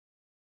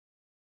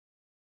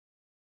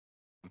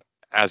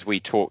as we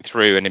talk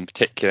through, and in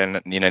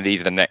particular,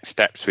 these are the next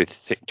steps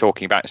with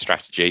talking about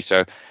strategy.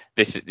 So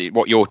this is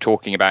what you're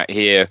talking about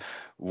here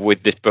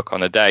with this book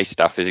on a day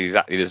stuff is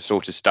exactly the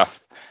sort of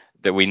stuff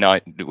that we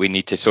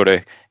need to sort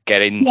of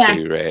get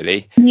into,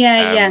 really,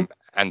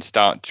 and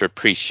start to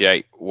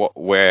appreciate what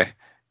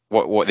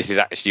this is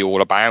actually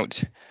all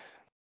about.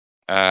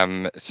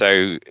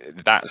 So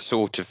that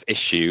sort of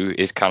issue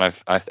is kind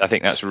of, I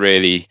think that's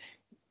really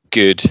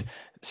good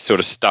sort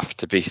of stuff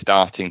to be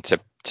starting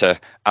to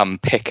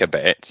unpick a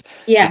bit.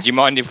 So do you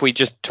mind if we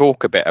just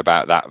talk a bit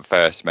about that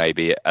first,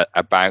 maybe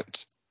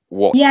about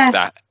what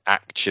that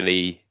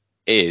actually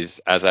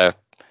is as a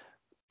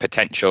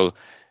potential,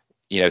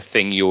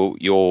 thing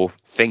you're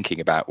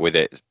thinking about with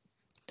it?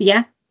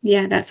 Yeah,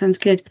 that sounds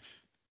good.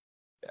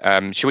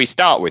 Should we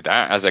start with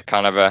that as a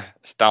kind of a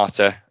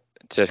starter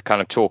to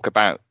kind of talk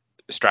about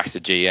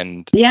strategy?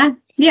 And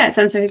it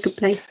sounds like a good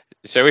place.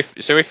 So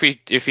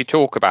if you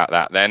talk about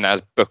that then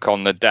as book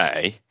on the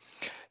day,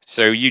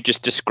 so you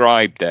just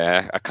described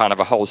there a kind of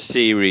a whole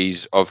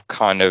series of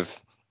kind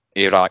of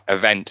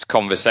events,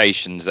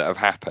 conversations that have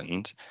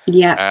happened.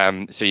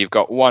 So you've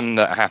got one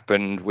that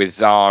happened with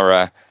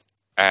Zara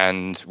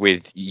and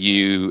with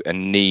you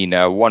and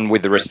Nina, one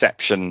with the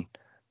reception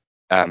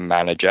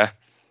manager,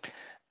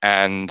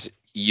 and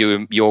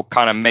you're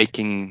kind of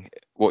making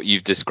what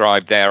you've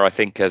described there, I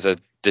think, as a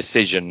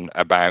decision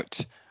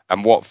about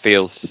and what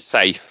feels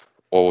safe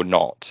or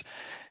not.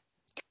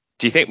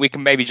 Do you think we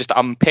can maybe just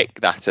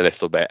unpick that a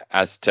little bit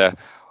as to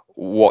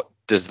what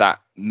does that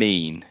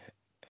mean?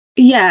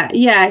 So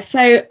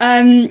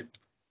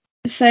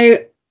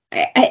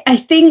I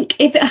think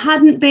if it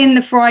hadn't been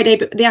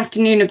the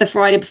afternoon of the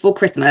Friday before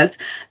Christmas,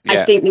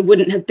 I think there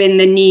wouldn't have been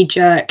the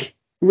knee-jerk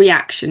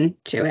reaction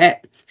to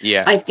it.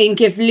 I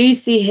think if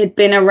Lucy had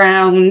been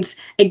around,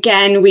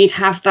 again, we'd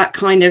have that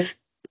kind of,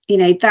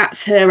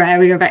 that's her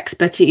area of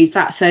expertise.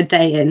 That's her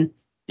day in,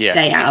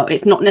 day out.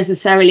 It's not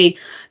necessarily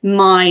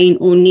mine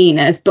or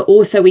Nina's, but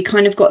also we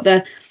kind of got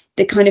the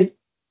kind of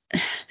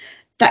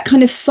that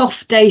kind of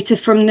soft data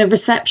from the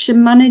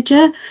reception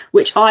manager,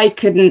 which I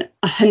couldn't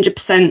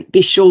 100% be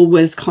sure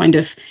was kind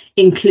of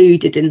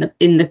included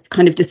in the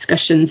kind of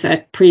discussions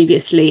that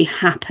previously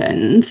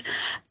happened.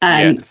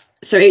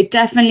 So it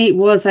definitely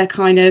was a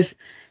kind of,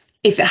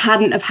 if it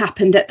hadn't have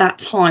happened at that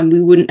time,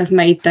 we wouldn't have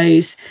made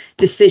those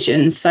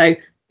decisions. So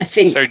I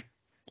think. So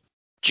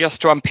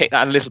just to unpick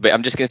that a little bit,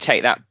 I'm just going to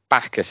take that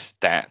back a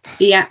step.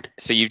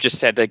 So you've just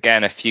said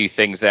again a few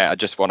things there I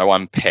just want to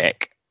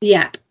unpick.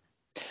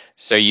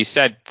 So you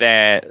said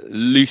there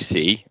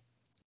Lucy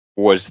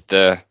was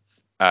the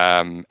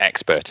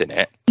expert in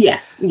it.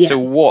 So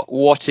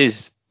what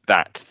is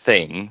that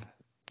thing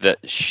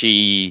that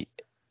she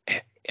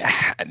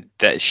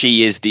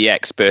is the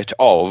expert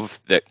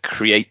of that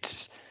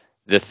creates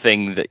the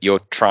thing that you're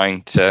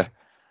trying to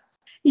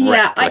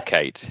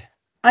replicate?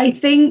 I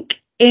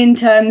think in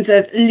terms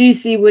of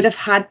Lucy would have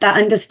had that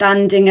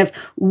understanding of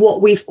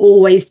what we've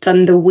always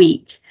done the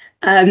week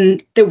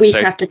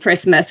after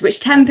Christmas, which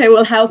Tempo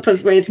will help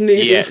us with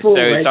moving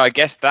forward. So I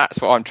guess that's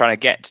what I'm trying to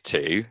get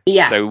to.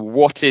 So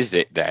what is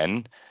it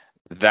then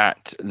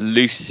that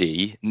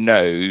Lucy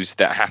knows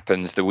that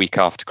happens the week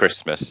after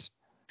Christmas?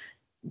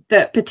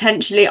 That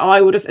potentially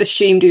I would have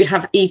assumed you'd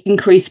have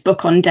increased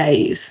book on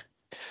days.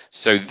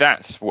 So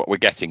that's what we're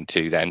getting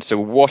to then. So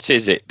what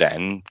is it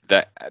then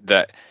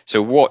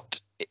so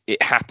what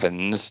it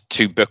happens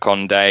to book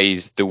on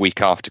days the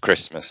week after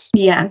Christmas?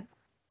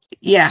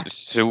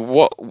 So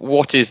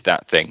what is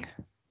that thing?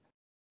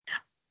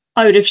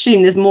 I would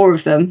assume there's more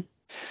of them.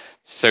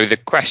 So the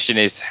question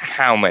is,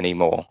 how many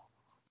more?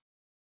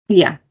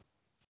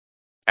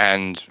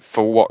 And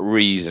for what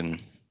reason?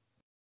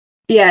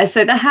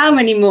 So the how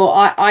many more,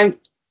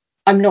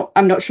 I'm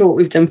not sure what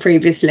we've done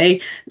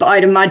previously, but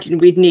I'd imagine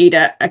we'd need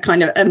a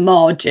kind of a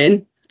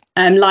margin,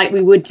 like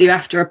we would do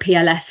after a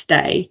PLS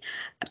day,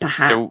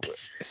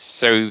 perhaps.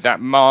 So that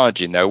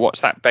margin, though,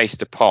 what's that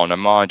based upon? A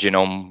margin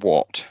on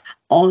what?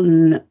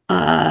 On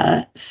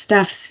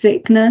staff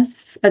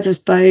sickness, I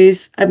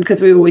suppose,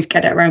 because we always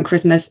get it around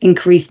Christmas,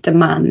 increased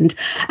demand.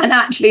 And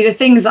actually, the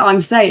things that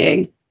I'm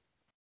saying,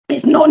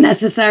 it's not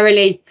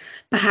necessarily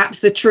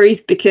perhaps the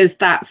truth, because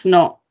that's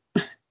not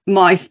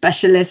my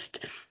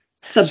specialist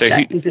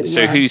subject.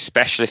 So whose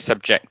specialist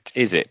subject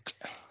is it?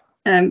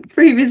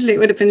 Previously, it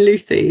would have been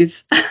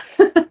Lucy's.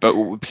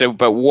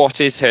 But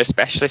what is her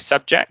specialist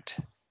subject?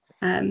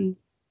 Knowing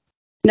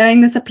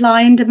the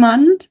supply and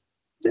demand.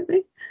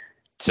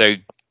 So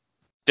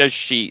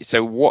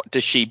what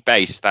does she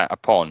base that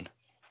upon?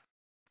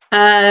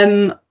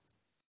 I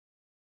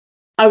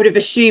would have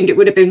assumed it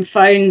would have been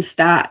phone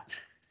stats,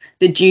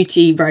 the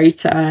duty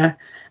rota,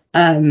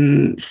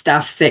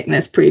 staff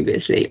sickness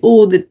previously,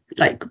 all the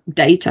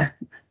data.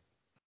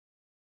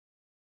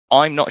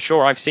 I'm not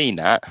sure I've seen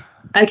that.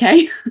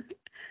 Okay.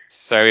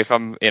 So if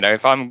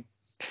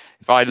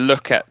I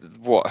look at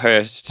what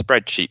her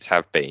spreadsheets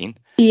have been,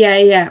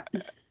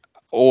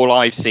 all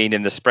I've seen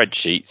in the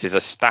spreadsheets is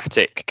a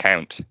static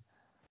count.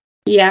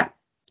 Okay,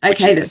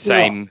 which is the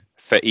same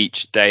for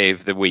each day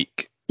of the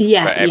week,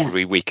 for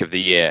every week of the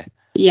year.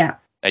 Yeah.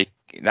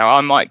 Now,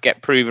 I might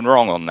get proven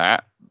wrong on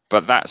that,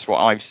 but that's what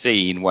I've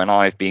seen when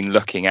I've been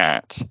looking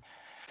at.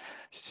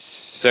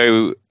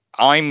 So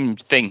I'm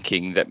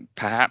thinking that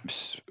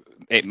perhaps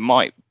it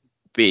might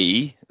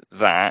be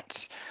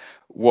that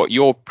what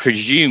you're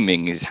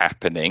presuming is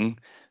happening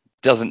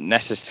doesn't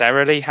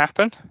necessarily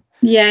happen.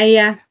 Yeah,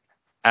 yeah.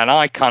 And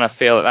I kind of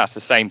feel that that's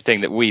the same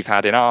thing that we've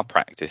had in our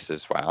practice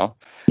as well,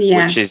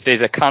 Yeah. which is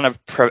there's a kind of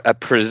a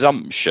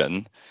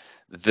presumption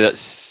that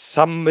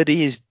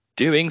somebody is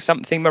doing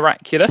something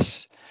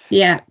miraculous.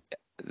 Yeah.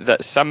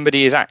 That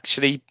somebody is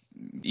actually,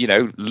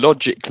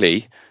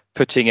 logically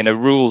putting in a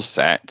rule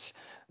set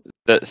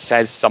that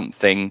says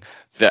something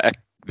that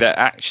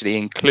actually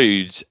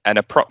includes an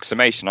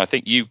approximation. I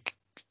think you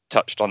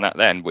touched on that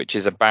then, which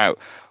is about,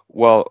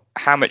 well,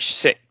 how much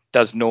sick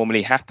does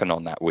normally happen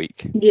on that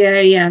week? Yeah,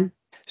 yeah.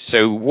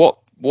 So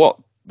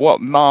what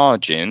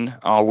margin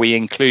are we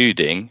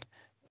including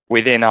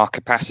within our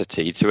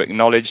capacity to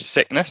acknowledge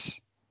sickness?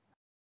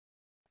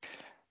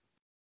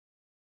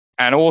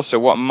 And also,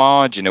 what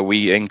margin are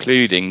we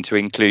including to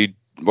include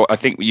what I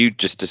think you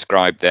just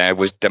described there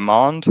was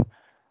demand?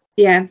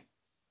 Yeah.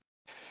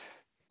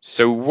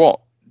 So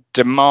what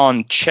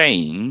demand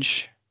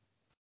change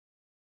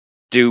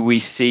do we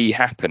see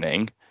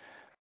happening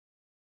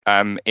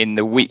in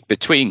the week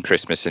between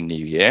Christmas and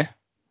New Year,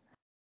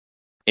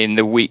 in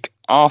the week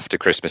after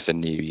Christmas and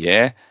New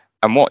Year,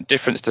 and what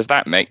difference does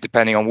that make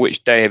depending on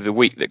which day of the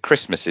week that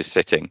Christmas is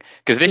sitting?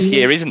 Because this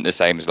year isn't the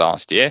same as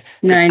last year,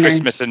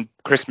 because No.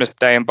 Christmas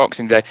Day and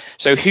Boxing Day.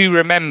 So who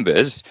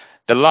remembers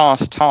the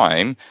last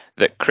time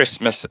that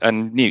Christmas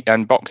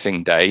and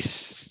Boxing Day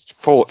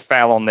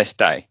fell on this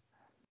day?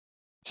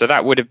 So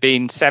that would have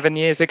been 7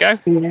 years ago.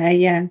 Yeah,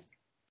 yeah.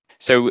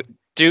 So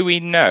do we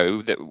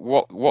know that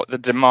what the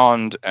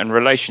demand and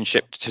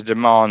relationship to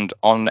demand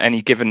on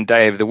any given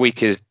day of the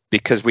week is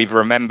because we've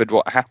remembered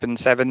what happened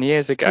 7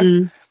 years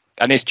ago?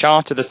 And is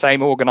Charter the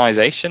same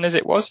organisation as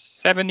it was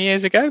 7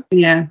 years ago?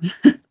 Yeah.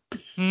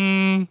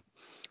 Not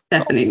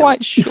Definitely not.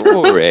 quite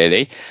sure,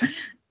 really.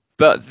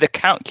 But the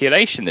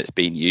calculation that's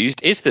been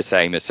used is the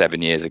same as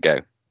 7 years ago.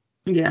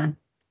 Yeah.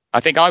 I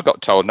think I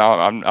got told. Now,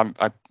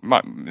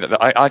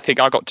 I think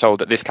I got told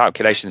that this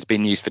calculation has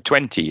been used for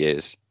 20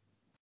 years.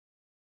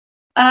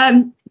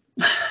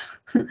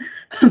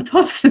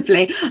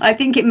 Possibly. I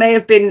think it may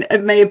have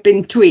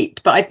been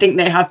tweaked, but I think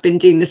they have been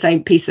doing the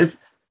same piece of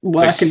So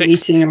work and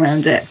meeting around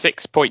it.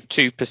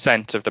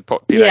 6.2% of the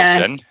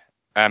population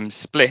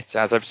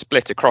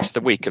split across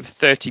the week of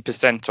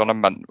 30% on a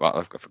month. Well,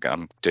 I forget,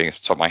 I'm doing it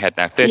off the top of my head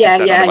now.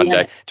 30% on a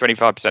Monday,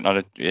 25%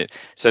 on a.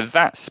 So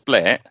that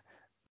split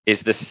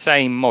is the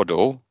same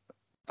model.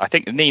 I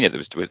think Nina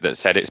that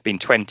said it's been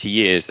 20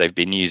 years they've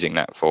been using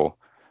that for.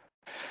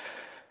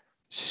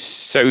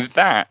 So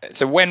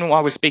when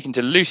I was speaking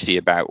to Lucy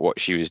about what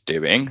she was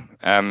doing,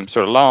 sort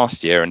of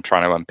last year and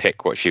trying to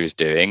unpick what she was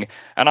doing,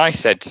 and I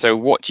said, so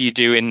what do you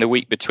do in the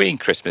week between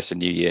Christmas and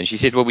New Year? And she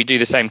said, well, we do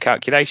the same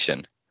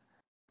calculation.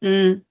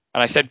 And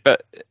I said,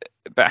 but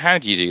how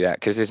do you do that?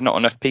 Because there's not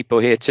enough people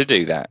here to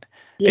do that.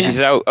 And she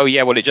said, oh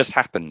yeah, well, it just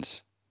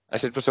happens. I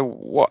said, well, so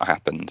what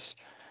happens?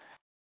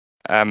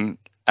 And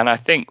I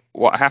think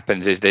what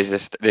happens is there's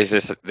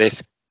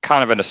this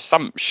kind of an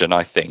assumption,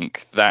 I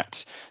think,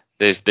 that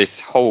there's this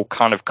whole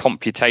kind of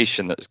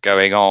computation that's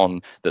going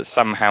on that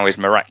somehow is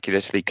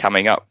miraculously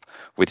coming up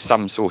with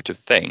some sort of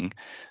thing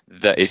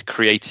that is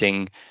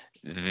creating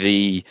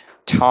the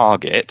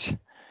target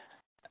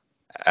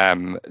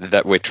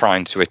that we're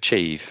trying to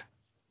achieve.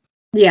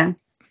 Yeah.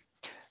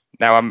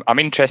 Now, I'm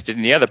interested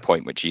in the other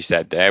point which you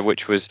said there,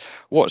 which was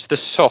what's the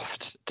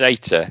soft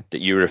data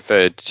that you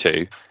referred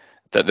to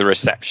that the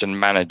reception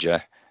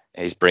manager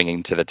is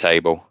bringing to the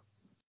table?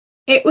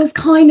 It was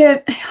kind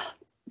of,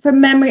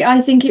 from memory,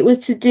 I think it was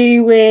to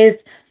do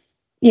with,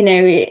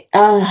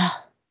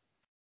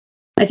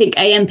 I think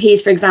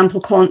AMPs, for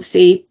example, can't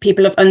see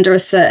people of under a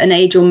certain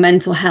age or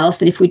mental health.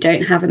 And if we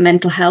don't have a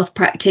mental health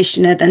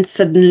practitioner, then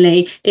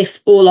suddenly, if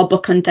all our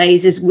book on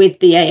days is with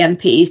the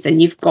AMPs, then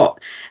you've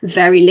got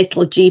very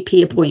little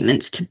GP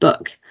appointments to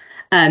book,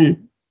 those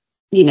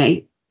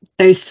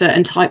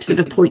certain types of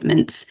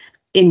appointments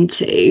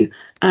into.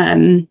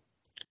 And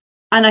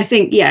I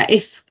think,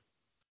 if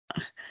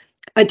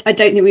I don't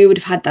think we would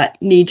have had that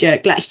knee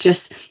jerk, let's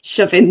just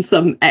shove in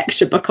some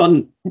extra book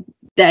on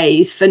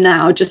days for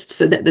now, just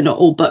so that they're not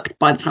all booked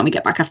by the time we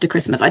get back after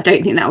Christmas. I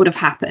don't think that would have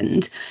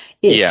happened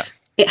if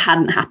it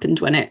hadn't happened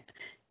when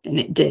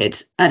it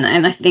did. And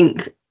I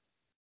think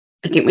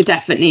we're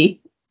definitely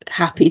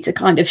happy to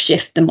kind of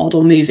shift the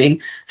model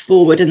moving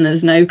forward. And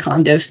there's no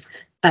kind of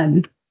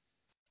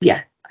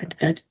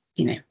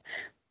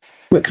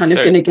we're kind of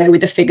going to go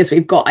with the figures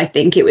we've got. I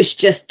think it was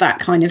just that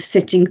kind of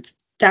sitting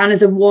down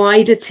as a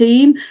wider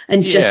team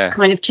and just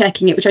kind of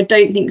checking it, which I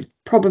don't think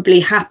probably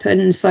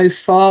happened so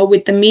far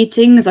with the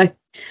meetings. I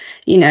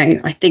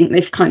think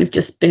they've kind of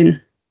just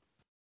been,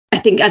 I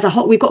think as a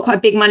whole, we've got quite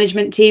a big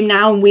management team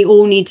now, and we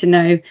all need to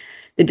know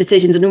the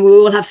decisions, and we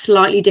all have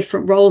slightly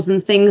different roles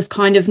and things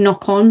kind of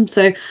knock on.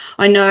 So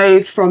I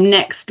know from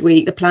next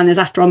week the plan is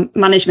after our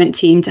management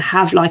team to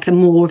have like a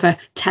more of a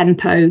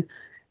tempo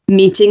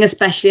meeting,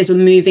 especially as we're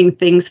moving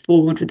things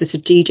forward with the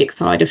strategic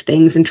side of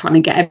things and trying to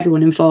get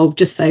everyone involved,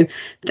 just so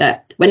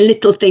that when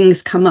little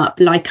things come up,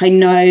 like I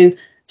know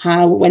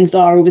how when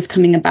Zara was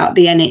coming about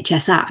the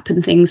NHS app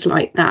and things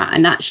like that,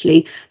 and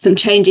actually some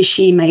changes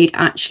she made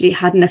actually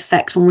had an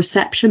effect on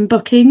reception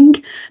booking,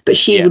 but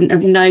she wouldn't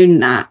have known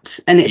that.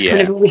 And it's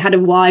kind of, we had a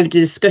wide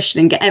discussion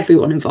and get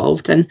everyone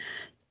involved, and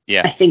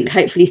I think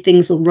hopefully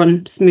things will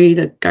run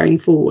smoother going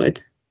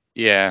forward.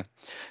 Yeah,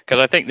 because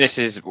I think this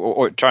is what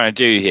we're trying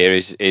to do here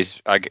is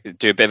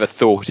do a bit of a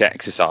thought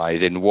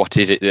exercise in what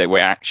is it that we're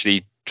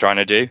actually trying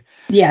to do.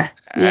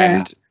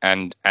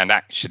 And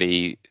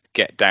actually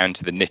get down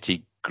to the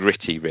nitty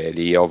gritty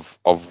really of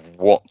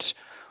what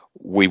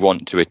we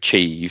want to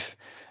achieve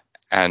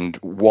and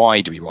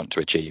why do we want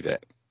to achieve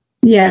it.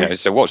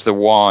 So what's the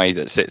why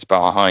that sits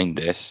behind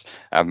this,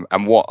 and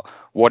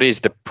what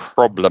is the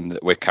problem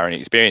that we're currently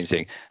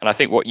experiencing? And I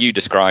think what you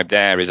described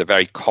there is a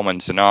very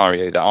common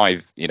scenario that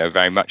I've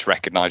very much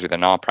recognized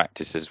within our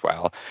practice as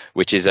well,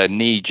 which is a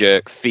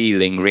knee-jerk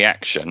feeling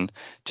reaction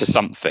to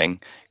something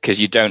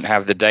because you don't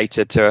have the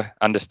data to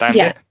understand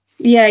it.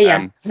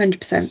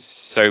 100%.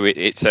 So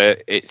it's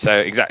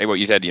exactly what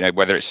you said.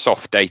 Whether it's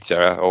soft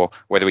data or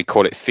whether we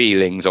call it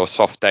feelings or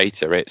soft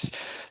data, it's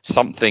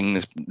something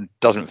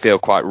doesn't feel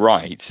quite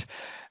right.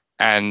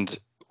 And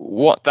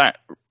what that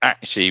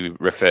actually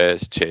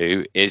refers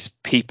to is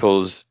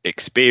people's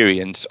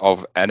experience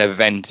of an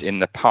event in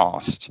the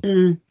past.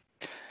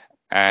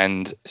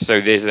 And so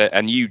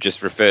and you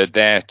just referred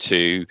there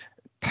to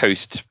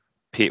post.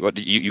 What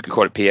you could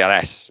call it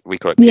PLS, we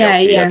call it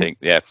PLT, I think.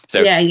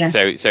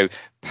 So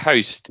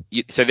post.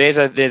 So there's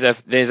a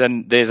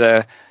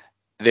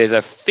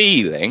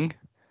feeling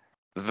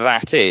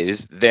that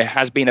is there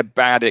has been a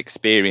bad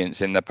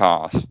experience in the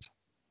past,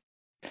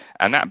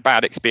 and that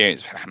bad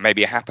experience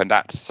maybe happened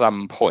at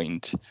some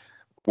point,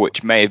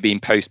 which may have been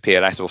post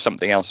PLS or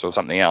something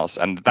else,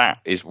 and that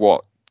is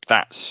what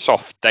that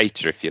soft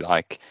data, if you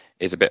like,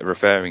 is a bit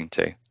referring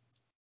to.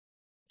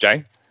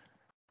 Jay?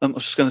 I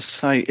was just going to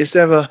say, is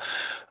there a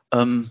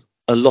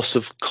loss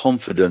of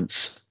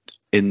confidence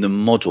in the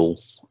model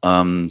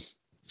that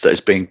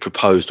is being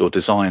proposed or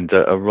designed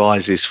that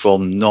arises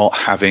from not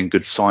having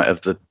good sight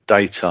of the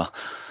data?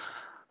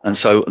 And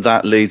so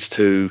that leads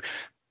to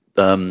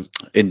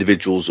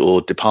individuals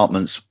or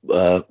departments,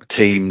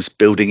 teams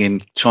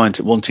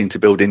wanting to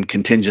build in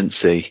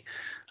contingency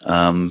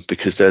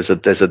because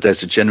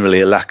there's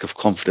generally a lack of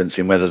confidence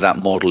in whether that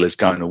model is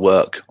going to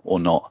work or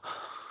not.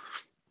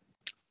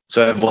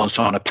 So everyone's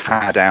trying to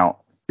pad out,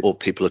 or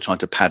people are trying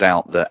to pad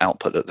out the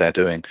output that they're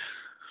doing.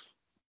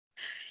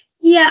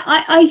 Yeah,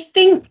 I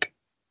think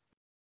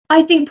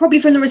probably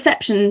from the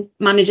reception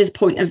manager's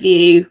point of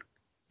view,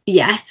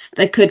 yes,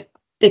 there could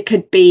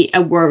be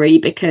a worry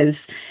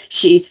because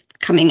she's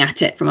coming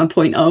at it from a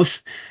point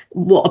of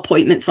what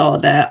appointments are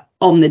there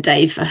on the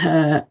day for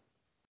her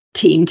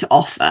team to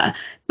offer.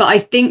 But I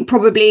think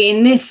probably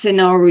in this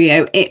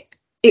scenario,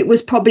 it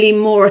was probably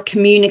more a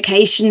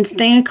communications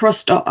thing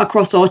across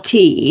our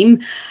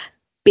team,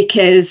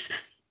 because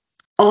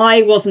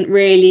I wasn't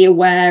really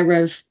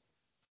aware of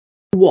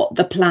what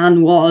the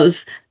plan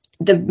was.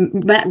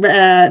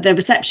 The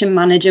reception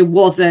manager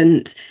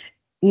wasn't.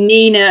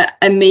 Nina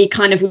and me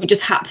we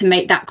just had to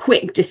make that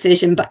quick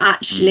decision. But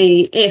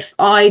actually, if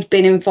I'd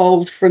been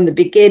involved from the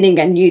beginning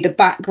and knew the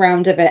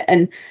background of it,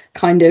 and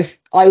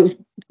I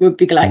would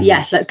be like,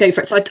 yes, let's go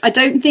for it. So I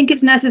don't think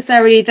it's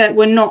necessarily that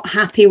we're not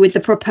happy with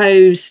the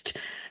proposed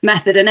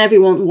method, and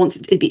everyone wants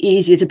it to be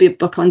easier to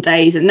book on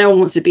days, and no one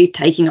wants to be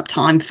taking up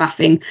time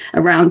faffing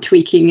around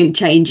tweaking and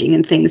changing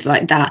and things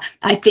like that.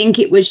 I think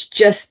it was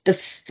just the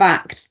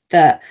fact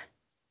that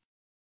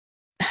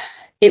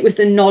it was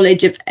the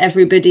knowledge of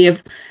everybody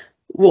of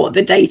what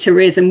the data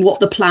is and what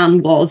the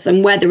plan was,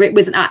 and whether it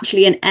was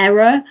actually an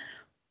error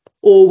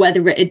or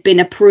whether it had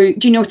been approved.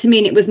 Do you know what I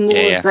mean? It was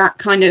more of that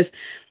kind of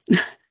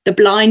the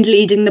blind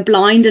leading the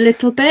blind a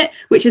little bit,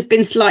 which has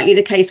been slightly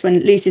the case when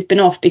Lucy's been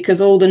off,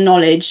 because all the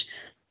knowledge,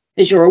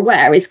 as you're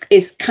aware,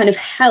 is kind of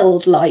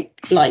held like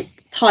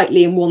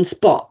tightly in one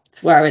spot,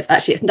 whereas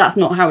actually that's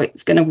not how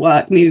it's going to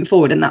work moving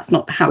forward, and that's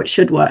not how it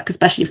should work,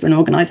 especially for an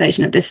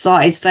organisation of this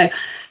size. So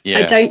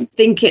I don't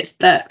think it's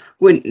that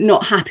we're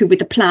not happy with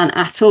the plan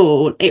at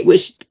all. It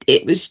was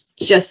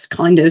just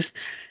kind of,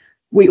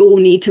 we all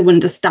need to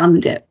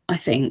understand it, I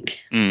think.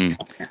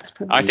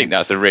 I think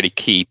that's a really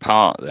key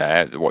part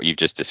there, what you've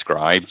just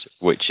described,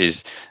 which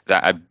is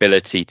that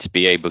ability to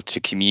be able to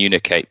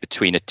communicate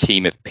between a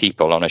team of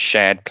people on a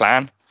shared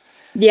plan.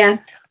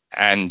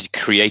 And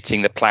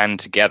creating the plan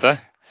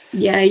together. So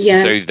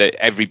that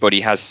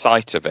everybody has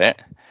sight of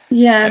it.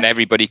 And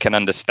everybody can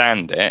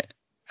understand it.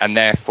 And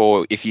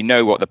therefore, if you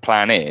know what the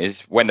plan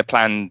is, when the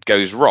plan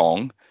goes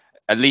wrong,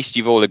 at least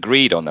you've all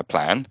agreed on the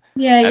plan.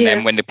 And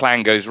then when the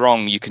plan goes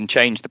wrong, you can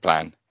change the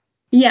plan.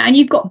 Yeah, and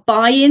you've got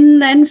buy-in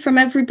then from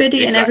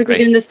everybody, and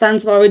everybody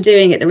understands why we're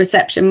doing it. The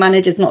reception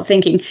manager's not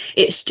thinking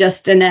it's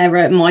just an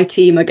error. My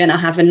team are going to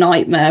have a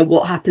nightmare.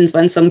 What happens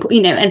when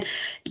and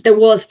there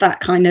was that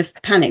kind of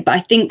panic. But I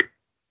think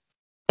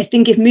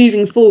if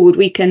moving forward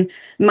we can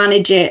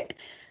manage it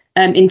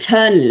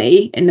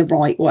internally in the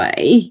right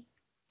way,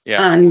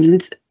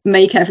 and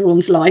make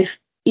everyone's life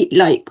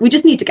we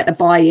just need to get the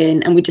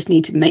buy-in, and we just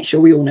need to make sure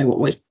we all know what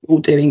we're all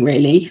doing,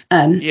 really.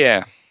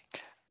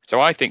 So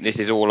I think this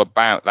is all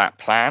about that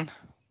plan.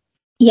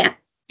 Yeah,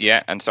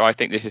 and so I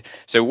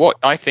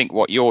think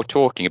what you're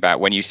talking about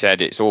when you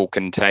said it's all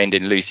contained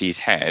in Lucy's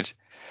head,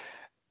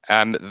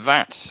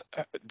 that's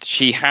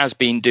she has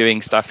been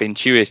doing stuff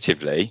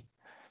intuitively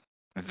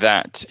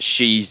that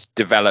she's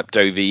developed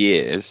over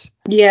years.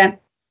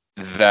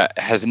 That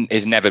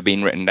is never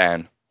been written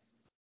down,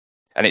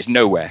 and it's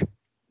nowhere.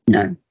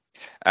 No.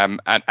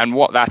 And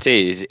what that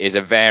is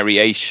a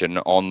variation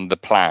on the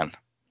plan.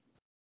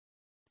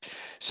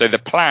 So the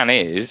plan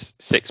is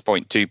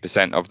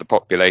 6.2% of the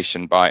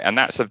population and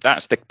that's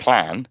the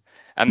plan.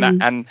 And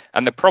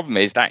and the problem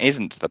is that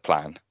isn't the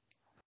plan,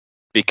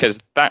 because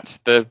that's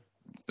the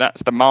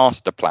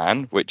master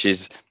plan, which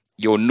is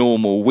your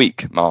normal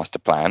week master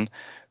plan.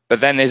 But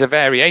then there's a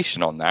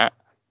variation on that.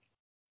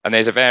 And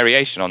there's a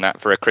variation on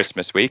that for a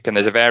Christmas week, and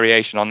there's a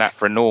variation on that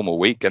for a normal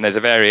week, and there's a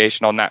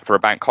variation on that for a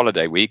bank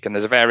holiday week, and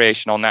there's a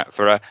variation on that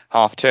for a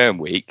half-term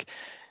week.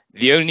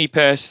 The only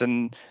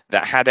person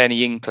that had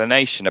any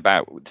inclination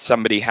about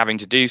somebody having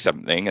to do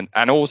something,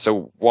 and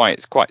also why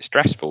it's quite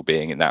stressful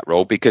being in that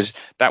role, because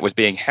that was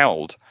being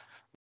held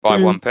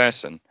by one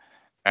person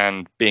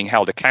and being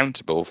held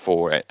accountable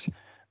for it,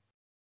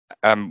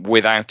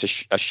 without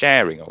a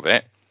sharing of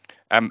it.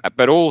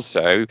 But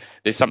also,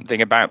 there's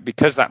something about,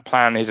 because that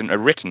plan isn't a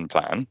written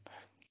plan,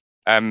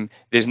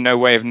 there's no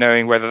way of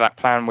knowing whether that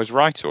plan was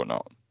right or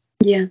not.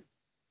 Yeah.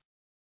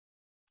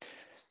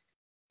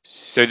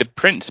 So the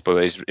principle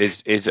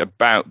is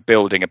about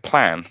building a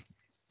plan.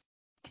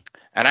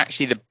 And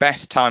actually, the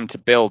best time to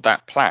build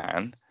that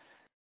plan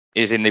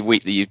is in the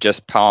week that you've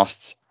just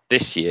passed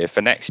this year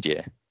for next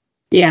year.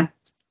 Yeah.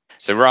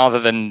 So rather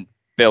than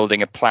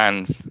building a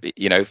plan,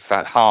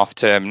 for half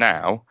term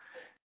now,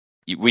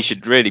 we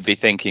should really be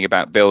thinking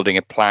about building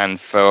a plan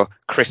for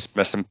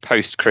Christmas and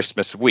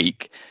post-Christmas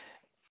week,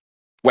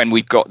 when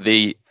we've got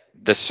the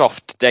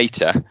soft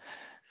data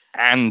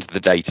and the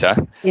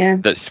data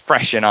that's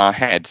fresh in our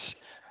heads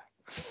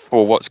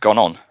for what's gone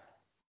on.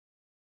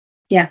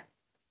 Yeah.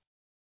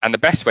 And the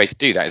best way to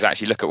do that is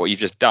actually look at what you've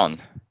just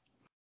done,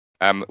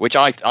 which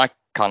I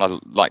kind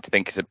of like to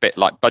think is a bit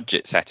like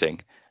budget setting.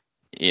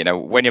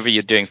 Whenever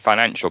you're doing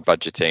financial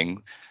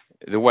budgeting,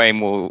 the way in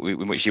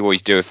which you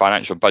always do a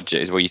financial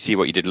budget is where you see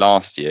what you did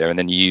last year, and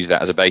then you use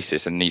that as a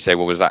basis, and you say,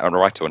 well, was that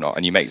right or not?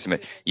 And you make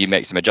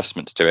some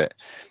adjustments to it.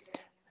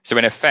 So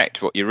in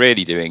effect, what you're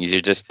really doing is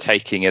you're just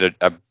taking a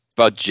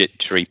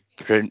budgetary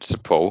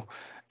principle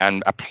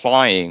and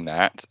applying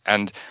that,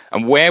 and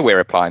where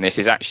we're applying this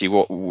is actually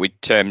what we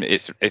term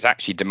is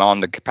actually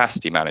demand and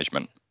capacity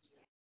management.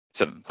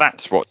 So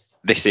that's what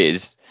this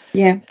is.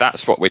 Yeah.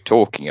 That's what we're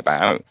talking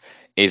about,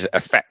 is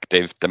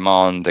effective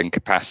demand and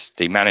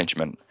capacity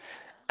management.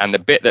 And the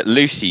bit that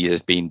Lucy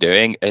has been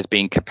doing has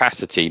been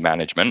capacity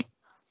management,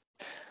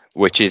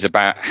 which is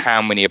about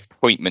how many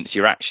appointments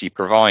you're actually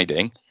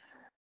providing,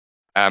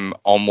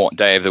 on what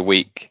day of the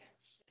week,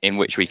 in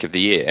which week of the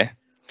year.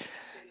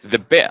 The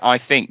bit I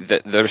think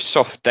that the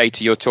soft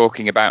data you're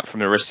talking about from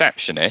the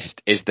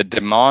receptionist is the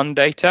demand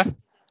data.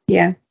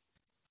 Yeah.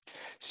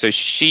 So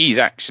she's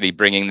actually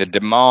bringing the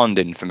demand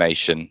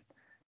information.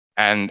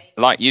 And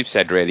like you've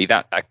said, really,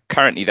 that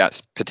currently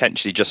that's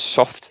potentially just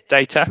soft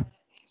data.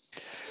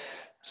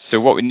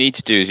 So what we need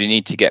to do is we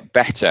need to get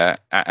better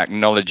at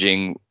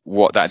acknowledging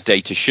what that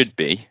data should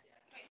be,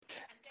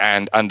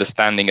 and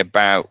understanding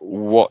about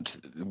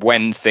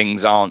when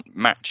things aren't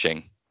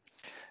matching.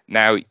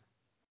 Now,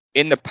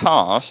 in the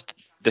past,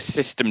 the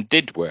system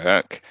did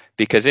work,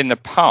 because in the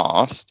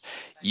past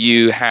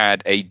you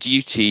had a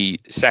duty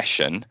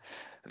session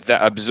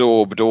that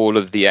absorbed all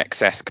of the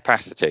excess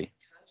capacity.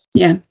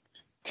 Yeah.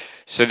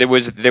 So there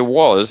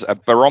was a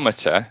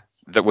barometer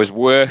that was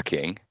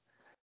working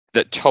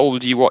that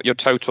told you what your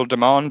total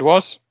demand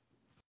was.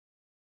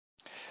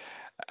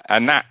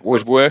 And that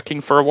was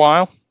working for a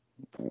while.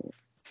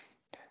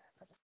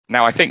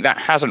 Now, I think that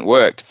hasn't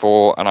worked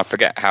for, and I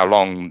forget how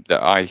long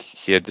that I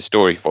heard the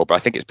story for, but I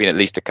think it's been at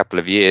least a couple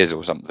of years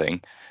or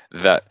something,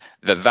 that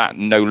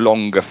no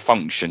longer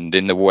functioned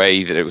in the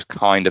way that it was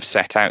kind of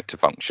set out to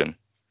function.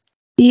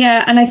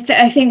 Yeah, and I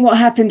think what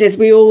happened is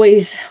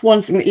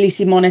one thing that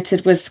Lucy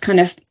monitored was kind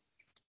of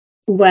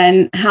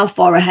how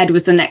far ahead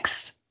was the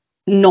next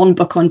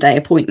non-book on day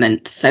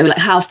appointment. So like,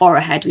 how far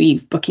ahead were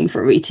you booking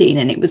for a routine?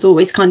 And it was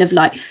always kind of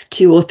like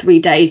 2 or 3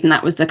 days, and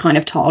that was the kind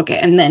of target.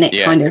 And then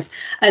it kind of,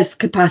 as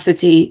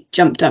capacity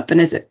jumped up, and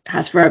as it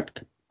has for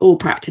all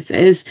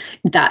practices,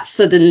 that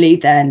suddenly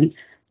then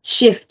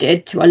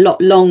shifted to a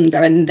lot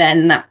longer, and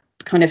then that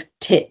kind of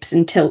tips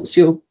and tilts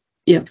your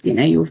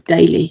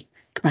daily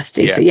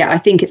capacity. So I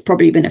think it's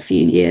probably been a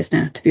few years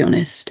now, to be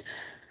honest.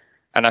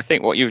 And I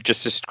think what you've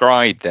just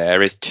described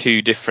there is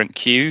two different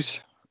queues.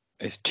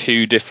 It's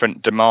two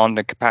different demand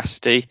and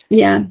capacity.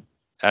 Yeah.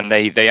 And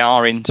they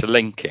are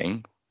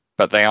interlinking,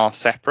 but they are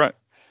separate.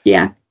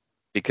 Yeah.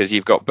 Because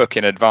you've got book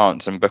in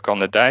advance and book on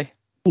the day.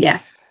 Yeah.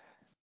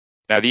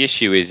 Now the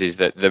issue is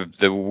that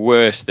the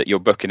worse that your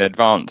book in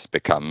advance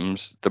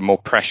becomes, the more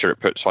pressure it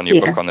puts on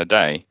your book on the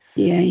day.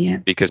 Yeah.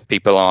 Because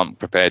people aren't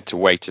prepared to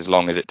wait as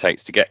long as it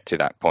takes to get to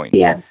that point.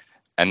 Yeah.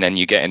 And then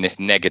you get in this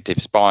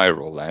negative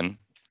spiral then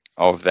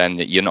of then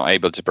that you're not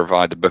able to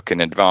provide the book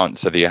in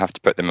advance, so that you have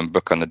to put them in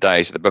book on the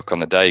day. So the book on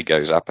the day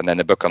goes up, and then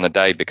the book on the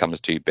day becomes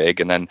too big,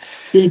 and then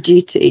the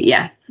duty,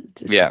 yeah.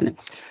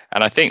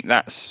 And I think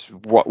that's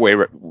what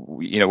we're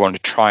want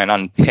to try and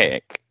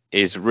unpick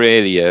is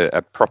really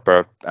a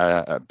proper,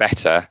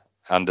 better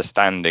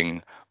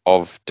understanding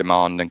of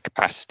demand and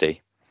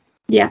capacity.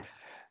 Yeah.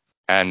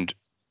 And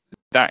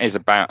that is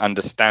about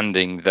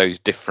understanding those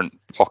different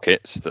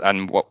pockets,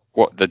 and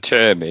what the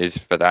term is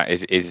for that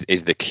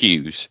is the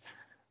queues.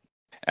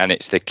 And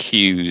it's the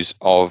queues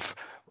of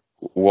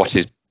what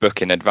is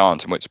book in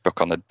advance and what's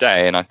book on the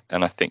day. And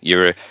I think you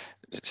were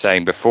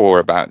saying before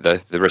about the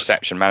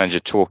reception manager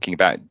talking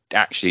about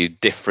actually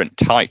different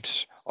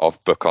types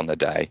of book on the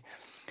day,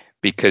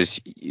 because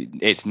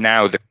it's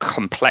now the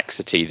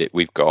complexity that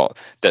we've got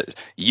that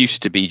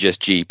used to be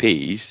just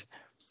GPs.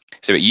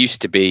 So it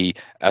used to be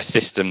a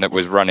system that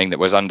was running, that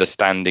was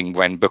understanding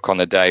when book on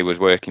the day was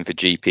working for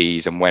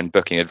GPs and when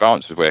booking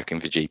advance was working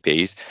for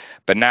GPs.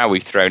 But now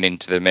we've thrown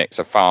into the mix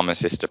a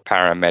pharmacist, a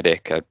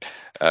paramedic,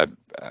 I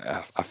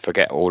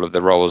forget all of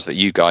the roles that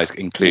you guys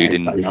include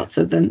in. Lots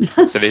of them.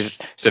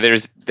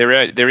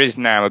 there is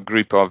now a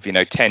group of 10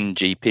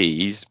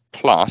 GPs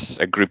plus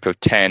a group of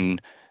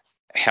 10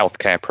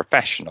 healthcare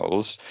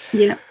professionals.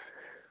 Yeah.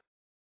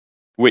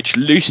 Which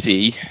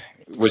Lucy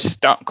was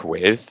stuck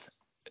with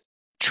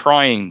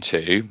trying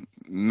to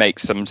make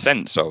some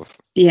sense of.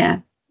 Yeah.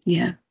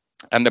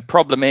 And the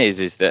problem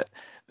is that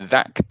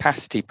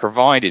capacity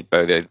provided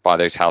by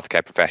those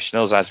healthcare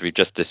professionals, as we've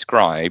just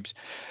described,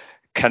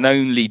 can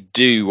only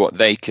do what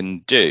they can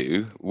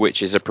do,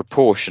 which is a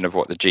proportion of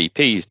what the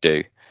GPs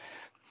do.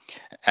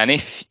 And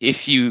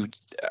if you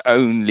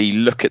only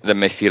look at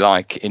them, if you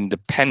like,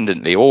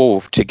 independently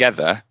or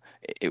together,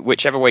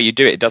 whichever way you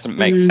do it, it doesn't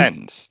make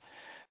sense.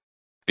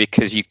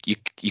 Because you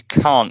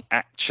can't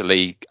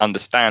actually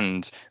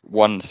understand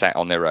one set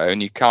on their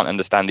own. You can't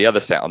understand the other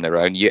set on their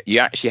own. You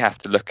actually have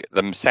to look at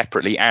them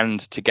separately and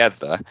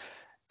together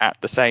at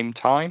the same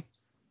time.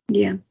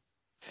 Yeah.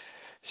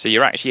 So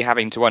you're actually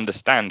having to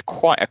understand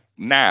quite a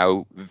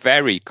now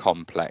very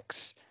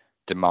complex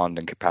demand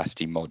and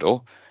capacity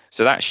model.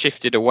 So that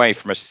shifted away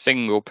from a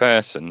single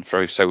person,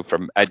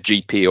 from a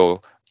GP or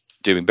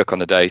doing book on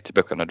the day to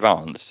book on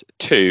advance,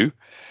 to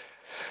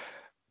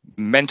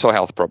mental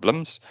health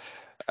problems,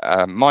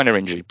 minor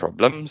injury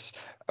problems,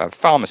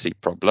 pharmacy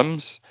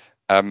problems,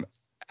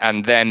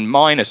 and then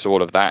minus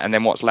all of that, and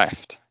then what's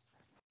left?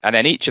 And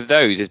then each of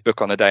those is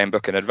book on the day and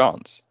book in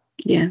advance.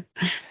 Yeah.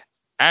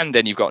 And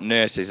then you've got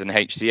nurses and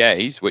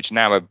HCAs, which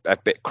now are a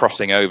bit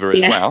crossing over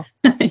as well.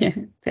 Yeah,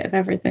 bit of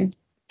everything.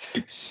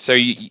 So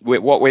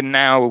what we're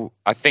now,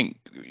 I think,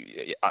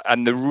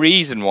 and the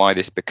reason why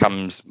this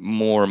becomes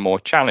more and more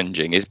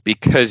challenging is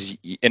because,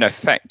 in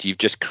effect, you've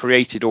just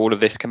created all of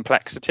this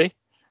complexity.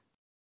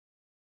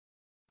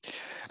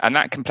 And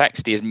that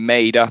complexity is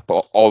made up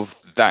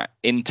of that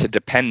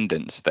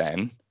interdependence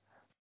then.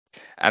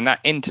 And that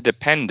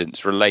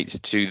interdependence relates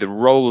to the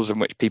roles in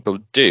which people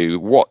do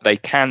what they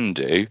can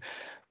do,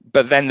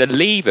 but then the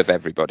leave of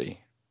everybody.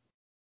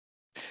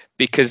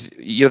 Because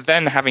you're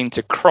then having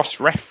to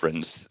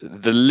cross-reference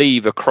the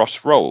leave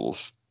across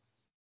roles.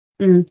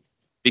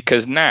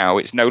 Because now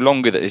it's no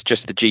longer that it's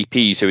just the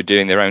GPs who are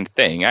doing their own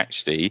thing.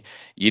 Actually,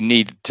 you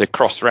need to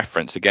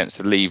cross-reference against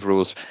the leave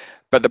rules.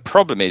 But the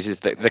problem is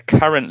that the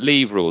current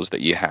leave rules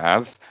that you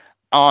have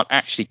aren't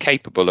actually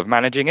capable of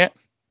managing it.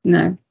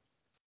 No.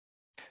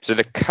 So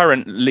the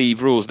current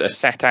leave rules that are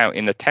set out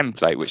in the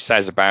template, which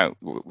says about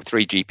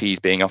 3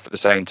 GPs being off at the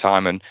same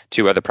time and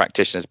 2 other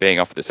practitioners being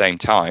off at the same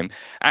time,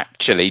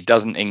 actually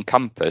doesn't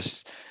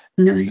encompass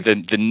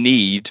the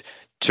need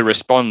to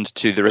respond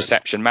to the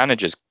reception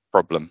manager's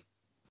problem.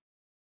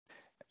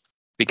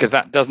 Because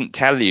that doesn't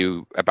tell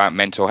you about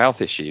mental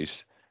health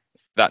issues.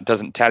 That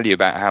doesn't tell you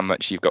about how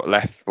much you've got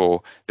left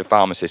for the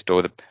pharmacist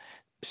or the.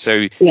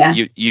 So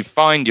you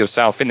find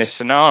yourself in this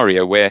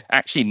scenario where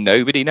actually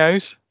nobody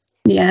knows.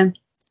 Yeah.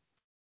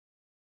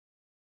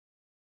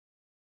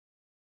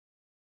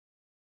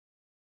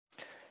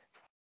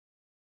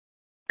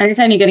 And it's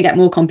only going to get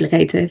more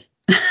complicated.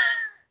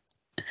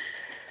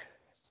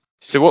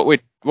 So what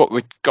we've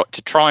got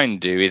to try and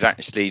do is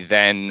actually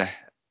then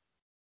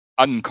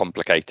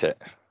uncomplicate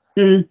it.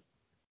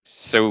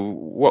 So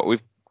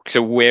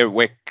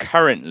we're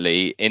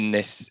currently in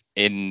this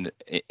and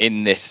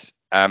it's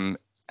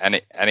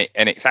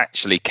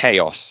actually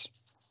chaos.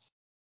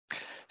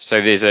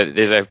 So there's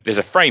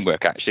a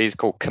framework, actually, it's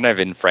called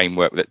Cynefin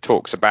framework, that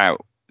talks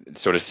about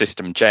sort of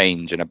system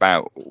change and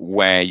about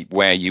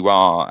where you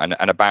are and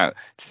about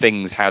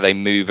things, how they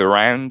move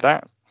around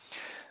that.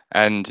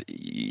 And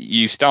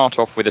you start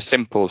off with a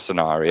simple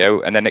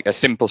scenario, and then a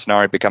simple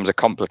scenario becomes a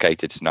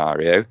complicated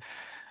scenario.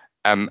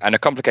 And a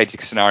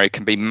complicated scenario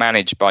can be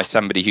managed by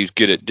somebody who's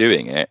good at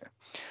doing it.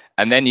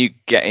 And then you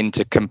get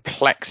into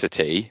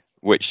complexity,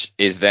 which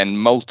is then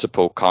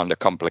multiple kind of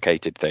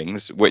complicated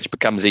things, which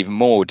becomes even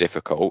more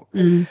difficult.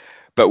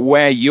 But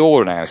where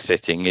you're now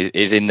sitting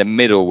is in the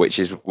middle, which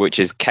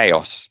is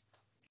chaos.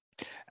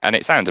 And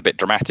it sounds a bit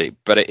dramatic,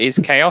 but it is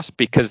chaos,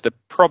 because the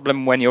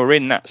problem when you're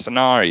in that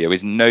scenario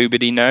is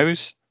nobody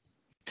knows.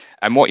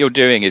 And what you're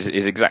doing is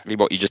exactly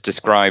what you just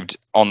described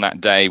on that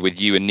day with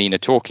you and Nina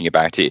talking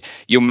about it.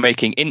 You're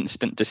making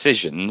instant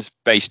decisions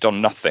based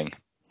on nothing.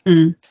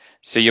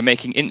 So you're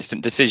making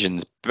instant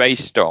decisions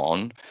based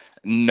on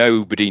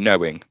nobody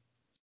knowing.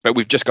 But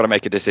we've just got to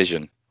make a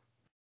decision.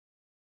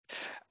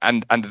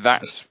 And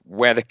that's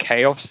where the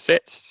chaos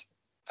sits,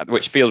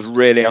 which feels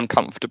really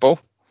uncomfortable.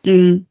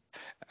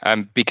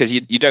 Because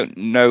you don't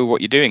know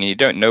what you're doing, and you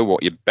don't know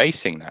what you're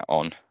basing that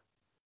on.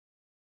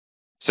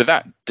 So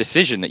that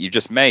decision that you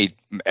just made,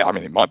 I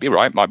mean, it might be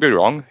right, might be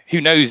wrong.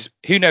 Who knows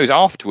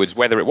afterwards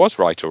whether it was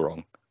right or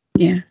wrong?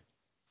 Yeah.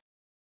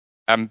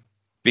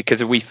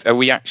 Because are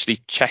we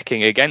actually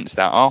checking against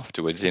that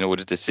afterwards in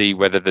order to see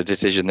whether the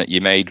decision that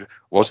you made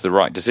was the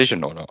right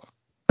decision or not?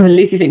 Well,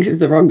 Lucy thinks it's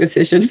the wrong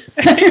decision.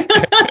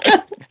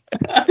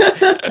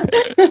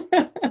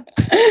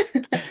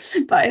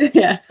 But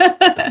yeah,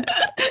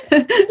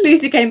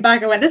 Lucy came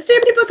back and went, "There's too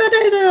many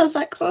potatoes." I was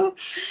like, "Oh,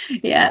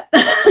 yeah,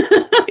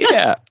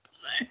 yeah,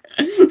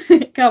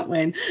 can't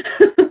win."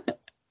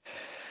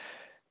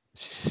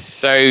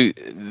 So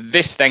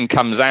this then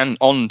comes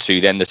on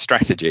to then the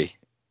strategy.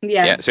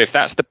 Yeah. So if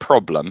that's the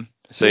problem,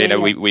 so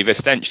we've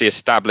essentially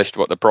established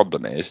what the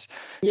problem is.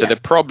 So the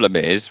problem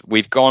is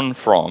we've gone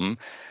from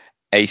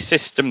a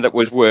system that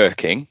was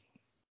working,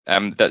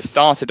 that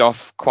started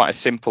off quite a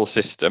simple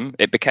system.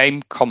 It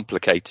became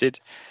complicated.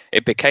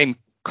 It became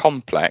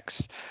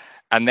complex.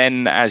 And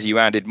then as you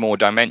added more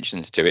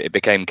dimensions to it, it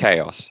became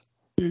chaos.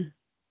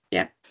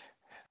 Yeah.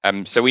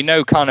 So we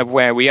know kind of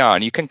where we are,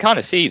 and you can kind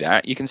of see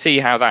that. You can see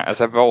how that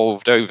has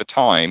evolved over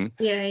time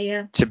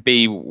to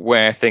be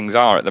where things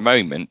are at the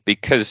moment,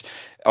 because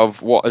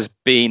of what has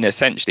been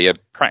essentially a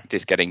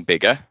practice getting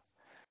bigger,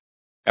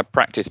 a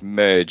practice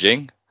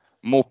merging,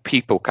 more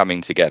people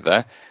coming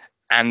together,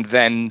 and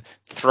then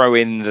throw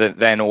in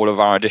then all of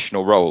our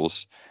additional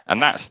roles.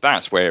 And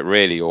that's where it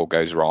really all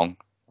goes wrong.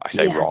 I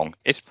say wrong.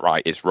 It's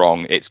right. It's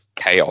wrong. It's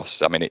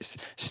chaos. I mean, it's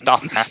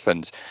stuff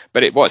happens.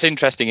 But what's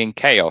interesting in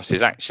chaos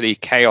is actually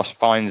chaos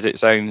finds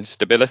its own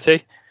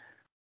stability.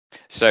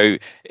 So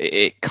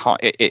it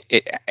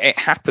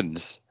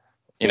happens,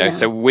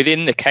 So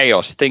within the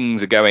chaos,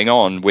 things are going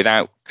on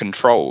without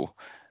control,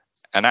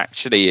 and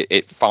actually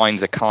it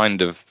finds a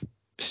kind of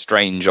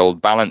strange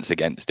old balance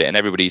against it, and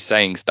everybody's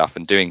saying stuff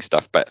and doing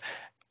stuff, but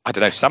I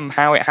don't know,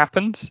 somehow it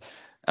happens,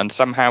 and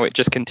somehow it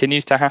just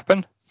continues to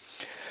happen.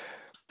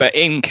 But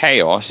in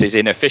chaos is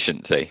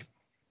inefficiency.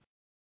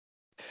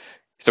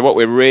 So what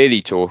we're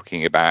really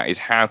talking about is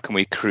how can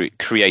we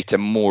create a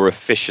more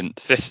efficient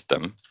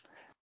system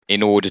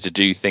in order to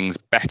do things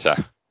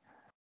better.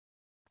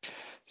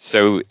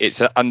 So it's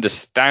an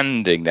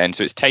understanding then.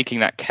 So it's taking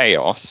that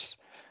chaos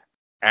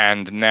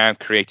and now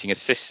creating a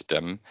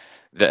system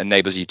that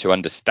enables you to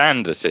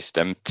understand the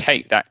system,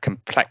 take that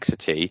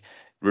complexity,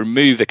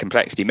 remove the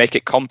complexity, make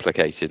it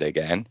complicated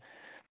again,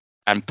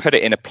 and put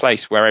it in a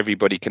place where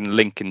everybody can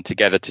link in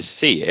together to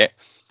see it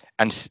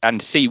and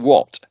see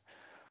what.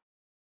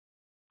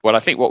 Well, I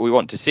think what we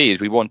want to see is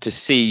we want to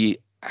see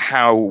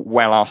how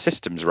well our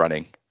system's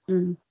running.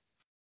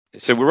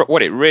 So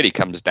what it really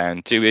comes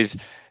down to is,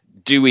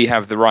 do we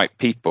have the right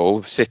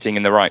people sitting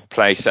in the right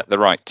place at the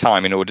right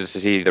time in order to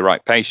see the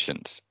right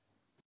patients?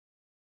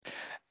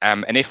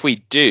 And if we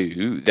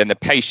do, then the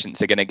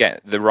patients are going to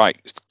get the right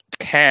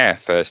care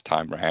first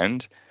time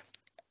round,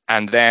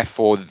 and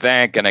therefore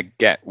they're going to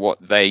get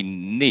what they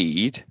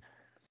need.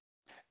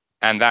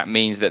 And that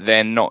means that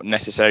they're not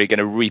necessarily going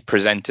to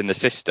represent in the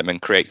system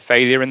and create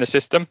failure in the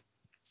system.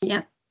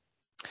 Yeah.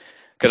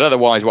 Because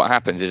otherwise what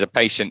happens is a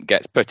patient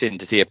gets put in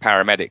to see a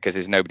paramedic because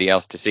there's nobody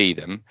else to see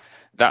them.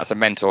 That's a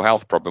mental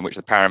health problem, which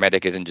the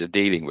paramedic isn't just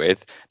dealing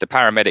with. The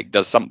paramedic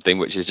does something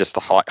which is just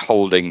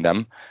holding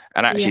them.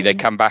 And actually they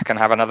come back and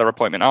have another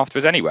appointment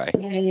afterwards anyway.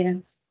 Yeah.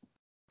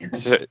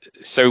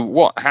 So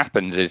what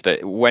happens is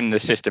that when the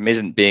system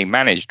isn't being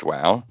managed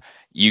well,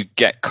 you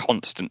get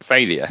constant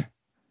failure.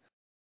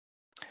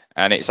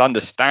 And it's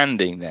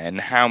understanding then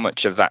how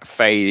much of that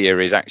failure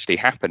is actually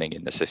happening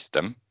in the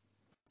system,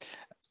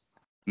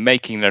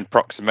 making an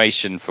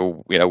approximation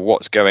for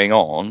what's going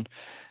on,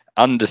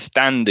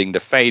 understanding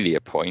the failure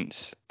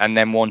points, and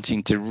then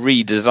wanting to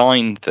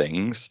redesign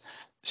things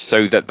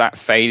so that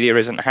failure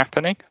isn't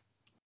happening.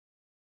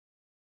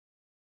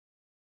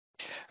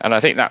 And I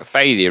think that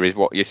failure is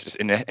what,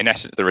 in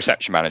essence, the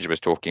reception manager was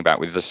talking about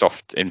with the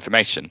soft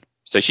information.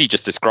 So she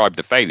just described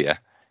the failure.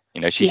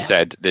 She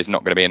said there's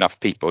not going to be enough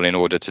people in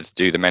order to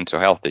do the mental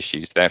health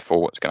issues.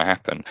 Therefore, what's going to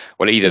happen?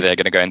 Well, either they're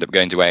going to end up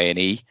going to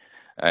A&E,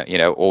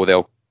 or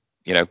they'll,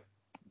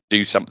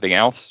 do something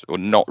else or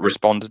not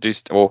respond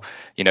to or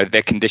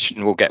their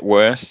condition will get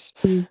worse.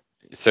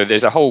 So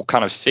there's a whole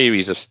kind of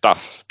series of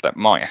stuff that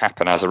might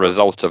happen as a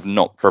result of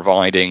not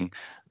providing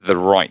the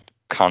right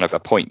kind of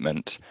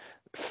appointment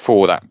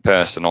for that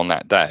person on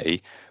that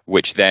day,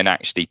 which then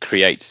actually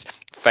creates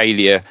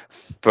failure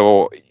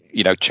for,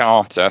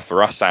 charter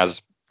for us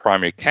as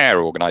primary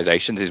care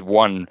organisations is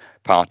one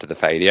part of the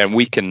failure, and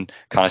we can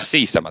kind of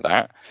see some of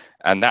that,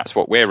 and that's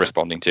what we're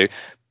responding to.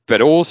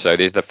 But also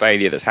there's the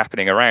failure that's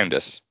happening around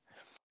us.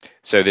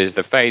 So there's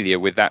the failure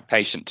with that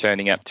patient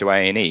turning up to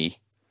A&E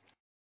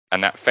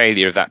and that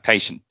failure of that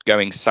patient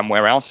going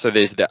somewhere else. So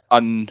there's the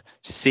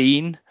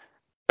unseen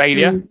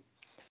failure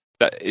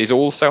that is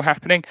also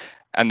happening.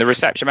 And the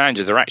reception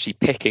managers are actually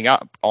picking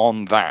up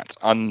on that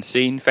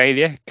unseen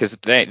failure because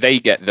they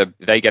get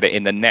it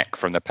in the neck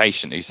from the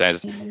patient who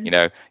says,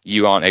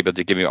 you aren't able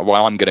to give me,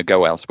 well, I'm going to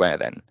go elsewhere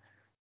then.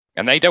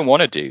 And they don't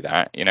want to do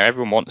that.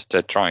 Everyone wants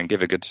to try and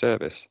give a good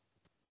service.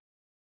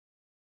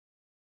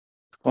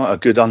 Quite a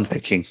good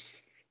unpicking,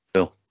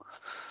 Bill.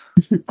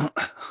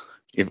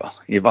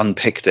 You've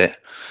unpicked it.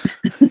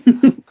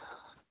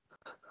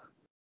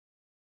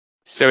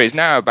 So it's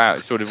now about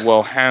sort of,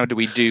 well, how do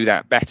we do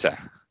that better?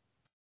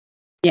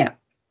 Yeah.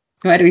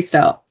 Where do we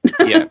start?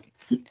 Yeah.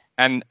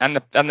 And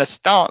the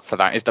start for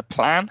that is the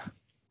plan.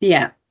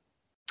 Yeah.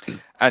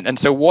 And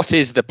so what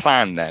is the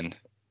plan then?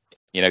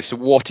 So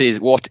what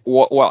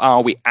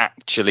are we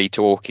actually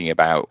talking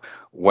about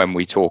when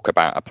we talk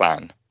about a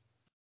plan?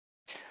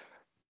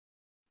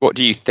 What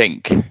do you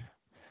think?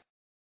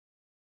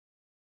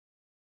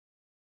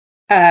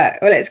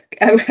 Well,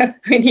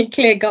 we need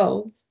clear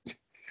goals.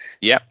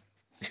 Yep.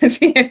 To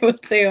be able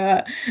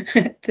to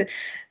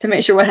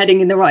make sure we're heading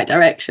in the right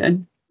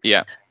direction.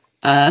 Yeah.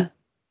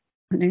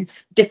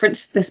 It's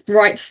the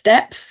right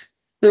steps,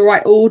 the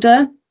right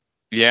order.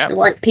 Yeah. The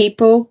right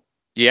people.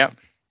 Yeah.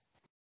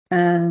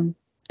 The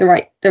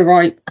right.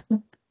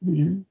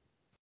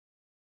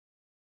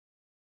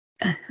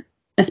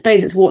 I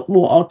suppose it's what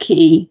our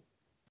key.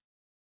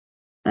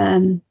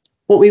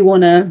 What we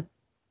want to.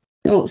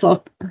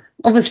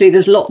 Obviously,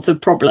 there's lots of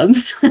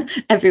problems.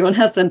 Everyone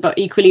has them, but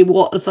equally,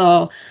 what is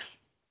our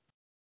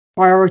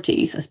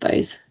priorities? I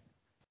suppose.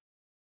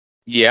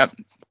 Yeah,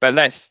 but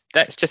let's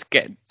just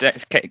get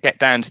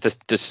down to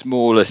the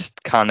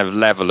smallest kind of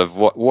level of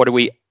what are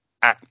we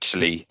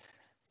actually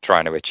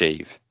trying to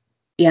achieve?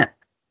 Yeah.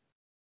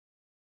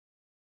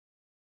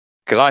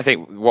 Because I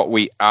think what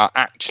we are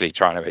actually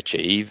trying to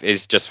achieve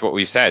is just what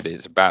we've said.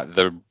 It's about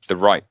the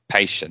right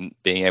patient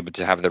being able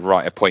to have the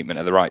right appointment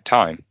at the right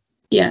time.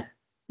 Yeah.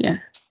 Yeah.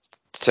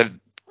 So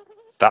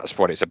that's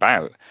what it's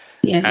about.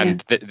 Yeah. And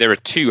there are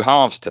two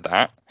halves to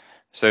that.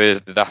 So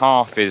the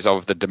half is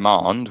of the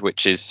demand,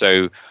 which is,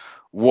 so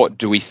what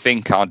do we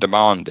think our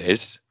demand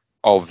is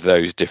of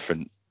those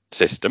different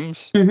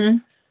systems? Mm-hmm.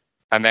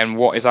 And then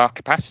what is our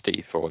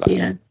capacity for that?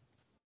 Yeah.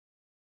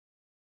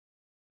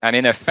 And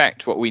in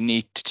effect, what we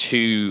need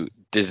to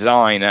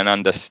design and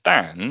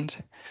understand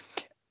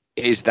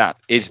is that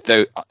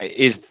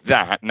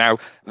now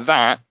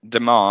that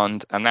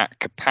demand and that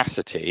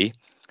capacity,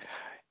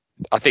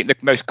 I think the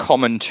most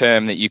common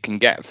term that you can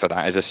get for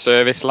that is a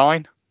service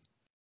line.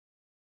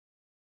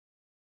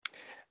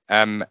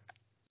 And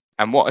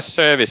what a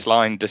service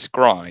line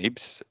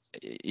describes,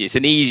 it's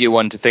an easier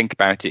one to think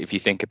about it if you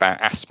think about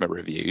asthma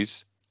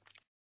reviews.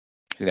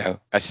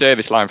 A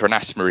service line for an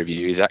asthma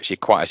review is actually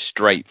quite a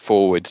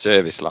straightforward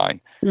service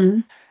line.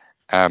 So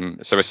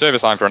a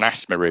service line for an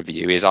asthma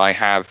review is, I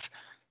have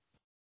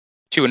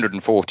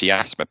 240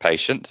 asthma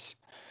patients.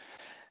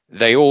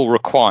 They all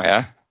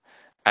require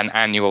an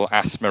annual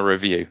asthma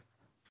review.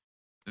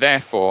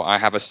 Therefore, I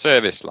have a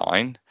service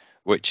line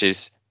which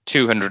is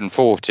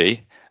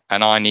 240,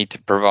 and I need to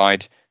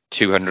provide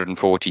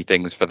 240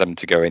 things for them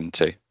to go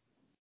into.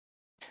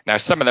 Now,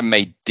 some of them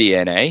may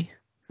DNA,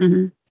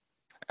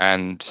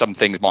 and some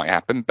things might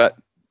happen, but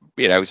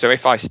so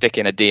if I stick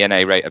in a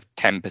DNA rate of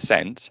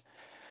 10%,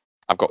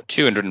 I've got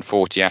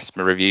 240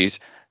 asthma reviews.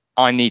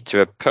 I need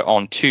to put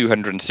on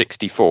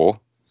 264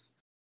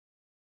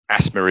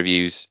 asthma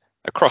reviews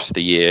across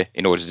the year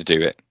in order to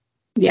do it.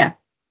 Yeah.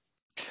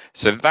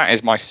 So that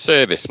is my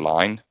service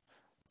line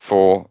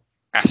for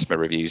asthma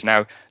reviews.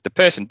 Now, the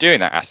person doing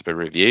that asthma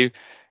review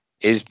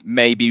is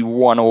maybe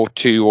one or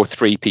two or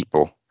three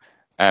people.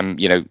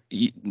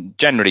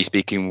 Generally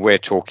speaking, we're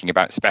talking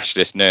about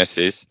specialist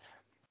nurses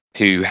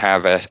who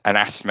have an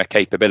asthma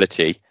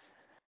capability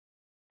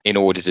in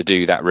order to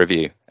do that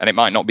review. And it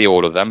might not be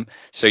all of them.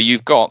 So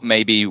you've got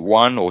maybe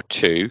one or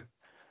two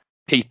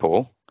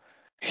people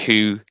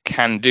who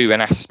can do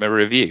an asthma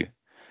review.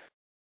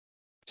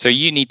 So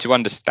you need to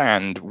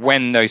understand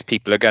when those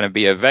people are going to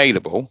be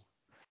available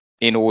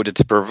in order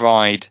to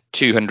provide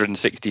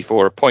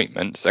 264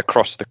 appointments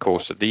across the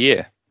course of the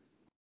year.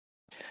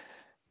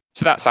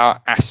 So that's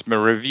our asthma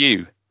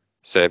review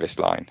service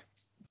line.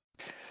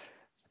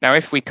 Now,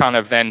 if we kind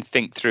of then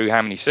think through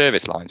how many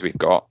service lines we've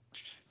got,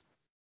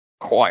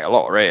 quite a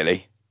lot,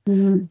 really.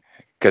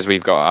 Because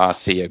we've got our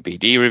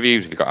COPD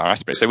reviews, we've got our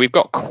asthma. So we've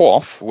got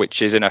QOF,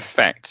 which is in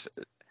effect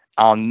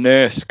our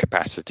nurse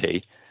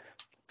capacity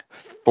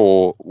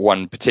for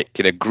one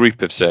particular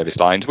group of service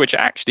lines, which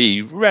are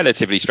actually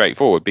relatively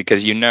straightforward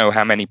because you know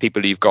how many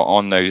people you've got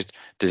on those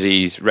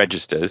disease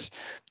registers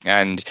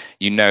and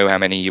you know how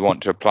many you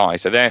want to apply.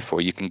 So therefore,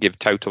 you can give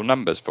total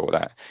numbers for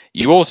that.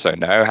 You also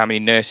know how many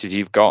nurses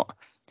you've got.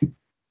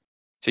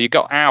 So you've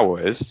got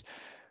hours,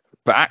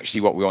 but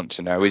actually what we want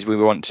to know is we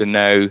want to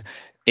know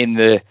in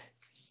the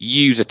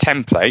user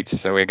templates.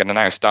 So we're going to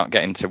now start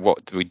getting to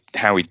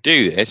how we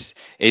do this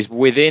is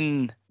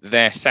within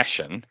their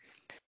session.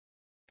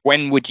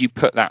 When would you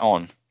put that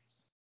on?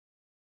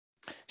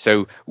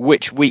 So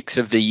which weeks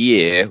of the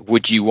year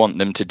would you want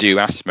them to do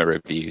asthma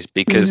reviews?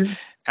 Because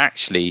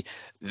actually,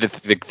 the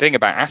thing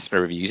about asthma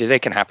reviews is they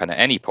can happen at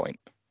any point.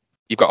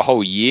 You've got a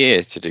whole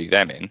year to do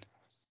them in.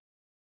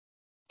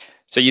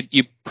 So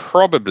you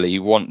probably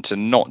want to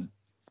not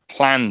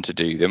plan to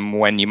do them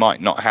when you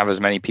might not have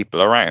as many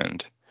people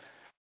around.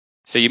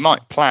 So you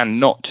might plan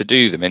not to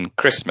do them in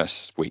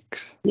Christmas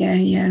weeks. Yeah,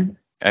 yeah.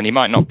 And you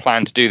might not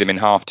plan to do them in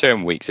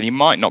half-term weeks. And you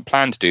might not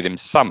plan to do them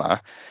summer.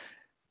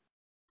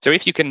 So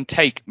if you can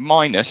take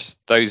minus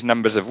those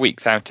numbers of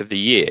weeks out of the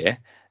year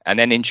and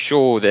then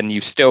ensure then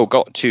you've still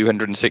got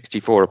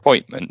 264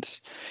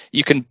 appointments,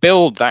 you can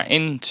build that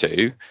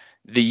into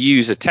the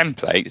user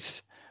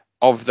templates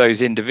of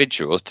those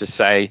individuals to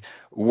say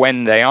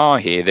when they are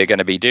here, they're going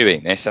to be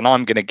doing this, and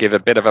I'm going to give a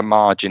bit of a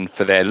margin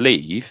for their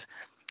leave.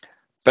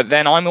 But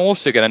then I'm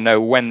also going to know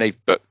when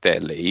they've booked their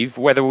leave,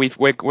 whether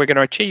we're going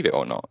to achieve it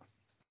or not.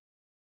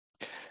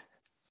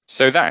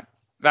 So that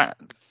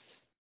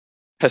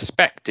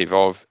perspective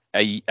of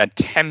a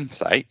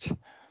template,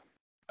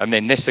 and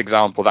in this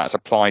example, that's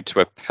applied to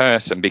a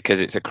person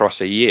because it's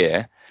across a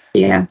year,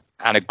 yeah,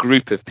 and a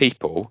group of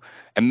people,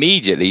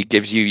 immediately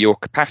gives you your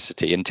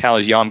capacity and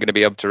tells you I'm going to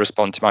be able to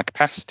respond to my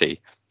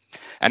capacity.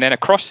 And then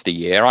across the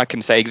year, I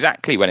can say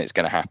exactly when it's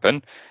going to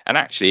happen. And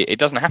actually, it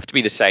doesn't have to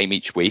be the same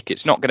each week.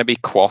 It's not going to be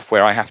quaff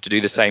where I have to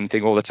do the same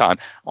thing all the time.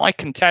 I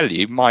can tell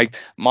you my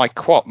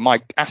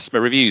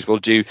asthma reviews will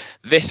do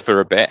this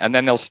for a bit, and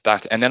then they'll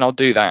start, and then I'll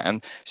do that.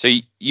 And so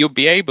you'll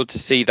be able to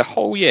see the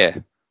whole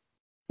year.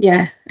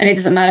 Yeah, and it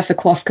doesn't matter for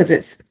quaff because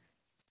it's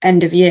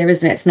end of year,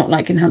 isn't it? It's not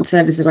like enhanced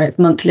services where it's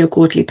monthly or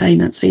quarterly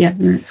payment. So yeah,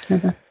 no, it's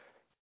clever.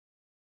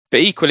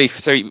 But equally,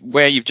 so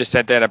where you've just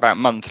said there about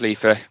monthly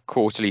for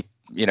quarterly,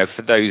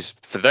 for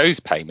those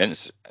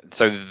payments,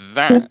 so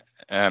that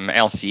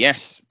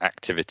LCS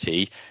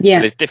activity, so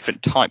there's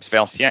different types of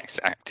LCS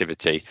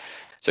activity.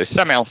 So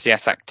some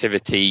LCS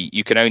activity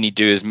you can only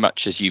do as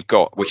much as you've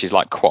got, which is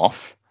like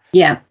quaff.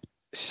 Yeah.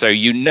 So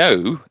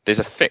there's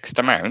a fixed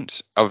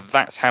amount of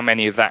that's how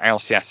many of that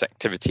LCS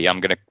activity I'm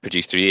going to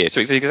produce through the year.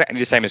 So it's exactly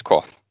the same as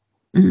quaff.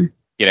 And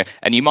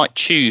you might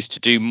choose to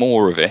do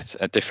more of it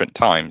at different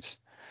times.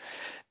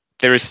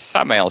 There is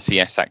some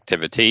LCS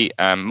activity,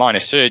 minor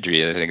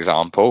surgery as an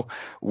example,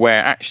 where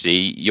actually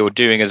you're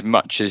doing as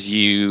much as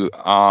you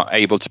are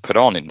able to put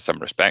on in some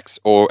respects,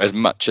 or as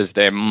much as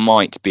there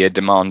might be a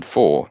demand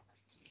for.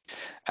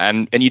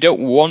 And you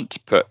don't want to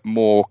put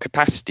more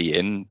capacity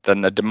in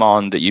than the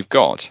demand that you've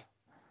got.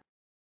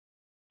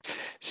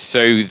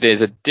 So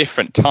there's a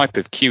different type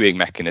of queuing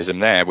mechanism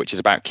there, which is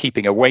about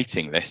keeping a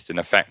waiting list in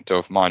effect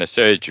of minor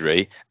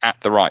surgery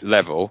at the right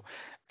level,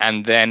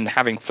 and then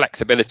having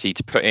flexibility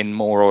to put in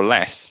more or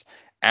less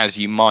as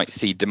you might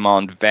see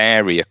demand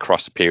vary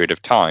across a period of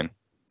time.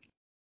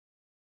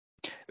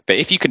 But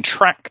if you can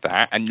track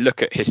that and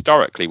look at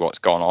historically what's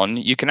gone on,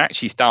 you can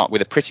actually start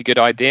with a pretty good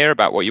idea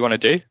about what you want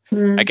to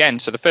do. Again,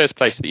 so the first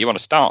place that you want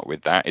to start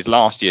with that is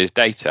last year's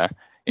data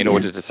in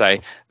order to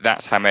say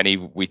that's how many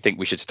we think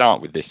we should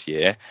start with this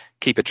year,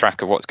 keep a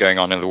track of what's going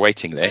on in the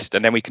waiting list,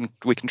 and then we can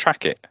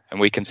track it and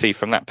we can see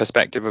from that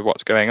perspective of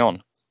what's going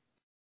on.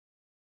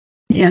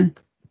 Yeah.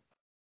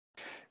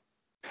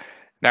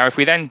 Now, if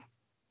we then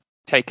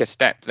take a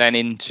step then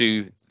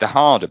into the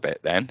harder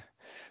bit then,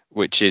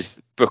 which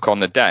is book on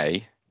the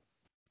day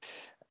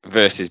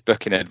versus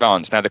book in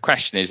advance. Now, the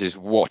question is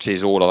what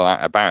is all of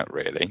that about,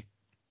 really?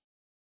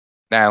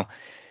 Now,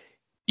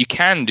 you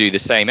can do the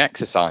same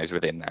exercise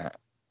within that.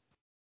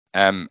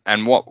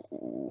 And what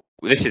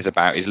this is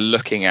about is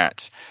looking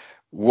at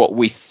what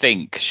we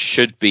think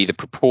should be the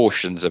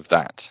proportions of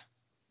that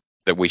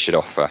we should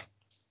offer.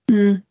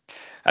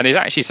 And there's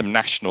actually some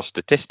national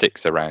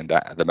statistics around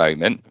that at the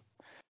moment.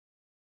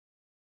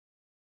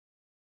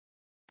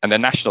 And the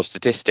national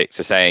statistics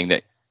are saying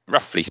that,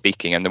 roughly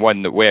speaking, and the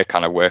one that we're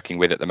kind of working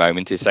with at the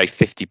moment is, say,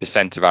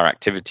 50% of our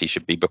activity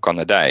should be book on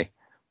the day.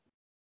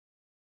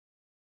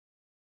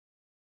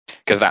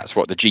 Because that's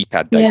what the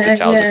GPAD data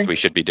tells us we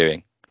should be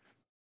doing.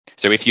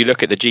 So if you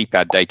look at the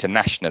GPAD data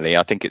nationally,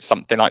 I think it's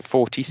something like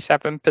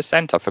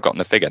 47%. I've forgotten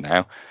the figure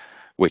now,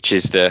 which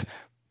is the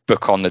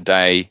book on the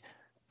day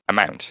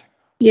amount.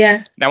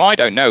 Yeah. Now, I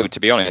don't know, to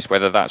be honest,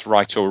 whether that's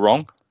right or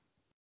wrong.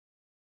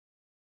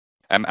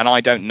 And I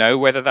don't know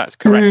whether that's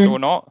correct or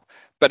not,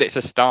 but it's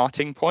a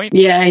starting point.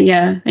 Yeah,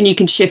 yeah. And you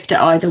can shift it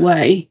either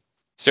way.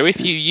 So if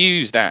you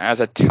use that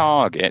as a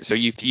target, so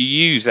if you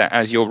use that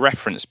as your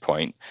reference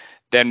point,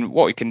 then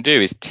what we can do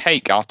is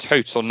take our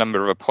total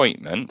number of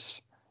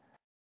appointments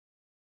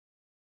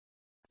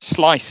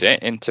slice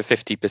it into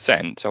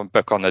 50% on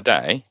book on the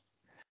day,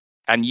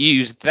 and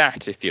use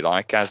that, if you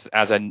like, as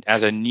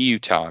a new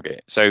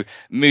target. So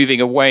moving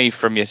away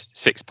from your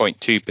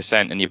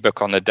 6.2% and your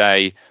book on the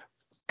day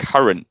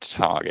current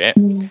target,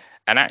 and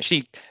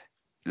actually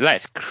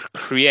let's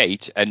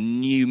create a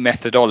new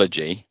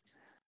methodology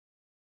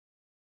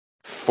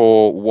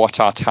for what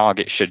our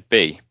target should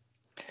be.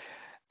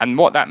 And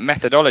what that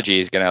methodology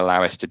is going to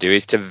allow us to do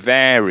is to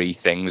vary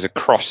things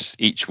across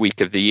each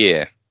week of the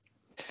year.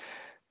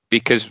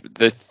 Because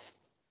the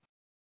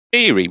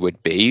theory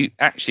would be,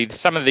 actually,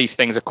 some of these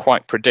things are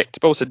quite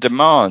predictable. So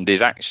demand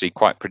is actually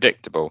quite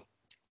predictable.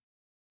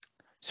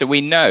 So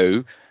we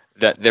know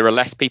that there are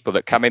less people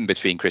that come in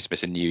between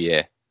Christmas and New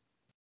Year.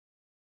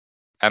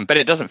 But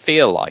it doesn't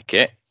feel like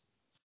it.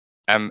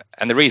 And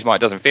the reason why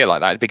it doesn't feel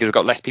like that is because we've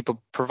got less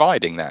people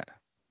providing that.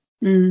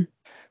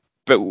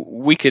 But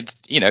we could,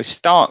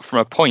 start from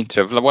a point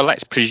of, well,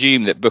 let's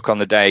presume that book on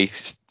the day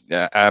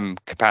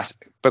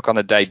book on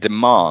the day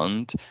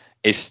demand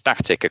is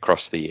static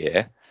across the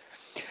year.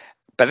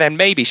 But then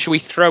maybe should we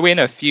throw in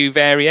a few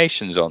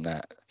variations on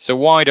that? So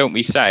why don't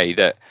we say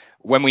that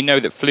when we know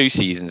that flu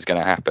season is going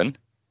to happen,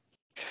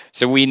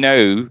 so we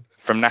know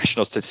from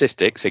national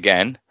statistics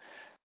again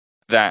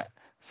that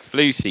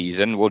flu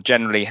season will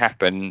generally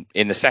happen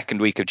in the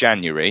second week of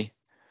January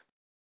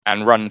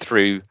and run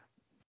through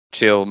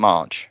till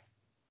March.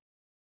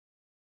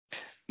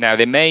 Now,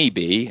 there may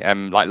be,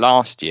 like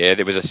last year,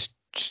 there was a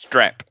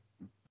strep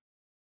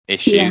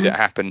issue that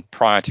happened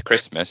prior to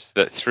Christmas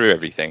that threw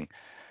everything.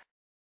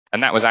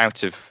 And that was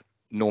out of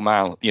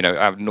normal,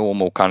 out of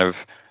normal kind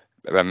of,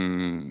 the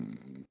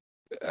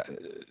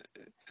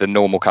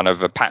normal kind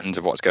of patterns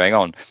of what's going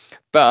on.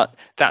 But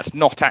that's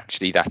not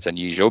actually that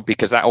unusual,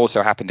 because that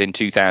also happened in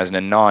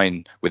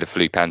 2009 with the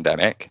flu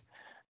pandemic.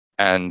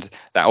 And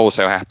that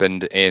also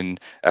happened in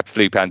a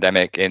flu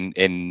pandemic in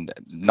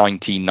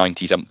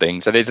 1990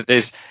 something. So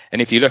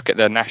and if you look at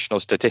the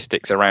national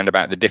statistics around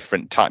about the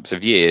different types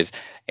of years,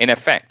 in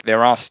effect,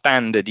 there are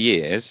standard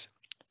years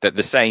that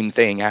the same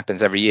thing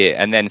happens every year.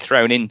 And then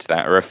thrown into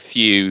that are a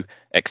few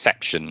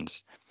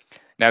exceptions.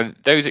 Now,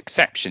 those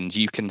exceptions,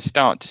 you can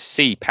start to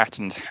see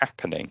patterns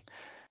happening.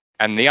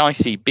 And the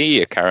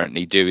ICB are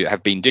currently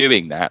have been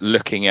doing that,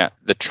 looking at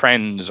the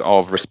trends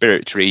of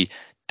respiratory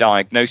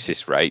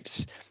diagnosis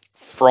rates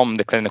from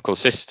the clinical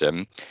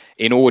system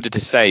in order to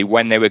say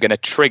when they were going to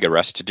trigger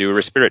us to do a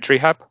respiratory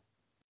hub.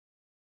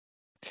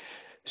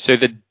 So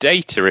the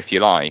data, if you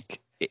like,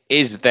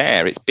 is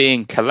there. It's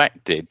being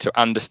collected to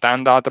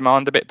understand our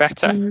demand a bit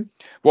better.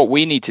 What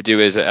we need to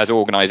do as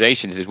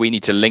organizations is we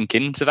need to link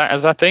into that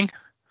as a thing.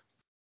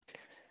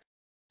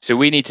 So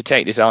we need to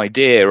take this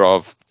idea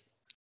of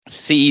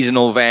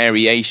seasonal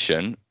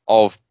variation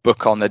of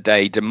book on the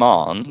day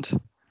demand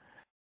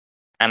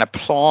and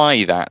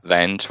apply that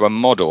then to a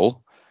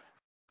model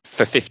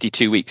for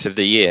 52 weeks of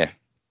the year.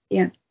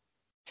 Yeah.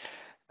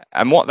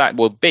 And what that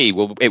will be,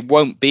 it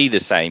won't be the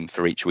same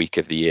for each week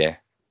of the year.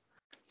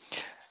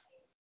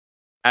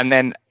 And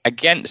then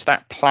against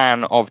that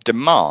plan of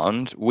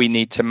demand, we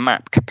need to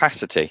map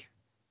capacity.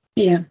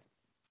 Yeah.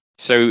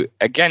 So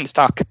against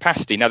our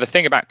capacity, now the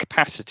thing about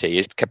capacity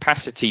is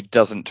capacity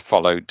doesn't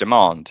follow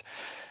demand.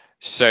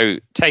 So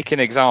take an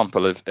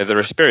example of the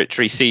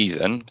respiratory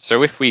season.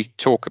 So if we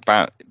talk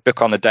about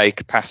book on the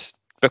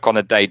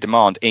day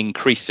demand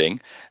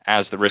increasing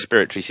as the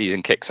respiratory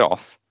season kicks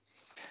off.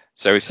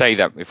 So say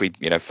that if we,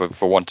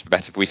 for want of a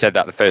better, if we said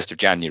that the 1st of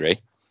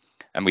January,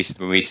 and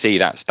we see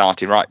that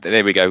starting right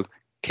there, we go,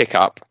 kick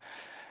up.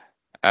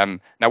 Now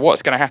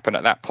what's going to happen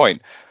at that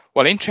point?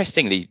 Well,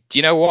 interestingly, do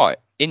you know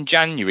what? In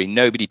January,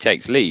 nobody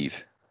takes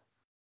leave.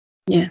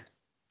 Yeah.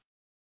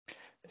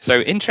 So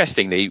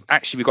interestingly,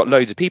 actually, we've got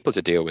loads of people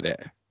to deal with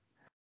it.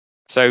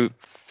 So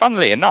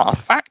funnily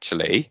enough,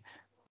 actually,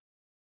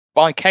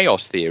 by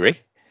chaos theory,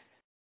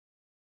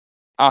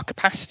 our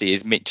capacity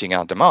is matching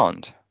our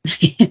demand.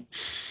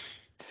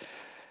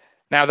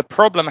 Now, the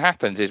problem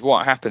is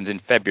what happens in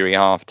February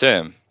half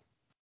term.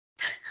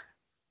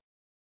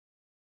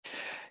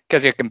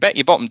 Because you can bet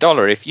your bottom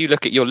dollar, if you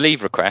look at your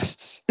leave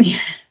requests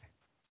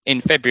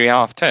in February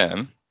half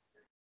term,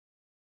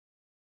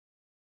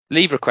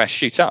 leave requests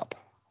shoot up.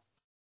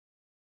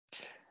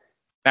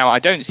 Now, I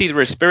don't see the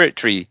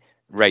respiratory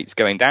rates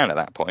going down at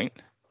that point,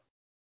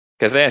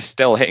 because they're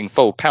still hitting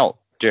full pelt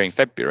during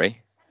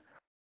February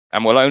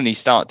and will only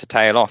start to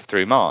tail off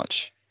through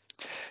March.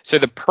 So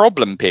the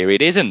problem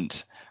period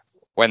isn't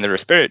when the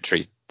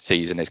respiratory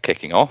season is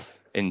kicking off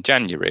in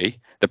January.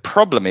 The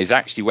problem is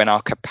actually when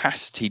our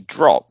capacity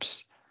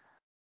drops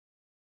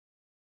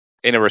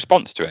in a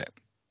response to it.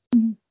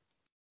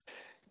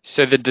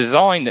 So the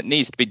design that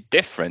needs to be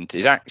different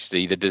is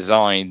actually the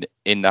design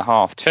in the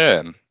half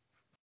term.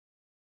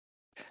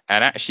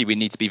 And actually, we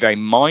need to be very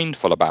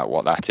mindful about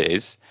what that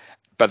is.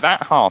 But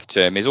that half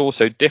term is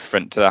also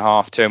different to the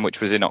half term which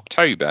was in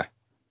October.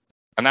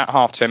 And that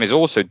half term is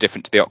also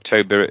different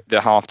to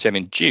the half term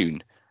in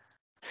June.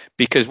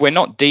 Because we're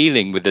not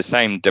dealing with the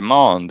same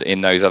demand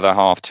in those other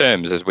half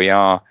terms as we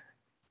are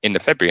in the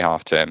February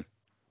half term.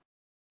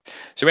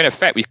 So in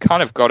effect, we've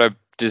kind of got to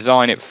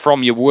design it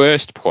from your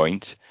worst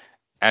point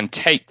and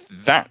take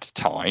that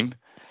time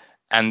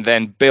and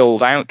then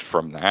build out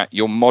from that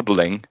your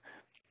modeling,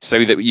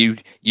 so that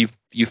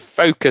you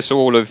focus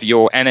all of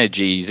your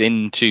energies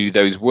into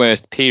those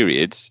worst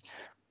periods.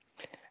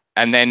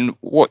 And then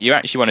what you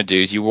actually want to do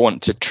is you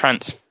want to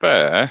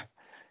transfer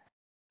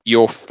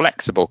your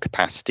flexible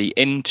capacity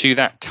into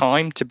that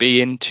time, to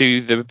be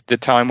into the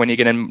time when you're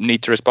going to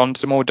need to respond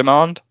to more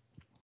demand.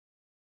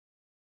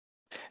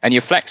 And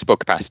your flexible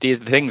capacity is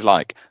the things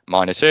like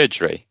minor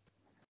surgery,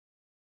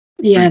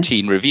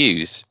 routine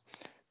reviews,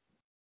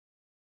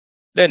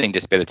 learning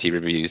disability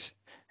reviews,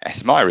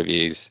 SMI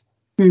reviews.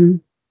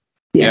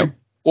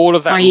 All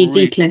of that.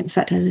 IED clinics,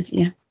 that type of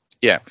thing.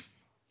 Yeah.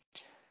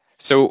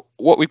 So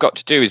what we've got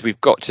to do is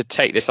we've got to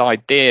take this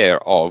idea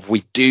of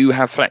we do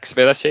have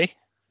flexibility,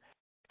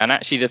 and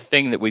actually the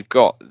thing that we've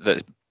got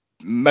that's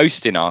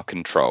most in our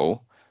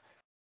control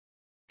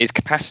is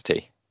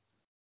capacity.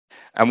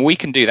 And we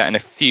can do that in a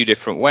few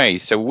different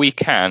ways. So we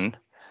can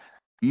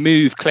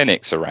move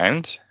clinics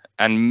around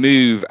and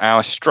move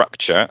our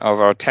structure of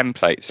our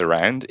templates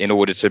around in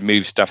order to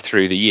move stuff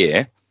through the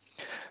year,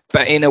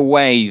 but in a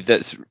way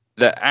that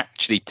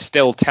actually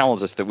still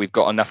tells us that we've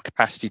got enough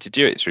capacity to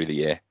do it through the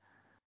year.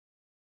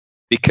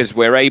 Because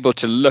we're able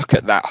to look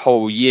at that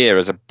whole year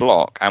as a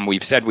block, and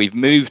we've said we've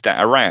moved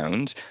that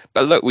around,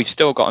 but look, we've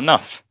still got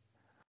enough.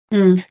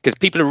 Because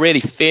people are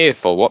really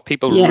fearful. What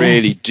people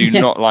really do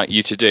not like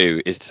you to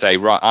do is to say,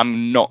 right,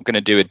 I'm not going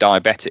to do a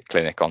diabetic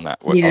clinic on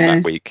that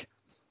week.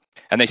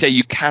 And they say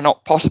you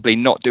cannot possibly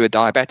not do a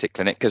diabetic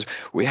clinic because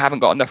we haven't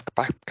got enough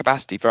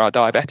capacity for our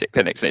diabetic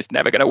clinics, and it's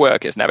never going to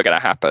work. It's never going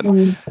to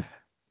happen.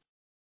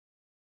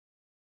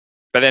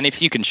 But then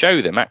if you can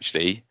show them,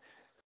 actually,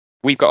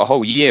 we've got a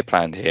whole year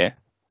planned here.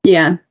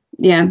 Yeah.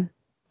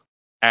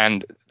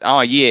 And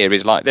our year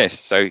is like this.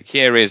 So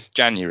here is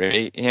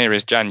January,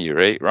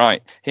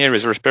 right? Here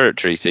is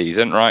respiratory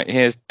season, right?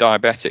 Here's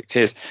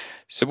diabetics,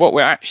 So what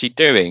we're actually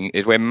doing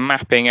is we're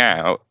mapping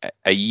out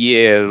a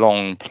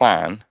year-long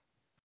plan.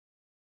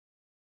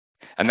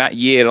 And that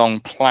year-long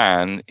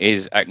plan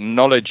is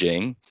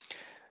acknowledging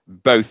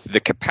both the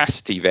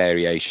capacity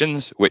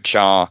variations, which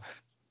are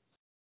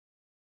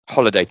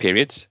holiday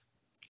periods,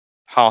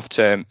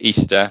 half-term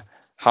Easter,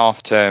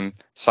 half-term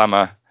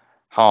summer,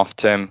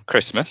 half-term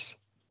Christmas.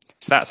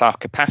 So that's our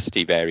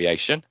capacity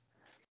variation.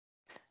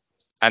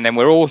 And then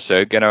we're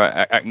also going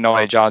to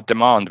acknowledge our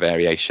demand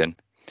variation.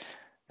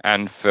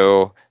 And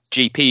for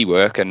GP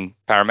work and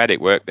paramedic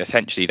work,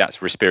 essentially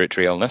that's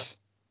respiratory illness.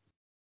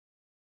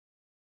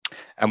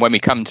 And when we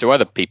come to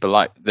other people,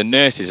 like the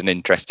nurse is an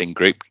interesting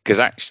group, because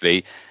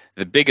actually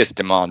the biggest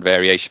demand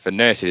variation for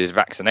nurses is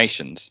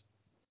vaccinations.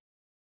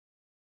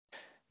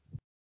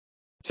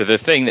 So the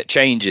thing that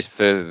changes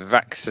for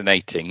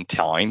vaccinating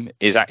time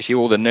is actually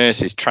all the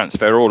nurses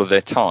transfer all of their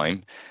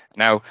time.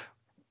 Now,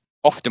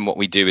 often what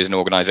we do as an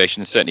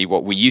organisation, certainly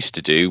what we used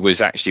to do,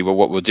 was actually, well,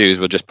 what we'll do is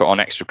we'll just put on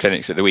extra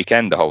clinics at the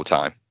weekend the whole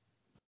time.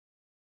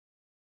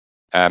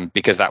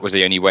 Because that was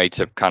the only way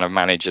to kind of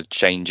manage a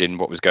change in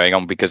what was going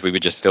on, because we were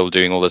just still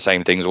doing all the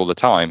same things all the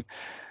time.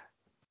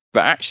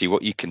 But actually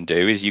what you can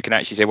do is you can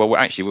actually say, well,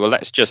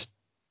 let's just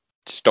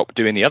stop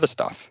doing the other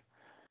stuff.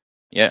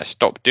 Yeah,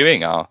 stop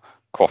doing our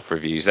QOF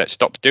reviews. Let's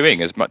stop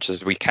doing as much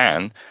as we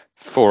can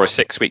for a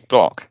 6-week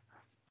block.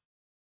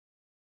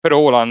 Put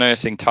all our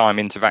nursing time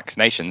into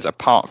vaccinations,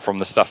 apart from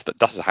the stuff that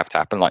doesn't have to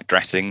happen, like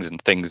dressings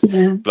and things,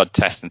 blood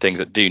tests and things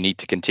that do need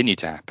to continue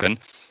to happen,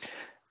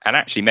 and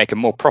actually make a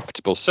more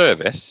profitable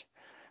service,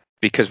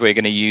 because we're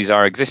going to use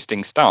our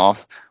existing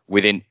staff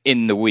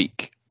in the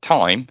week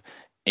time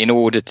in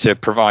order to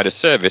provide a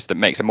service that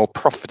makes a more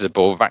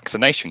profitable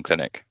vaccination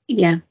clinic.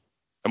 Yeah.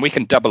 And we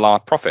can double our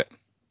profit.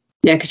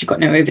 Yeah, because you've got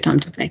no overtime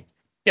to pay.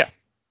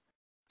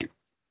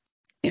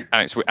 Yeah.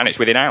 And it's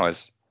within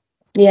hours.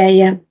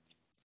 Yeah.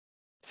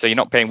 So you're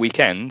not paying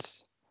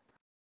weekends.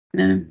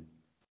 No.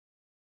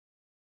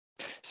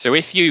 So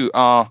if you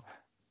are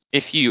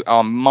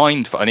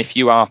mindful, and if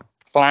you are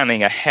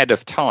planning ahead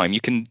of time, you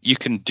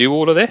can do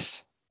all of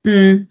this.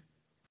 And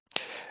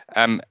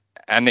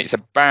it's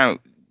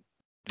about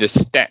the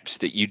steps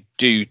that you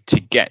do to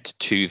get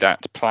to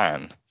that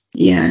plan.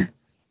 Yeah,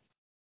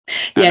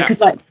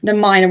 because like the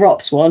minor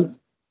ops one,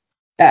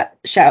 that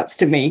shouts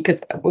to me,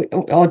 because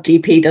our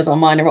GP does our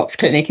minor ops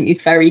clinic, and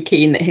he's very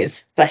keen that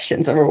his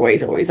sessions are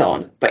always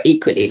on. But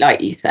equally, like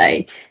you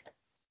say,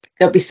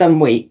 there'll be some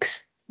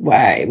weeks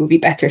where it would be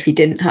better if you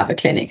didn't have a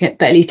clinic.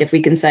 But at least if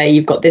we can say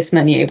you've got this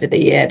many over the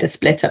year to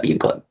split up, you've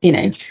got,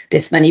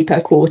 this many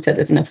per quarter,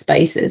 there's enough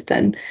spaces,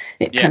 then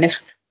it kind of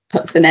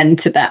puts an end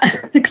to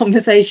that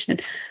conversation.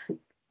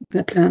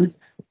 The plan.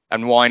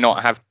 And why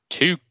not have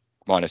 2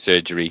 minor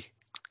surgery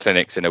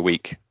clinics in a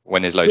week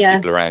when there's loads of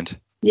people around?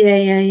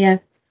 Yeah.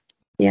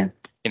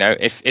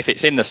 If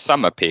it's in the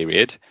summer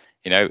period,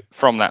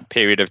 from that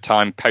period of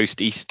time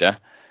post Easter,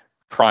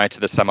 prior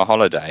to the summer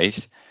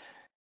holidays,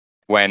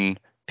 when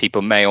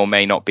people may or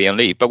may not be on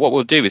leave. But what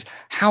we'll do is,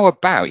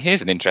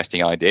 here's an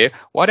interesting idea.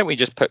 Why don't we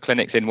just put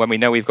clinics in when we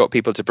know we've got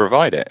people to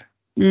provide it?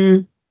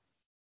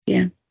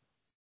 Yeah.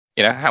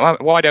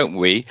 Why don't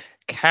we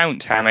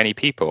count how many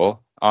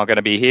people are going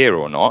to be here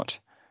or not,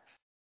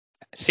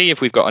 see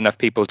if we've got enough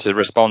people to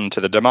respond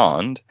to the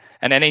demand,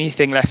 and then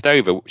anything left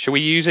over, shall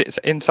we use it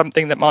in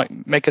something that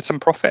might make us some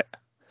profit?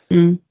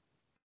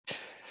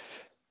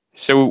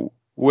 So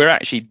we're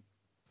actually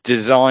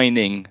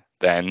designing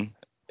then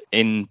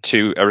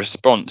into a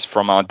response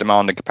from our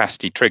demand and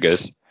capacity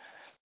triggers,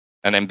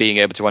 and then being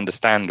able to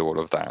understand all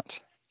of that.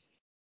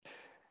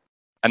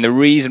 And the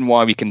reason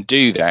why we can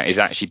do that is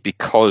actually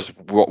because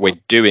what we're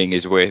doing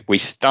is we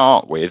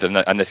start with, and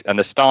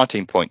the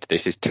starting point to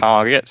this is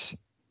targets.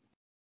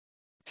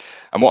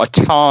 And what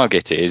a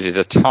target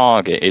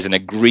is an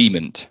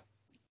agreement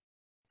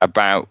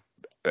about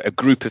a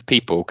group of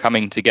people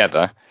coming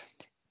together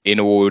in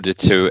order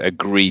to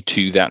agree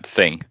to that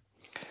thing.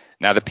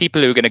 Now, the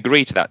people who are going to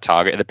agree to that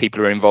target are the people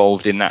who are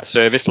involved in that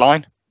service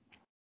line.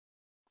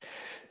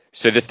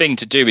 So the thing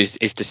to do is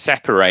to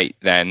separate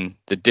then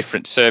the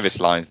different service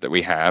lines that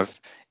we have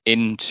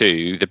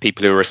into the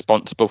people who are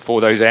responsible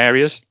for those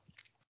areas,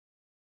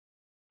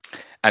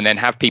 and then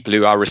have people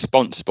who are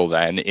responsible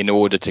then in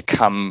order to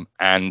come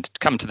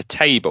to the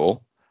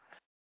table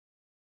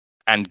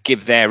and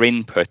give their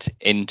input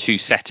into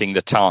setting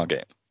the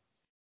target.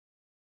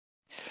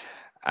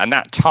 And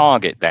that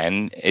target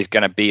then is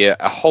going to be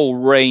a whole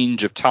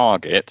range of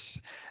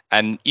targets.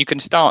 And you can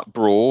start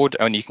broad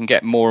and you can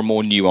get more and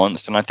more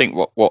nuanced. And I think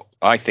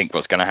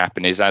what's going to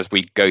happen is, as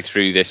we go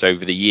through this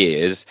over the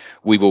years,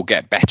 we will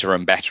get better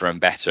and better and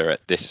better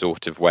at this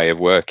sort of way of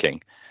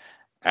working.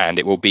 And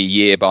it will be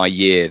year by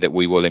year that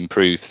we will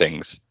improve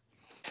things.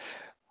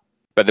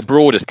 But the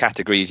broadest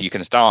categories you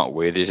can start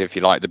with is, if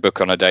you like, the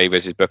book on a day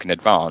versus book in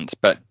advance.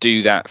 But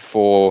do that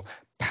for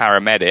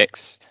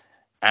paramedics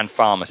and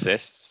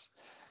pharmacists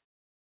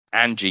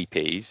and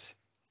GPs.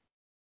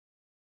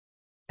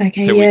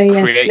 Okay, so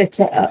split it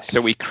up. So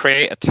we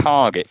create a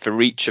target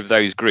for each of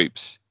those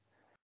groups.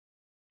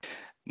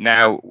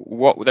 Now,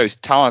 what those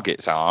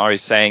targets are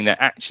is saying that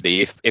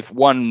actually, if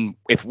one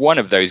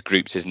of those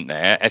groups isn't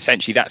there,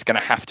 essentially that's going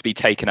to have to be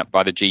taken up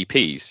by the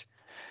GPs.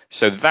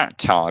 So that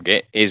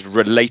target is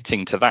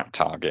relating to that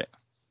target.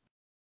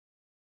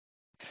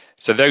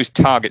 So those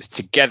targets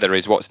together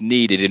is what's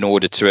needed in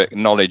order to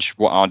acknowledge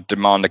what our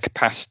demand and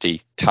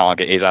capacity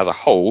target is as a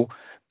whole,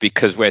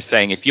 because we're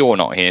saying if you're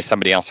not here,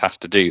 somebody else has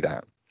to do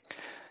that.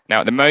 Now,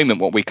 at the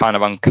moment, what we kind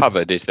of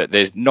uncovered is that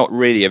there's not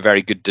really a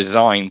very good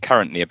design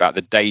currently about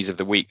the days of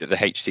the week that the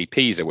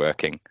HCPs are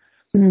working.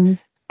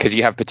 Because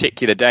you have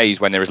particular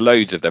days when there is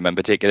loads of them and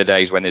particular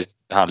days when there's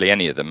hardly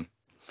any of them.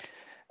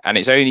 And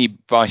it's only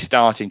by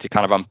starting to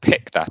kind of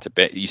unpick that a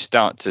bit, you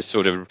start to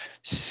sort of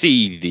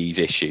see these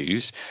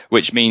issues,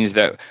 which means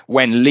that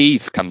when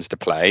leave comes to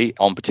play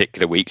on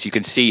particular weeks, you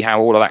can see how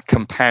all of that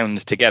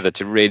compounds together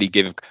to really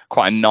give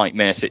quite a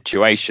nightmare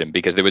situation,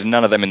 because there was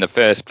none of them in the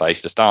first place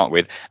to start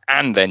with,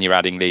 and then you're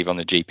adding leave on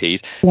the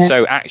GPs. Yeah.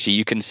 So actually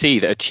you can see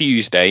that a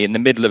Tuesday in the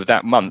middle of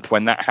that month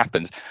when that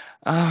happens,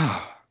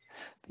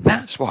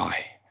 that's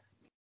why.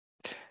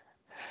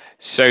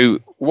 So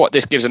what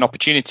this gives an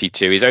opportunity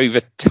to is, over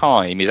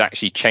time, is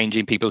actually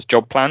changing people's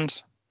job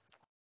plans.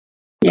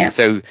 Yeah.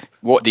 So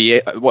what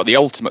the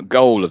ultimate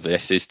goal of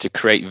this is to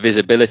create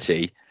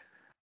visibility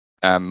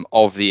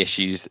of the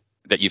issues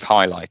that you've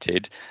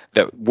highlighted,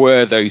 that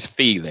were those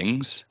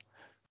feelings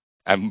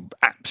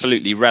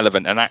absolutely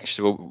relevant and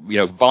actual,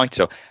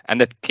 vital. And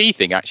the key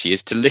thing actually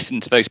is to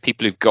listen to those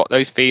people who've got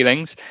those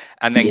feelings,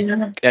 and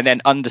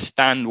then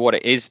understand what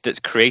it is that's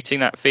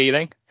creating that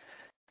feeling,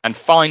 and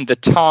find the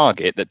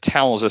target that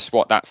tells us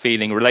what that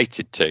feeling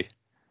related to.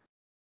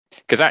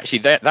 Because actually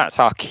that's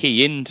our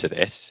key into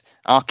this.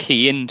 Our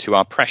key into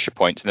our pressure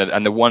points,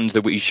 and the ones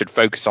that we should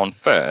focus on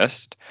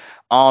first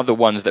are the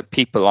ones that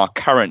people are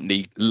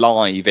currently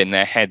live in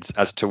their heads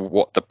as to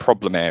what the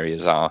problem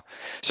areas are.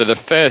 So the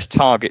first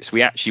targets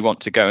we actually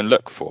want to go and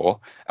look for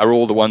are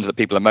all the ones that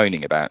people are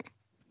moaning about.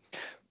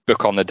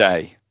 Book on the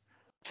day,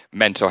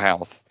 mental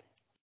health.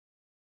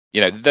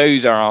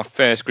 Those are our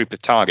first group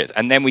of targets.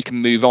 And then we can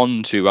move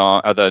on to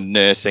our other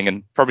nursing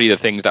and probably the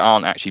things that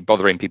aren't actually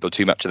bothering people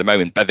too much at the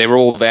moment, but they're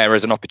all there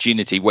as an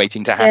opportunity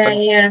waiting to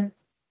happen.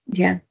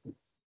 Yeah.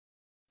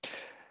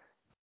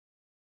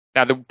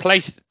 Now, the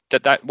place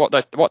what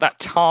that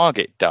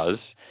target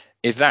does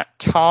is, that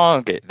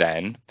target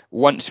then,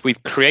 once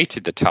we've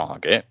created the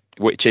target,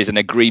 which is an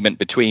agreement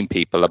between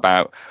people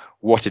about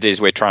what it is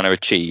we're trying to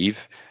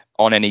achieve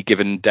on any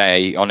given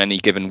day, on any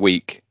given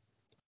week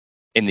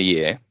in the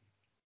year,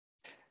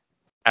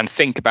 and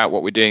think about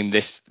what we're doing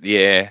this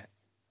year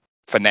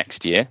for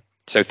next year.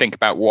 So think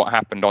about what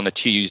happened on the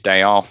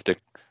Tuesday after,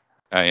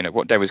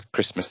 what day was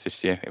Christmas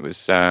this year? It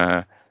was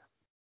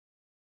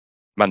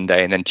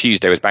Monday, and then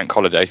Tuesday was bank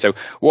holiday. So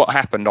what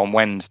happened on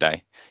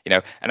Wednesday?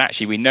 And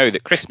actually we know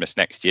that Christmas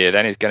next year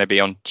then is going to be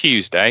on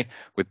Tuesday,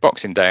 with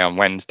Boxing Day on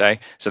Wednesday.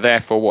 So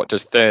therefore, what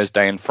does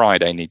Thursday and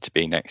Friday need to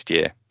be next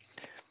year?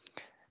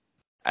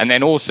 And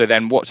then also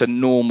then, what's a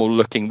normal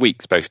looking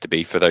week supposed to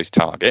be for those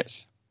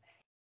targets?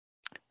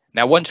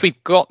 Now, once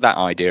we've got that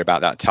idea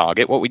about that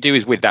target, what we do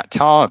is, with that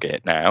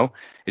target now,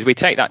 is we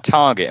take that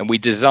target and we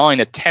design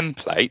a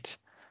template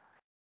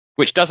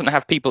which doesn't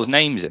have people's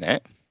names in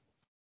it.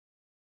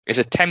 It's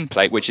a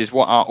template, which is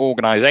what our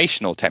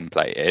organizational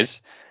template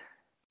is.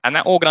 And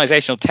that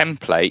organizational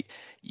template,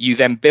 you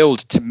then build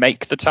to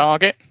make the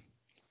target.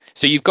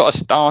 So you've got a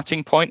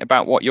starting point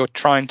about what you're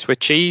trying to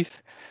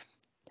achieve.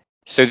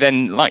 So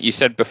then, like you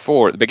said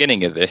before at the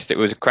beginning of this, it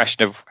was a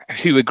question of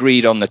who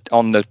agreed on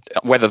the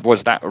whether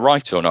was that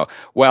right or not.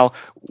 Well,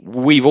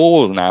 we've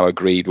all now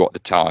agreed what the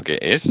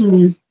target is,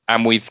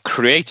 and we've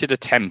created a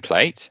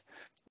template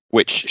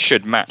which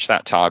should match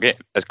that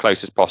target as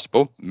close as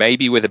possible,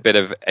 maybe with a bit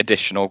of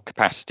additional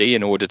capacity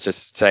in order to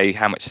say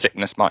how much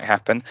sickness might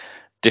happen,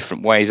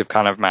 different ways of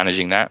kind of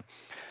managing that.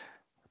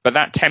 But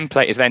that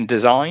template is then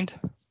designed,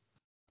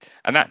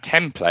 and that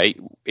template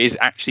is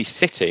actually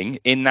sitting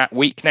in that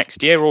week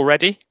next year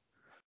already.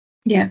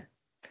 Yeah.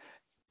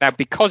 Now,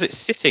 because it's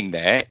sitting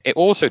there, it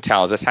also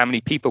tells us how many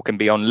people can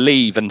be on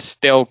leave and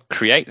still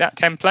create that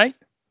template.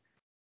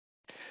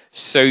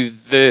 So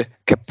the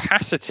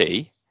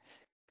capacity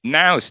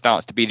now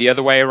starts to be the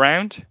other way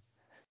around,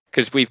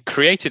 because we've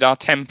created our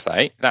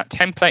template. That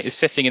template is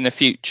sitting in the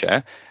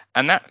future,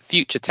 and that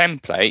future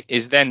template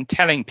is then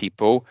telling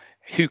people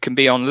who can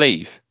be on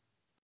leave.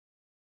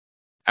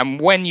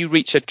 And when you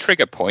reach a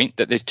trigger point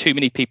that there's too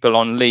many people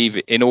on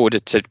leave in order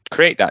to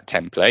create that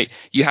template,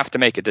 you have to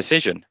make a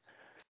decision.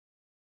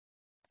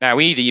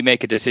 Now, either you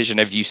make a decision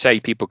of you say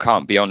people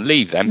can't be on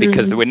leave then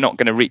because we're not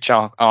going to reach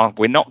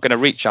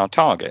our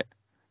target,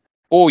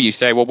 or you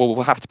say, well,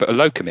 we'll have to put a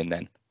locum in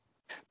then.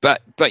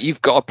 But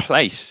you've got a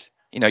place,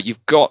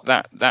 you've got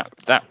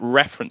that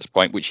reference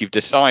point which you've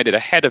decided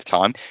ahead of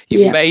time.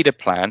 You've made a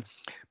plan.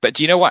 But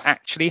do you know what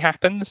actually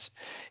happens?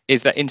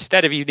 Is that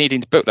instead of you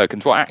needing to book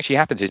locums, what actually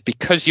happens is,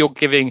 because you're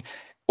giving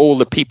all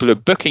the people who are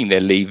booking their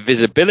leave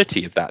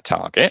visibility of that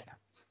target,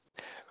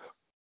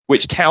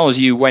 which tells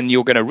you when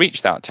you're going to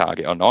reach that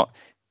target or not.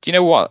 Do you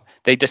know what?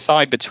 They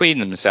decide between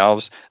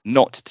themselves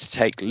not to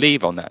take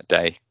leave on that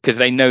day because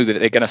they know that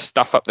they're going to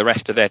stuff up the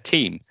rest of their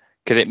team,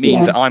 because it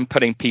means that I'm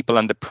putting people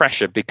under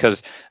pressure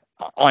because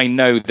I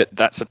know that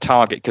that's a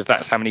target, because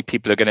that's how many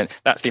people are going to,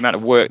 that's the amount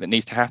of work that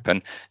needs to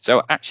happen.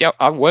 So actually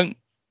I won't,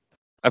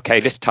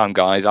 okay, this time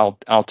guys,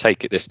 I'll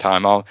take it this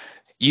time.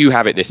 You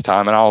have it this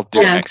time and I'll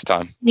do it next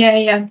time.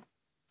 Yeah.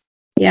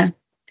 And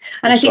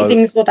I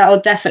think that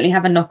will definitely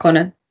have a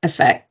knock-on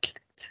effect.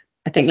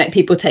 I think like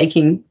people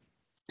taking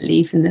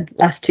leave in the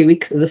last 2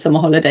 weeks of the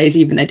summer holidays,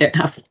 even they don't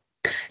have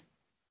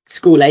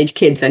school age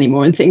kids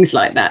anymore and things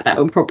like that, that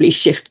will probably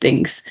shift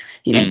things,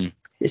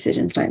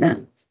 decisions like that.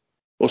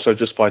 Also,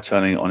 just by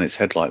turning it on its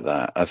head like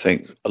that, I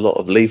think a lot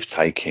of leave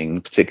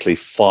taking, particularly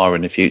far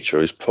in the future,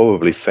 is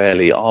probably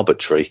fairly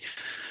arbitrary,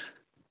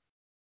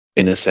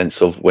 in a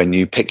sense of when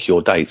you pick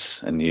your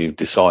dates and you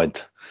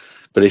decide.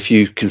 But if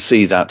you can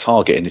see that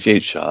target in the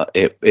future,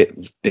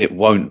 it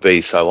won't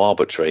be so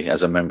arbitrary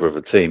as a member of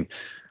a team.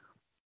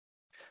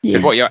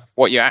 Because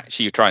what you're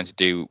actually trying to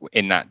do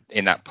in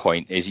that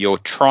point is you're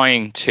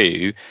trying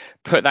to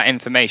put that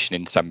information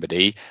in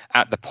somebody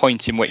at the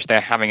point in which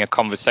they're having a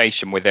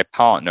conversation with their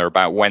partner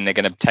about when they're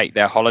going to take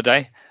their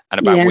holiday and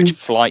about which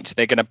flights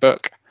they're going to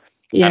book,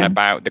 and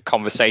about the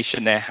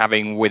conversation they're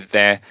having with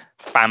their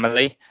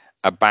family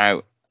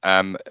about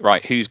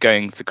right, who's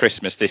going for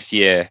Christmas this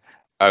year.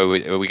 Oh,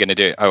 are we going to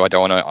do it? Oh, I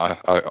don't want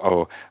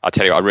to. I'll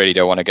tell you, I really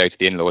don't want to go to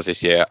the in-laws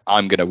this year.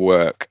 I'm going to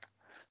work.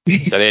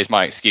 So there's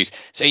my excuse.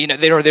 So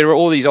there are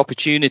all these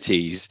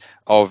opportunities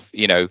of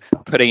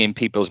putting in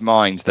people's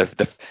minds the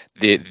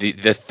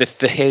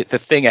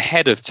thing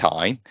ahead of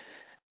time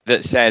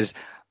that says,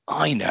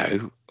 I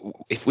know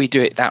if we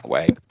do it that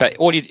way. But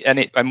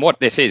what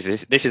this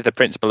is the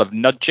principle of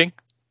nudging.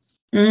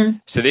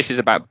 So this is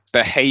about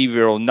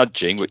behavioral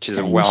nudging, which is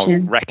a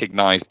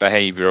well-recognized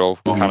behavioral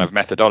kind of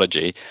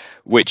methodology,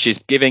 which is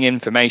giving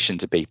information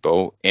to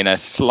people in a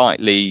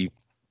slightly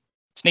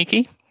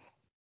sneaky,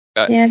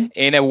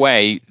 in a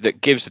way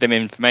that gives them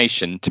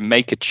information to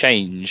make a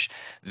change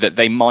that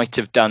they might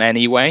have done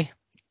anyway.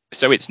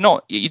 So it's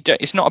not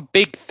a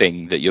big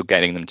thing that you're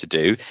getting them to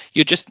do.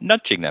 You're just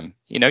nudging them.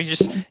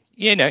 Here's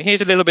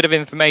a little bit of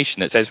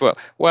information that says,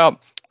 well,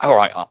 all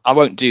right, I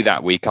won't do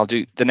that week. I'll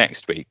do the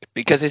next week,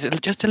 because there's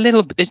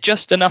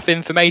just enough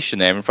information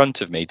there in front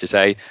of me to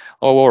say,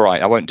 oh, all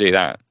right, I won't do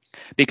that.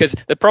 Because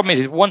the problem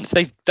is once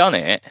they've done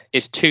it,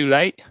 it's too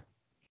late.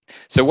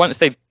 So once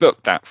they've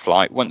booked that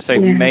flight, once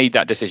they've made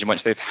that decision,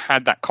 once they've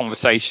had that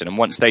conversation, and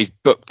once they've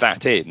booked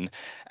that in,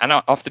 and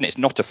often it's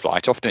not a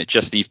flight, often it's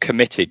just you've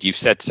committed, you've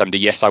said to somebody,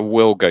 yes, I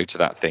will go to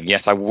that thing,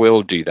 yes, I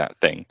will do that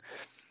thing,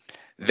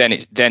 then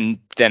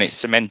it's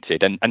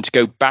cemented, and to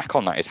go back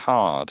on that is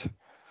hard.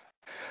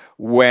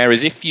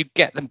 Whereas if you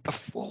get them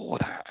before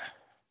that,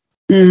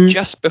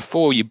 just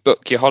before you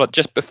book your holiday,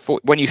 just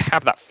before, when you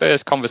have that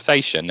first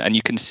conversation and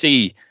you can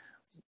see,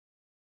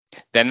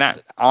 then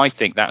I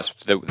think that's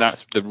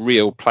the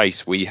real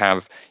place we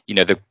have,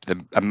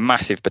 a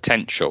massive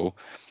potential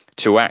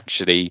to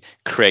actually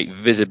create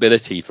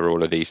visibility for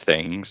all of these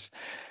things,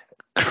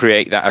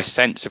 create a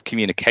sense of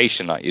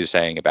communication, like you were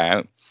saying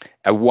about,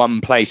 a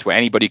one place where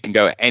anybody can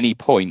go at any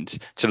point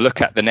to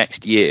look at the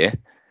next year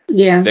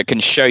that can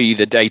show you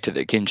the data,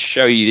 that can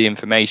show you the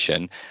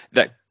information,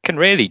 that can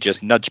really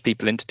just nudge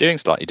people into doing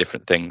slightly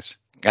different things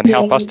and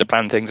help us to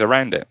plan things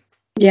around it.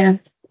 Yeah.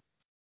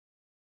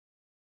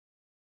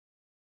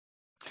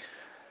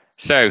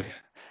 So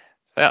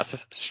that's a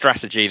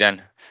strategy then.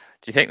 Do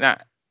you think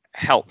that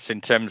helps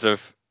in terms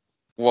of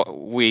what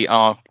we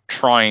are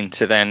trying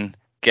to then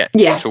get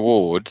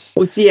towards?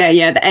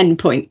 The end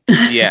point.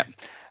 Yeah.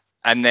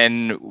 And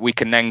then we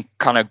can then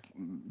kind of,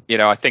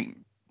 I think,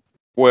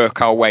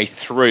 work our way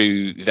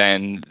through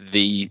then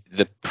the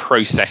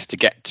process to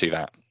get to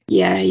that.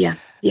 Yeah.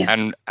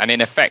 And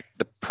in effect,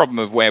 the problem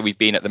of where we've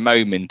been at the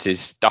moment is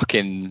stuck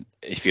in,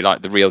 if you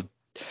like,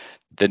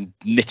 the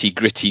nitty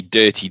gritty,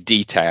 dirty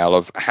detail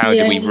of how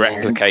do we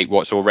replicate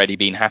what's already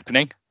been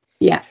happening.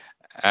 Yeah.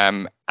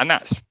 And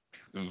that's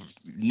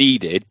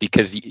needed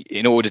because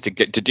in order to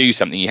do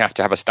something, you have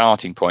to have a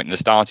starting point, and the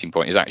starting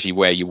point is actually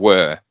where you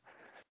were.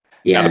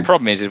 Now, the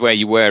problem is where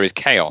you were is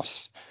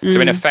chaos. So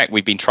in effect,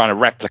 we've been trying to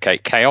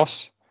replicate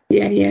chaos.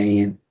 Yeah.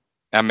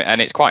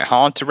 And it's quite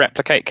hard to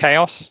replicate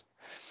chaos.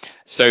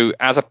 So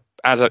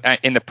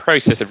in the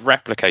process of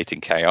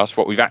replicating chaos,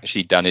 what we've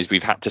actually done is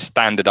we've had to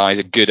standardize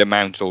a good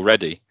amount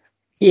already.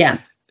 Yeah.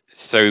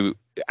 So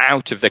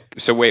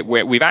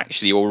we've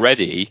actually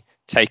already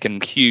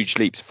taken huge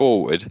leaps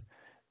forward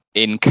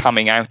in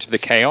coming out of the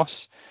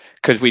chaos,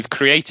 because we've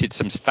created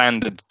some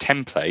standard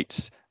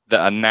templates that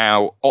are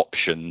now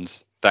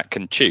options that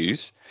can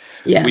choose.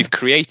 Yeah. We've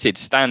created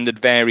standard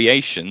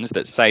variations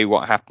that say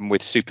what happened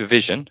with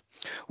supervision.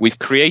 We've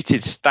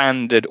created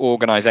standard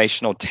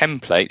organizational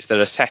templates that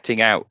are setting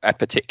out a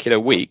particular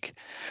week.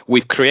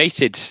 We've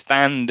created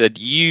standard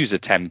user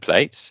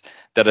templates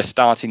that are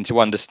starting to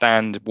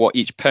understand what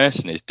each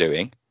person is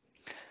doing.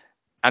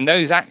 And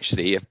those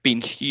actually have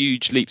been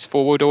huge leaps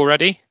forward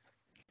already.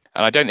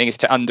 And I don't think it's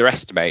to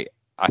underestimate,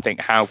 I think,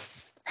 how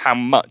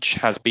much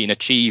has been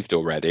achieved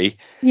already.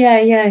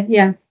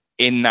 Yeah.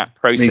 In that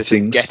process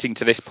of getting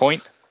to this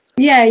point.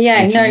 Yeah.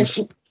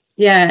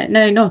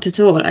 No, not at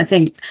all. I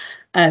think,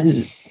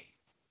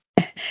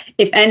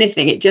 if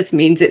anything, it just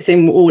means it's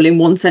all in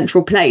one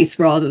central place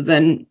rather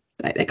than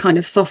like the kind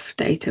of soft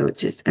data,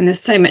 and there's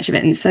so much of it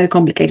and it's so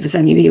complicated for so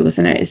many people.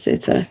 So no, it's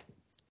a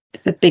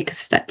big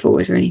step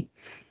forward, really.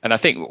 And I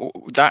think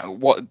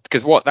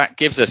what that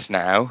gives us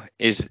now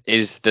is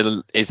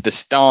the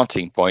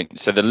starting point,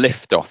 so the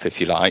lift off,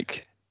 if you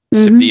like,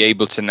 to be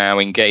able to now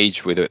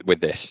engage with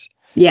this.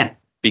 Yeah.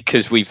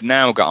 Because we've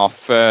now got our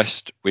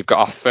first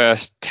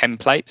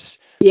templates.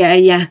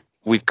 Yeah.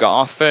 We've got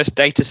our first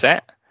data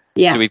set.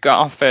 Yeah. So we've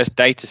got our first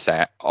data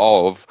set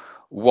of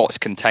what's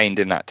contained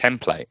in that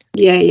template.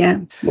 Yeah.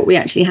 What we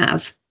actually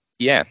have.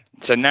 Yeah.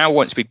 So now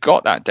once we've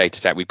got that data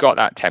set, we've got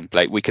that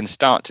template, we can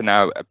start to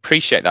now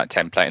appreciate that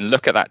template and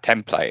look at that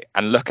template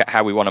and look at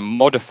how we want to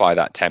modify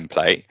that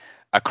template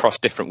across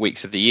different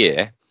weeks of the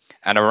year.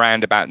 And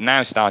around about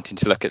now starting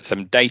to look at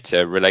some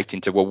data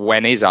relating to, well,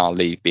 when is our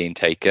leave being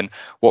taken?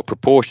 What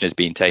proportion is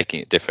being taken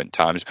at different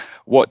times?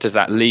 What does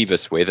that leave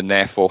us with? And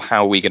therefore,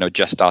 how are we going to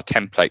adjust our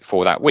template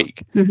for that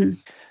week? Mm-hmm.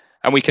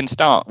 And we can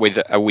start with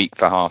a week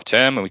for half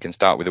term, and we can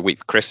start with a week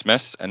for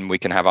Christmas, and we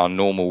can have our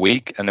normal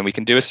week, and then we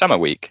can do a summer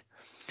week.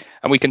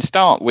 And we can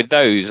start with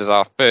those as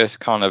our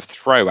first kind of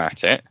throw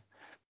at it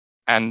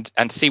and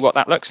see what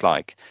that looks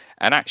like.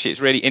 And actually,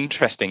 it's really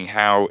interesting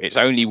how it's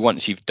only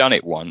once you've done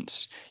it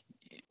once,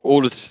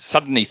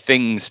 suddenly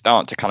things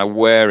start to kind of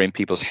whir in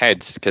people's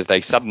heads, because they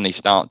suddenly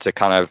start to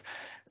kind of,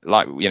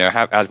 like,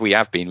 as we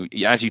have been,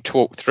 as you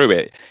talk through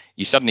it,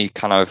 you suddenly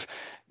kind of,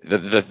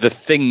 the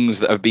things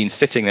that have been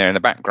sitting there in the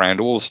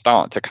background all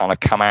start to kind of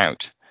come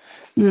out.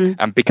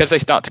 And because they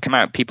start to come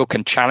out, people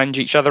can challenge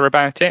each other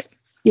about it.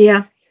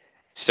 Yeah.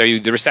 So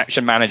the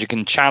reception manager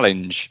can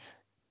challenge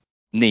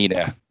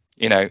Nina.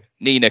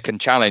 Nina can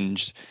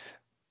challenge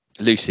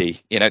Lucy.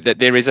 That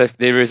there is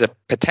a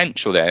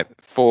potential there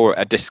for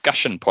a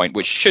discussion point,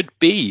 which should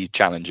be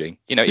challenging.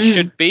 It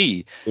should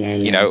be.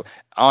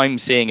 I'm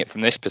seeing it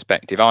from this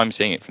perspective. I'm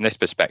seeing it from this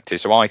perspective.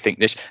 So I think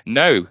this.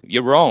 No,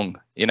 you're wrong.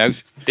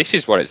 This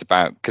is what it's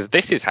about, because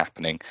this is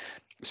happening.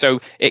 So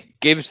it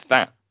gives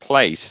that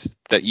place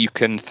that you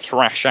can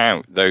thrash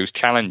out those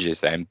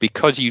challenges then,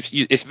 because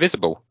it's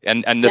visible,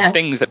 and the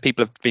things that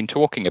people have been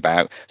talking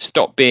about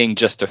stop being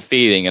just a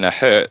feeling and a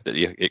hurt that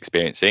you're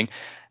experiencing,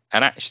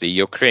 and actually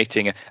you're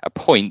creating a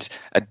point,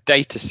 a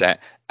data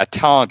set, a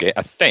target,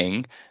 a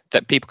thing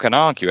that people can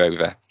argue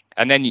over,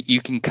 and then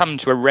you can come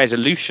to a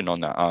resolution on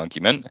that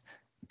argument,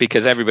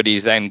 because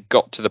everybody's then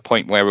got to the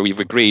point where we've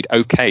agreed,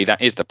 okay,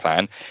 that is the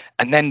plan.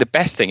 And then the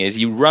best thing is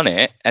you run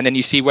it and then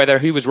you see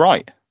who was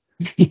right.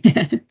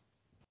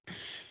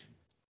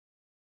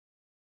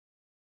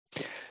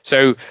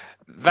 So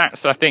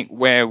that's, I think,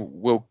 where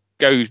we'll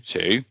go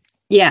to.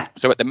 Yeah.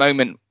 So at the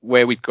moment,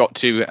 where we've got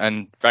to,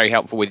 and very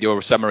helpful with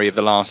your summary of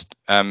the last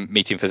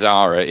meeting for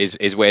Zara,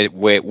 is where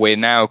we're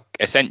now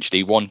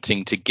essentially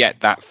wanting to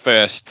get that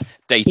first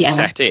data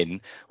set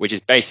in, which is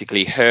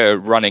basically her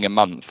running a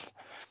month.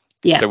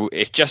 Yeah. So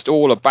it's just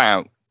all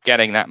about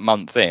getting that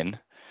month in.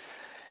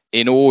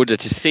 in order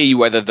to see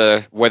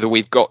whether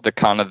we've got the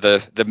kind of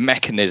the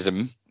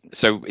mechanism.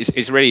 So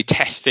it's really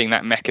testing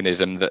that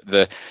mechanism,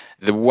 that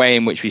the way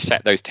in which we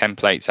set those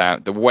templates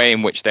out, the way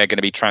in which they're going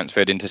to be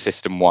transferred into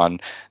system one,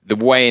 the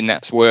way in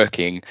that's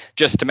working,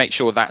 just to make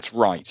sure that's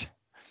right.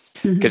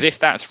 Because if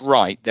that's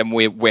right, then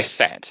we're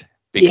set.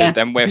 Because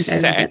then we're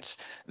set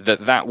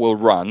that will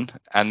run,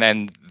 and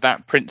then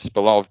that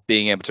principle of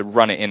being able to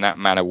run it in that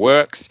manner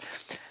works.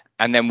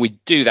 And then we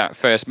do that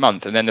first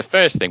month, and then the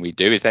first thing we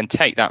do is then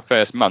take that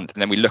first month,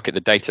 and then we look at the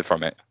data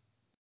from it.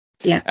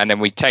 Yeah. And then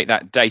we take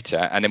that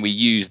data, and then we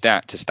use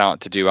that to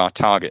start to do our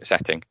target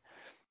setting.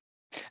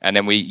 And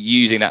then we're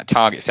using that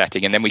target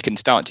setting, and then we can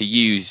start to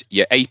use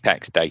your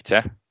Apex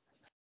data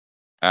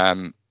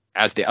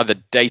as the other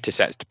data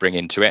sets to bring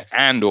into it,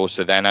 and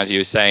also then, as you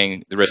were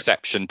saying, the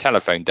reception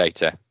telephone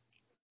data.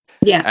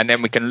 Yeah. And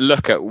then we can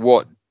look at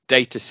what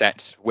data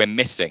sets we're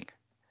missing.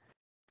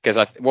 Because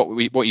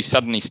what you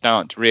suddenly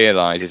start to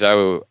realize is,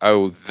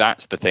 oh,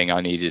 that's the thing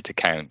I needed to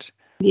count.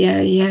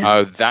 Yeah.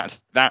 Oh,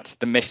 that's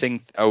the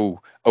missing. Oh,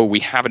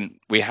 we haven't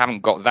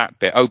got that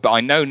bit. Oh, but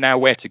I know now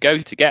where to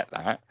go to get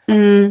that.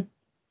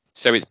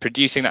 So it's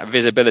producing that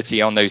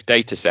visibility on those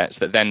data sets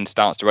that then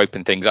starts to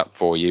open things up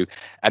for you,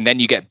 and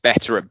then you get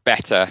better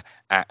at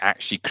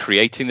actually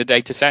creating the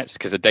data sets,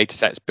 because the data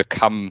sets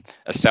become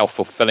a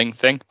self-fulfilling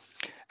thing,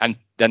 and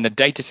then the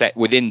data set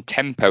within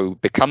Tempo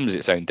becomes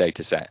its own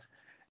data set.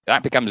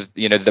 That becomes,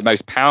 the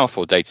most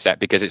powerful data set,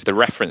 because it's the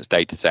reference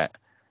data set.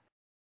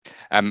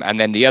 And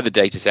then the other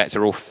data sets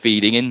are all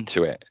feeding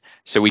into it.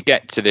 So we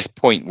get to this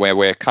point where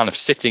we're kind of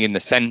sitting in the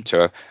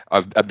center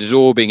of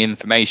absorbing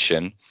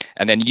information,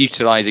 and then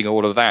utilizing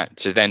all of that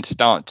to then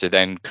start to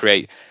then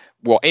create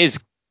what is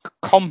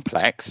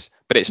complex,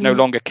 but it's no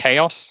longer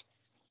chaos.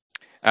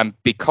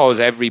 Because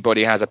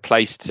everybody has a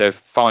place to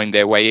find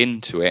their way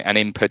into it and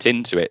input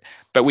into it.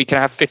 But we can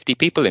have 50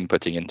 people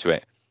inputting into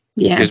it.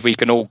 Because we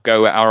can all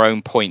go at our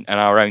own point and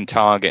our own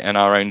target and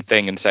our own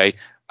thing and say,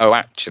 oh,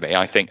 actually,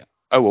 I think,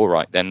 oh, all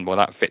right, then, well,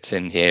 that fits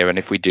in here. And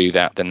if we do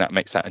that, then that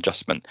makes that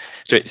adjustment.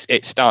 So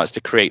it starts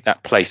to create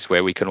that place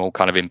where we can all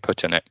kind of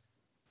input in it.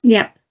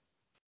 Yeah.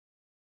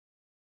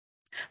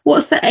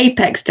 What's the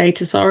Apex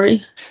data?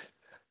 Sorry.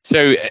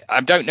 So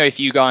I don't know if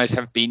you guys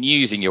have been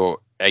using your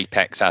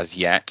Apex as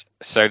yet.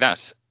 So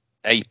that's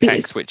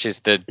Apex, which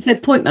is it's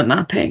appointment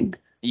mapping.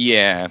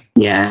 Yeah.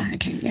 Yeah.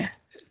 Okay. Yeah.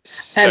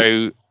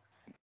 So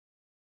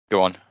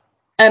go on.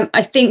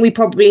 I think we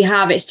probably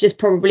have. It's just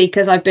probably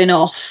because I've been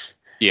off.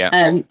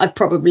 Yeah. I've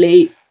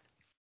probably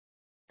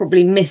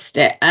missed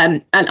it.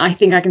 And I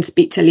think I can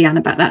speak to Leanne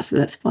about that, so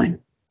that's fine.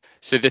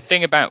 So the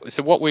thing about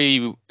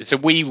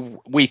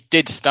we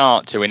did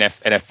start to in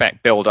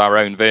effect build our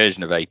own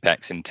version of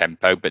Apex in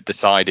Tempo, but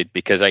decided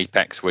because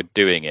Apex were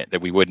doing it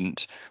that we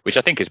wouldn't, which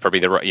I think is probably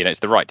the right, it's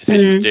the right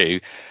decision to do.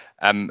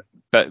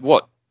 But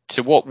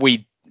what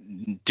we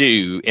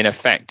do in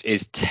effect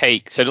is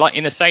like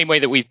in the same way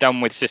that we've done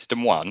with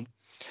System 1,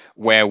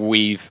 where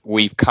we've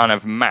kind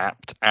of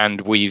mapped and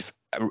we've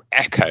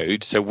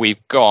echoed, so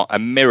we've got a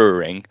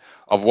mirroring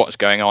of what's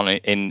going on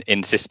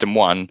in System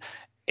 1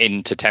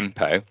 into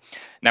Tempo.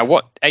 Now,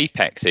 what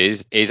Apex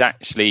is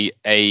actually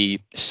a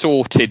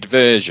sorted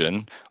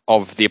version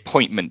of the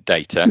appointment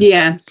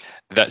data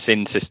that's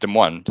in System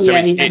 1. So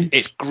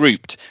it's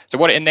grouped. So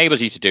what it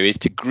enables you to do is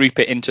to group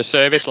it into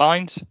service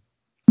lines.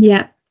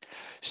 Yeah.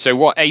 So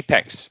what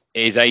Apex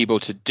is able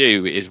to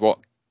do is what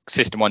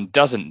System 1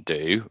 doesn't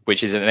do,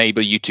 which is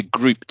enable you to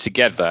group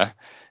together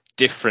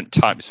different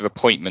types of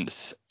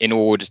appointments in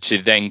order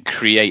to then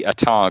create a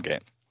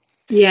target.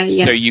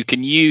 So you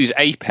can use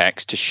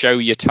Apex to show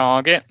your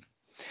target.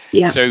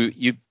 So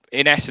you,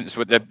 in essence,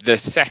 with the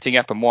setting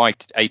up and why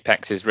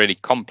Apex is really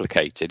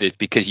complicated is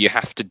because you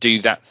have to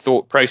do that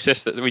thought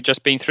process that we've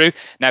just been through.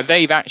 Now,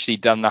 they've actually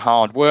done the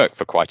hard work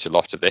for quite a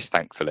lot of this,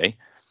 thankfully.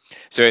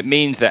 So it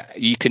means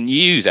that you can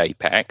use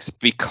Apex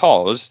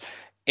because,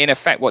 in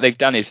effect, what they've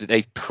done is that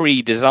they've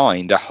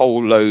pre-designed a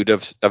whole load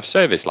of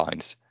service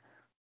lines.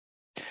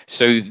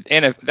 So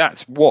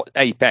that's what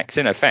Apex,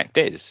 in effect,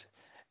 is.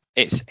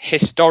 It's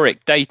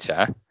historic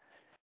data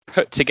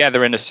put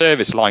together in a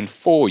service line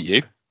for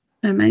you.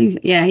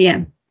 Amazing.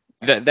 Yeah.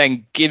 That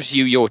then gives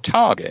you your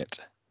target.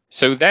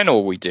 So then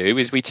all we do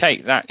is we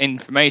take that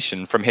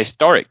information from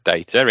historic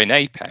data in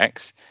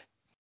Apex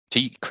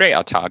to create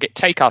our target,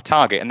 take our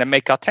target, and then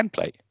make our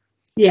template.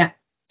 Yeah.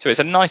 So it's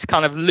a nice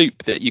kind of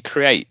loop that you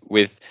create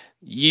with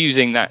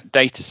using that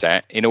data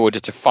set in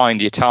order to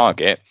find your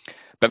target.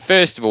 But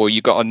first of all,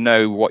 you've got to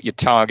know what your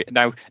target.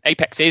 Now,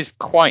 Apex is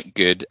quite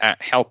good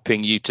at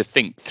helping you to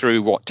think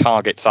through what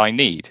targets I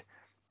need,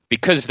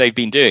 because they've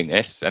been doing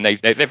this and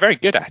they're very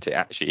good at it,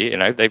 actually.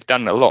 They've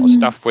done a lot of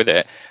stuff with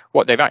it.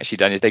 What they've actually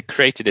done is they've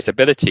created this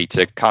ability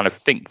to kind of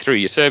think through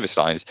your service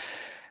lines.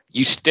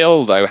 You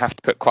still, though, have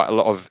to put quite a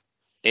lot of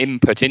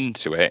input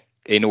into it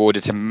in order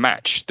to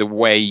match the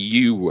way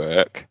you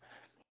work,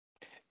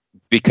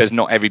 because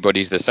not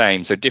everybody's the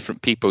same. So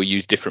different people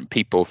use different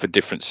people for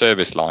different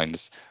service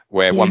lines,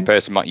 where one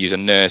person might use a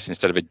nurse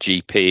instead of a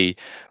GP,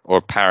 or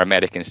a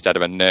paramedic instead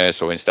of a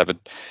nurse, or instead of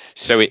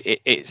so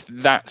it's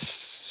that's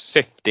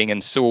sifting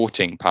and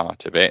sorting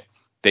part of it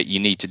that you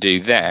need to do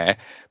there.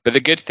 But the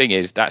good thing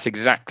is that's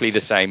exactly the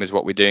same as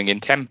what we're doing in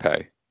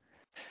tempo.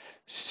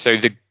 So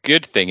the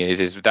good thing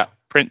is that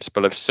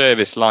principle of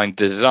service line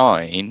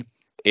design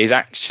is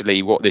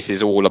actually what this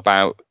is all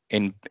about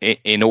in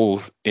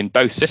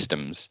both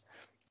systems.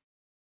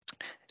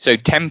 So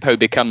tempo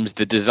becomes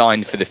the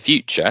design for the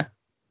future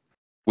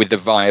with the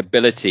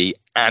viability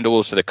and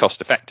also the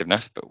cost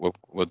effectiveness, but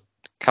we'll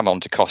come on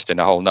to cost in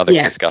a whole nother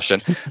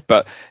discussion.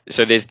 But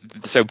so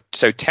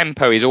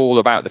tempo is all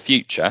about the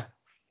future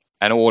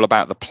and all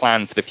about the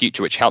plan for the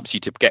future, which helps you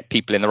to get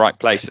people in the right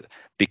place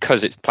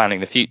because it's planning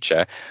the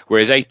future,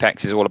 whereas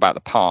Apex is all about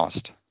the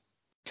past.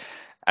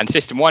 And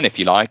System 1, if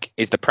you like,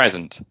 is the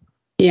present.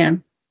 Yeah.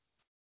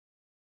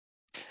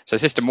 So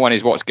System 1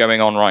 is what's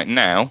going on right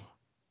now.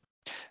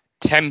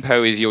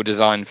 Tempo is your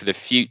design for the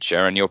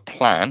future and your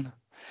plan.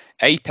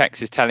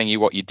 Apex is telling you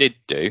what you did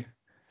do.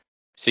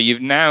 So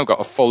you've now got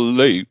a full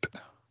loop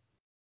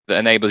that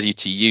enables you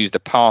to use the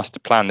past to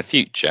plan the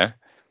future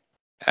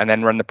and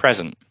then run the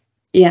present.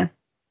 Yeah.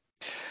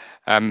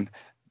 And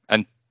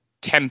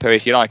tempo,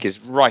 if you like, is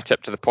right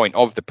up to the point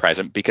of the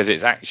present because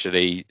it's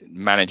actually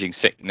managing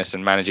sickness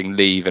and managing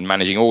leave and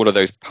managing all of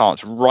those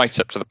parts right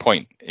up to the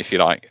point, if you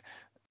like,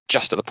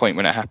 just at the point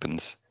when it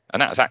happens.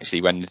 And that's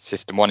actually when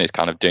System 1 is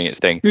kind of doing its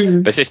thing.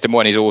 Mm-hmm. But System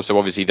 1 is also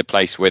obviously the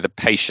place where the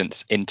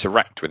patients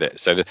interact with it.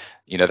 So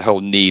the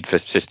whole need for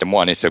System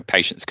 1 is so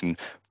patients can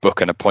book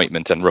an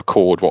appointment and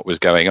record what was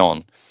going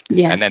on.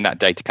 Yeah. And then that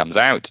data comes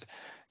out.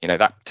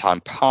 That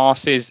time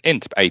passes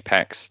into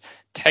Apex,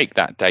 take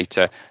that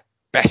data.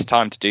 Best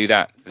time to do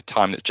that, the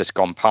time that's just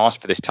gone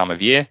past for this time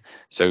of year.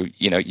 So,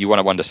 you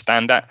want to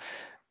understand that.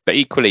 But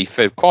equally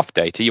for QoF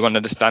data, you want to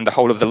understand the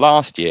whole of the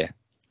last year.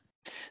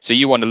 So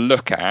you want to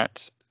look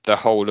at the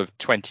whole of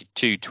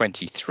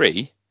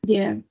 22-23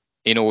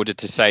 in order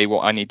to say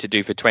what I need to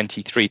do for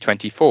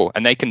 23-24.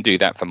 And they can do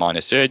that for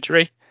minor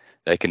surgery.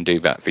 They can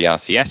do that for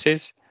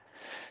RCSs.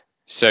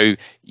 So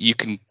you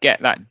can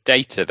get that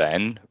data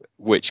then,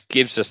 which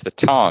gives us the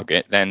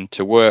target then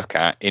to work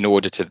at in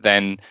order to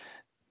then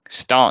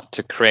start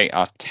to create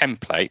our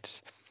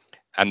templates.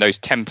 And those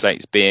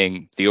templates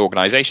being the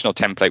organizational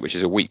template, which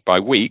is a week by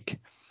week.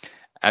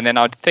 And then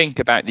I'd think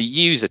about the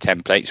user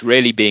templates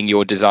really being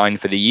your design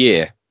for the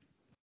year,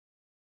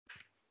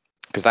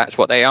 because that's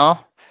what they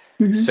are.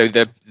 Mm-hmm. So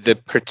the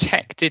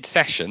protected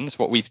sessions,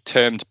 what we've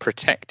termed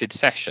protected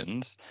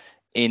sessions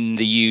in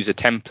the user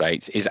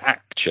templates, is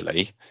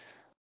actually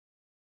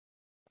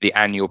the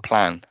annual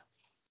plan.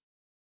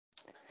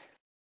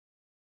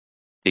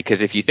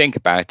 Because if you think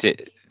about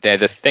it, they're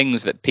the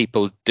things that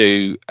people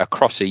do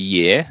across a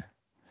year.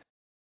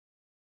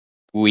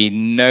 We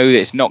know that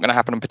it's not going to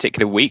happen on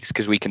particular weeks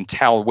because we can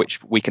tell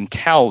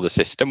the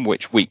system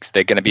which weeks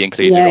they're going to be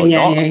included or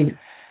not. Yeah.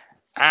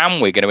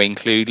 And we're going to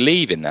include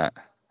leave in that.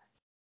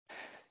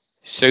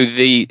 So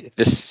the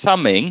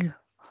summing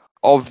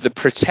of the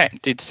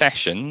protected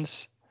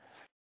sessions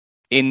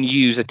in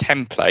user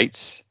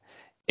templates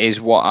is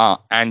what our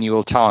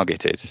annual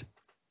target is.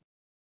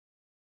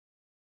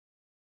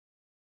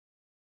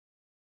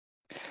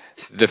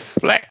 The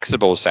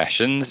flexible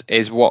sessions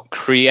is what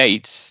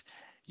creates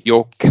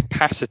your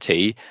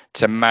capacity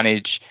to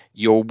manage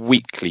your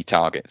weekly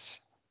targets.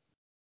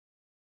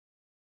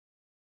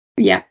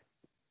 Yeah.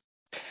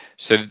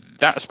 So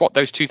that's what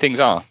those two things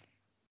are.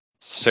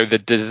 So the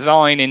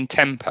design in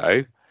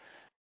tempo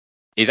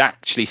is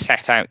actually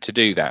set out to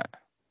do that.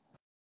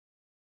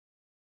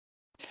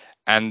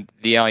 And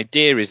the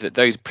idea is that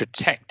those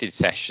protected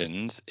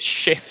sessions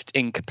shift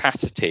in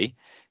capacity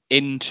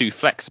into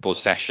flexible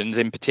sessions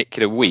in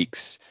particular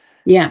weeks.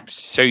 Yeah.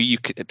 So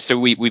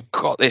we've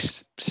got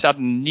this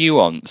sudden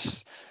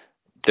nuance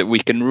that we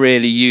can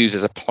really use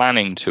as a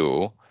planning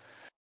tool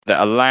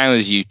that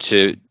allows you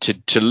to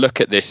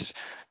look at this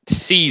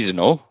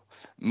seasonal,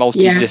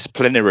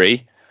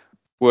 multidisciplinary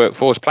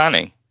workforce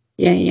planning.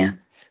 Yeah.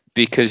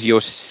 Because you're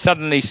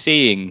suddenly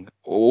seeing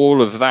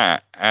all of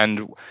that,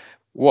 and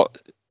what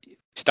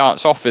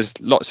starts off as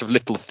lots of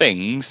little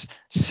things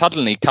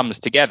suddenly comes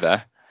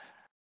together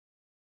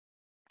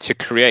to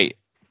create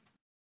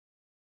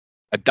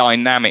a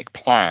dynamic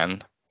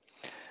plan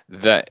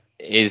that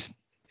is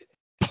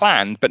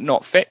planned but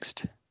not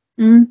fixed.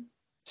 Mm.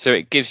 So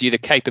it gives you the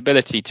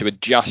capability to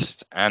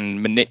adjust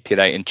and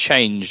manipulate and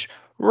change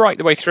right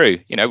the way through.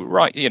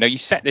 You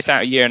set this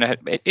out a year and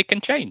it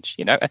can change.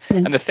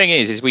 And the thing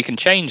is we can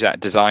change that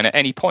design at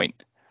any point.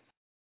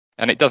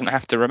 And it doesn't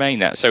have to remain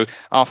that. So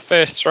our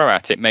first throw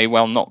at it may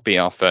well not be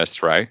our first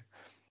throw.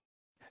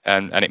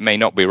 And it may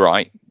not be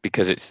right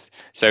because it's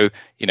so,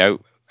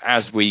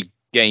 as we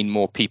gain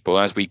more people,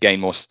 as we gain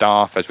more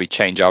staff, as we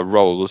change our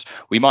roles,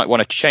 we might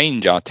want to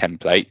change our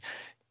template.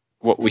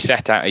 What we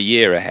set out a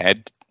year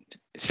ahead,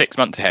 6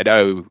 months ahead,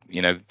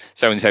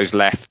 so-and-so's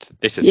left,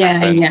 this has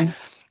happened. Yeah.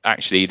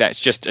 Actually, let's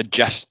just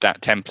adjust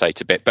that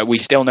template a bit. But we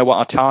still know what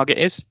our target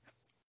is.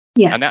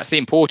 Yeah. And that's the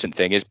important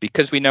thing, is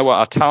because we know what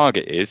our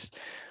target is,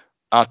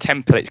 our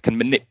templates can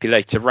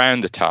manipulate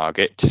around the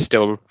target to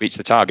still reach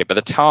the target, but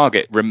the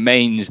target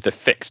remains the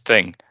fixed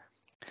thing.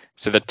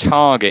 So the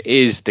target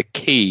is the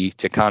key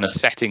to kind of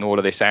setting all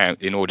of this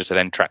out in order to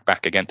then track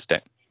back against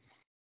it.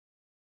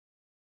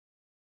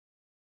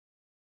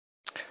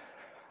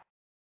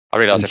 I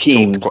realise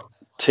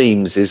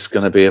teams is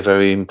going to be a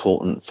very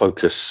important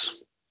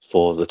focus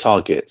for the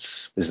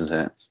targets, isn't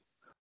it?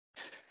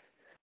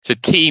 So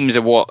teams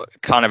are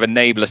what kind of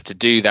enable us to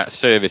do that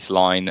service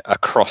line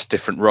across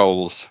different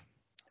roles.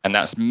 And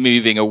that's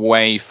moving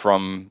away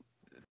from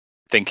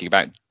thinking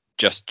about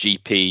just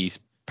GPs,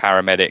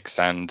 paramedics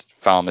and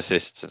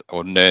pharmacists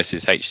or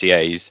nurses,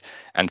 HCAs,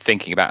 and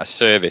thinking about a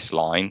service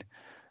line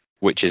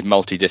which is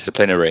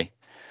multidisciplinary.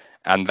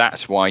 And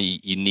that's why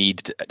you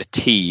need a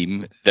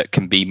team that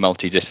can be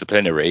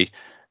multidisciplinary,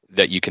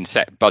 that you can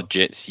set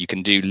budgets, you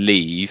can do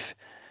leave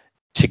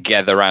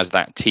together as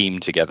that team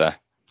together.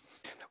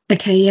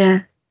 Okay,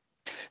 yeah.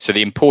 So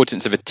the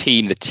importance of the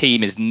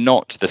team is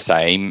not the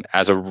same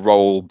as a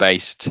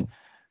role-based.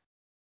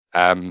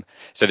 So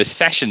the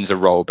sessions are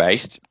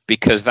role-based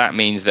because that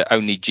means that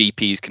only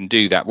GPs can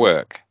do that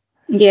work.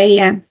 Yeah,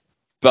 yeah.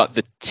 But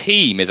the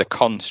team is a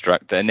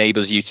construct that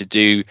enables you to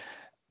do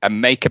a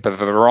makeup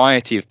of a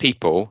variety of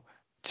people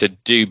to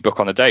do book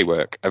on a day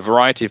work, a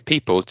variety of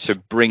people to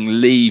bring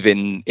leave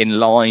in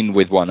line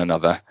with one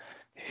another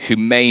who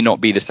may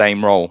not be the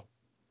same role.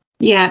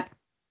 Yeah,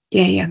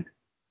 yeah, yeah.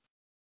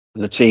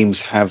 The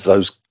teams have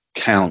those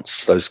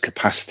counts, those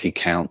capacity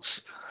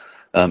counts,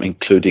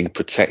 including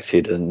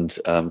protected and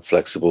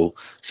flexible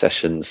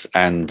sessions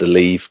and the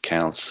leave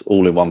counts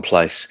all in one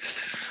place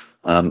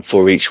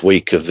for each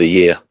week of the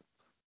year.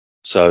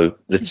 So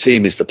the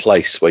team is the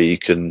place where you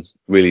can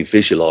really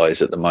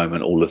visualize at the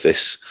moment all of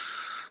this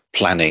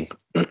planning,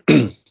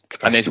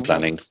 capacity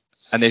planning.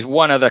 And there's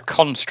one other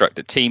construct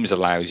that Teams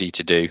allows you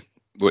to do,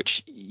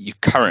 which you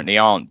currently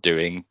aren't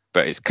doing,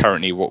 but it's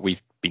currently what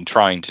we've been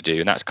trying to do,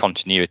 and that's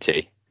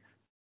continuity.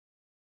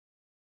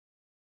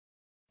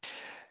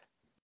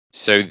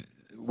 So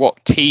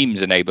what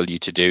Teams enable you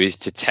to do is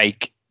to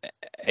take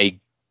a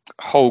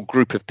whole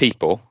group of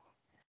people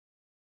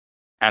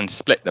and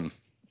split them.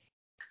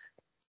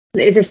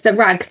 Is this the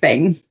RAG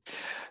thing?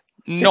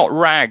 Not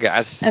RAG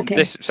as okay.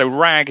 this. So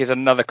RAG is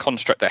another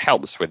construct that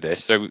helps with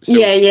this. So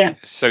yeah.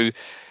 So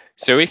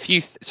if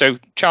you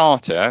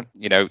Charter,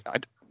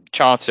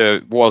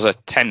 Charter was a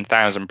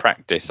 10,000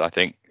 practice, I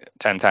think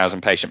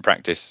 10,000 patient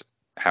practice,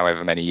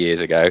 however many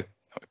years ago.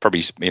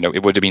 Probably,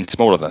 it would have been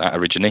smaller than that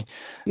originally.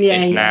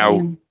 Yeah,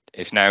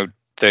 it's now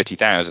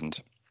 30,000.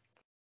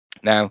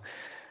 Now,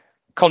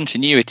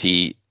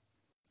 continuity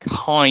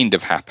kind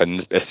of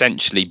happens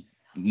essentially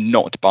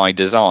not by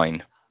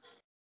design,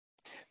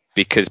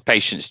 because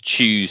patients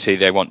choose who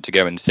they want to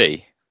go and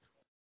see.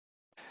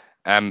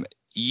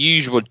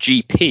 Usual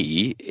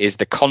GP is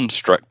the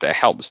construct that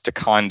helps to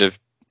kind of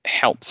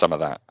help some of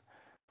that.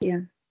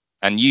 Yeah.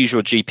 And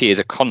usual GP is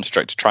a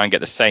construct to try and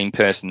get the same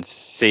person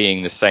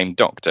seeing the same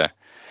doctor.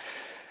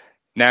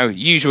 Now,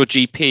 usual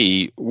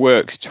GP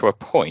works to a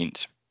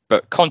point,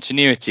 but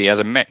continuity as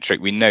a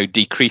metric we know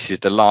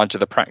decreases the larger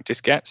the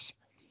practice gets.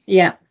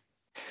 Yeah.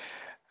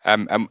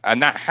 And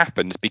that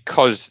happens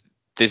because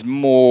there's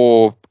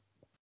more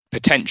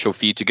potential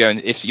for you to go,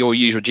 and if your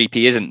usual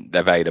GP isn't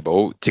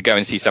available, to go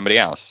and see somebody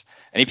else.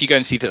 And if you go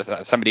and see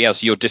somebody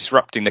else, you're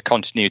disrupting the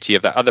continuity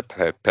of that other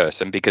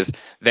person because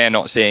they're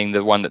not seeing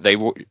the one that they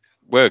were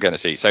going to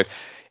see. So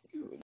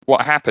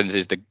what happens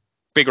is the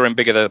bigger and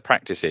bigger the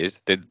practice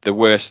is, the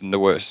worse and the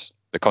worse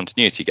the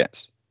continuity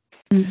gets.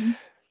 Mm-hmm.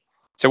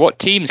 So what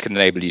Teams can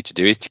enable you to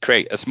do is to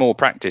create a small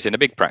practice in a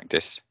big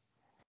practice.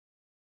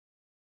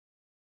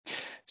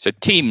 So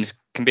Teams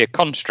can be a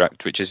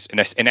construct, which is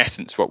in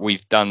essence what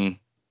we've done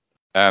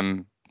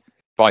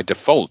by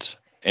default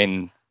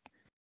in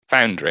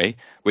Foundry,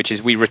 which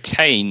is we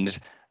retained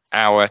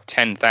our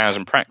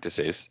 10,000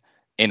 practices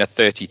in a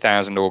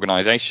 30,000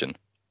 organization.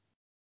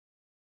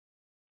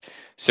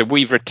 So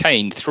we've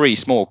retained 3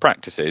 small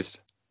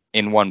practices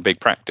in one big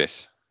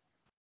practice.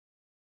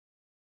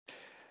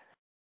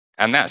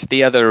 And that's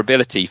the other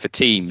ability for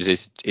Teams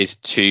is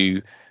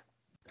to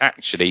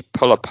actually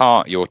pull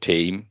apart your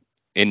team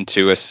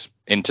into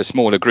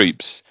smaller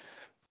groups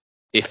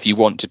if you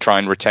want to try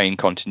and retain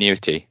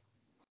continuity,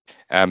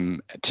 to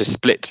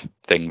split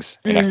things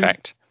in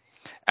effect.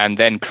 And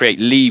then create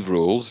leave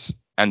rules.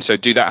 And so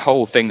do that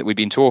whole thing that we've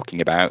been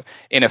talking about,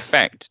 in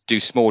effect, do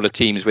smaller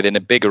teams within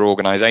a bigger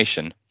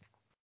organization.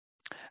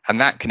 And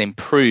that can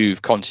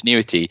improve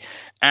continuity,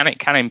 and it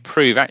can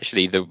improve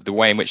actually the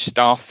way in which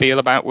staff feel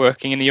about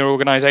working in your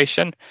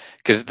organization,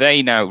 because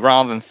they now,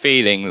 rather than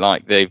feeling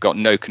like they've got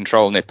no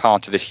control and they're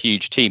part of this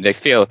huge team, they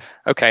feel,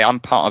 okay,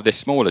 I'm part of this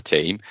smaller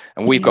team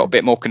and we've got a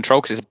bit more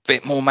control because it's a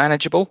bit more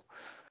manageable.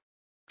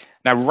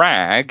 Now,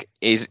 RAG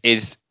is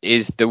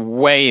the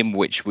way in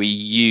which we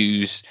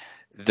use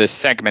the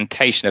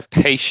segmentation of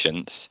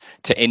patients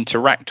to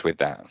interact with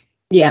that.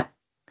 Yeah.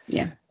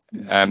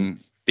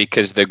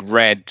 Because the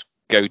red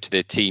go to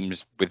their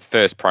teams with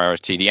first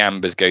priority, the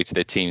ambers go to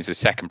their teams with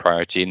second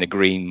priority, and the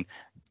green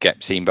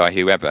get seen by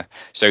whoever.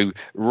 So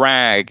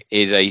RAG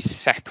is a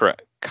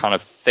separate kind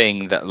of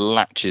thing that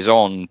latches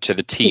on to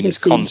the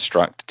team's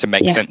construct to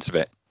make sense of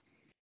it.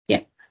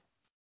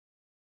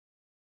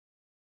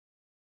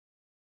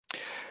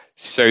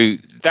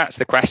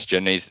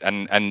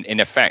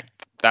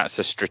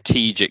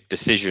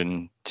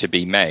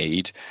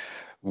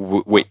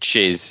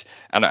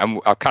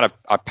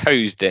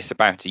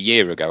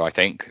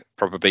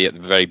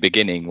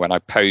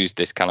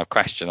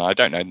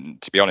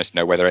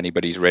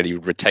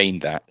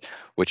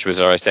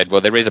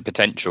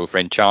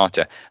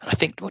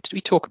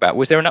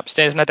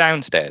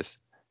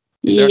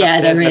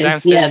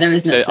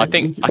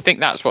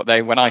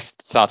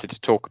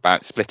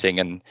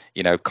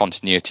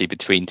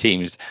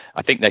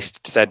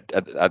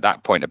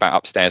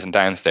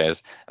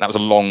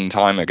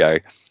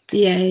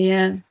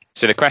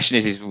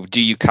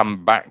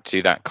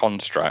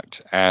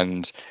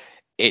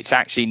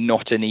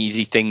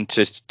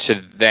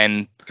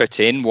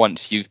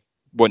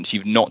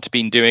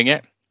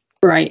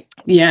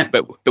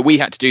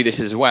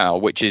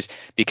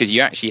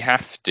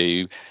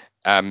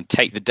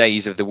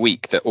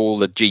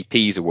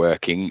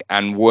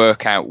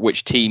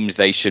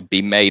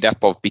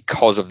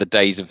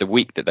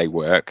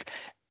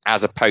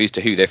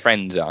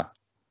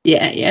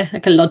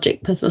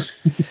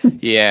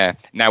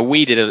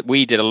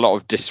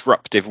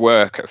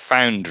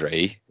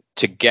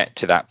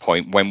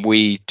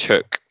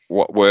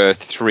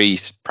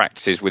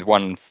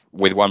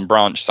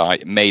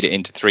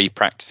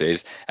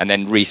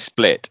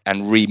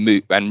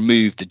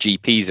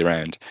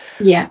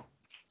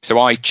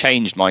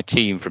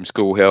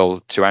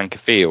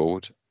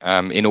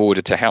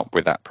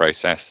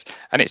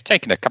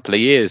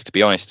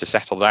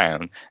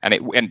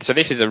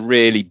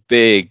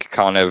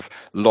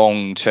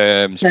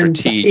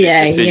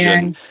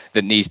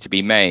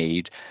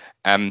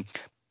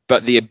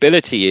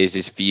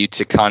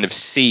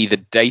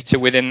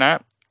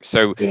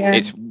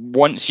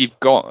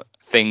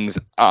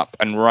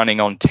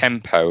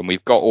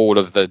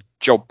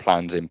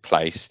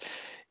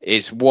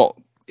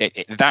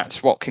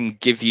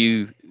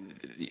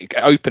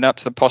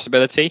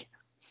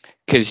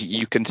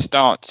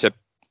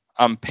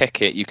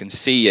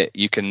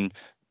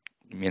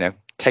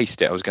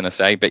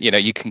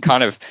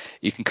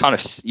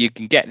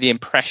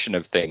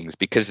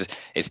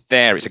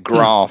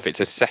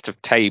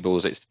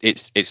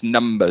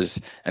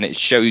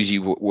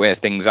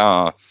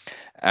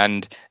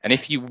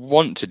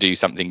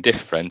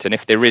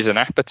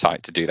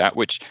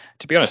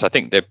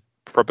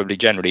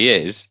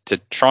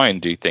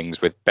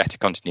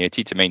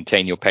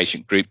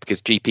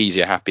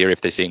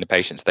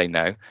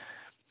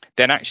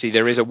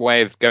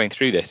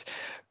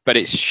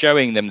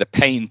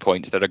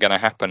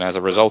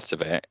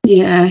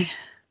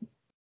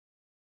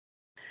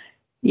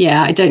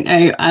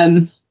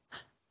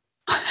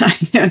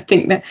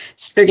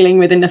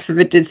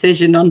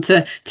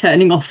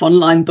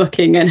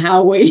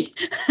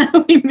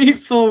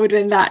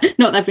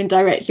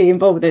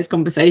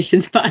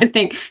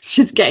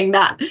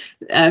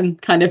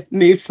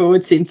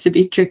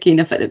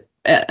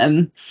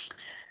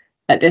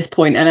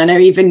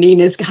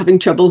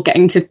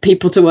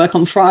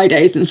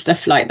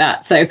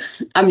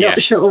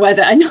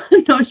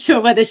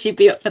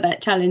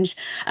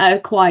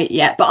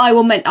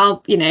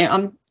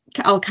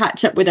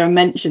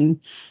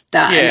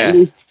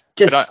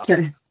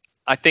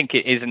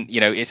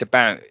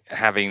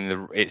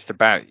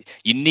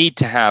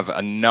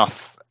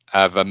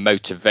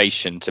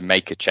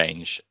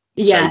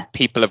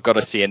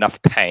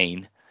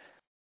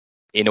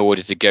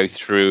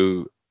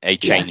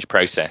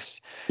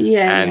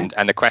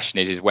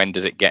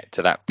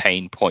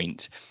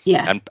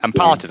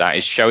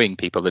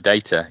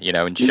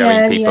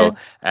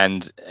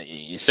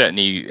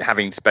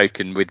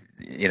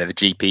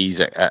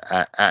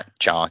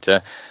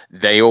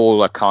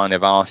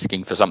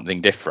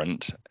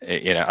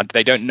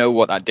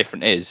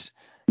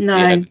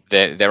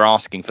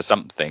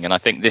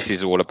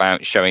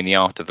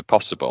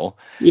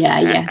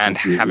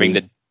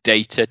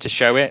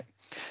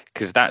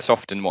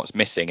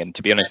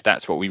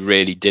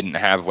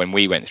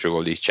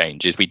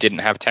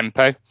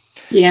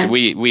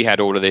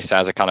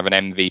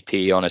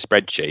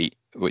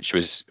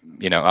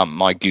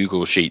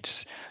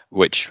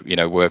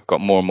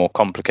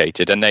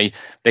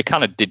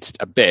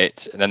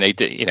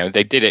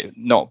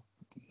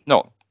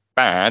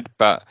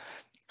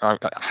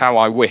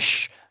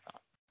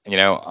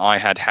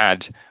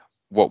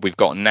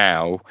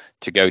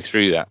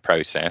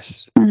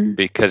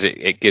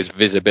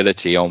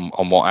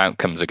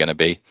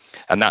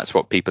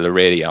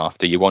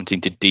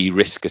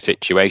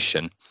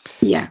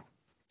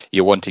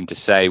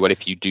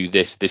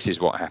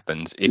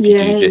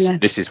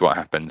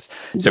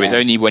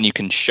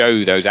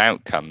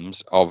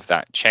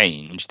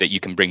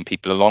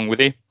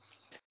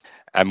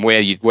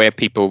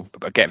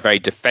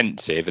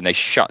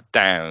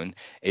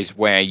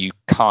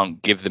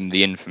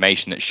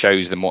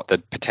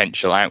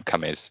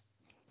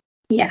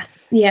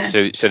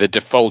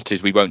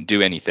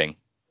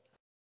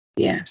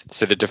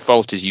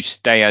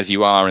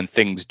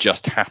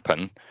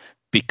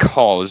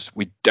 because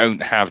we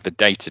don't have the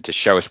data to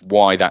show us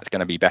why that's going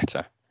to be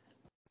better.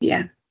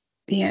 Yeah.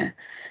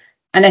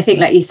 And I think,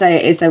 like you say,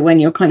 it is that when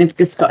you're kind of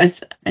just got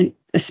a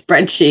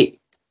spreadsheet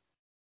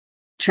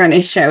trying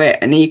to show it,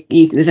 and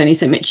there's only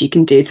so much you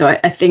can do. So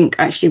I think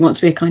actually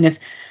once we're kind of,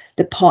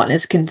 the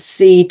partners can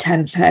see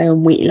tempo,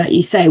 and we, like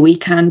you say, we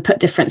can put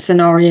different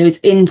scenarios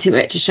into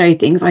it to show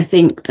things, I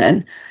think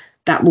then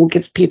that will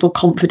give people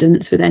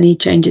confidence with any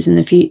changes in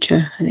the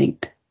future, I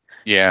think.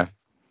 Yeah.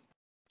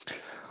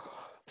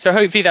 So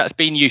hopefully that's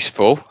been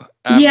useful.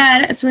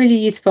 Yeah, that's really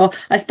useful.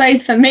 I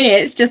suppose for me,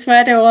 it's just,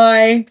 where do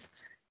I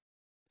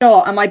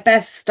start? Am I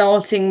best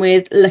starting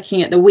with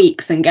looking at the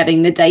weeks and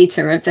getting the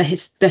data of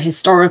the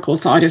historical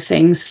side of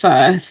things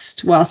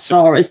first, while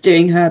Sarah's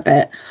doing her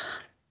bit?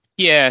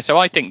 Yeah, so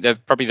I think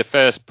probably the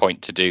first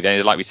point to do then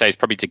is, like we say, is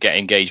probably to get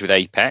engaged with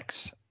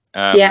Apex.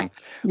 We've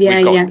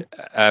got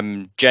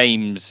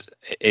James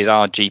is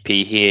our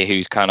GP here,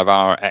 who's kind of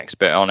our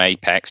expert on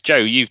Apex. Joe,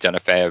 you've done a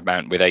fair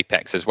amount with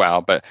Apex as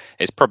well, but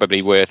it's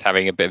probably worth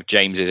having a bit of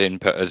James's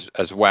input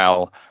as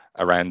well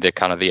around the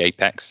kind of the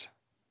Apex.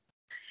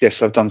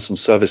 Yes, I've done some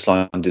service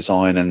line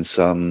design and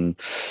some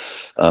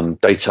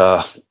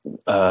data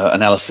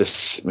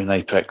analysis in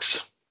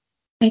Apex.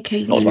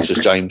 Okay, not as much as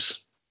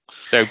James.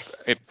 So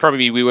it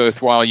probably be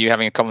worthwhile you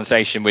having a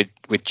conversation with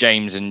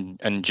James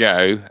and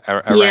Joe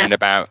around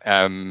about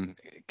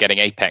getting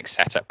Apex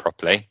set up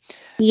properly.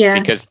 Yeah.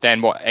 Because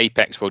then what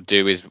Apex will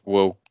do is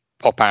will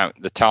pop out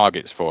the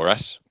targets for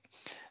us.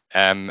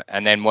 And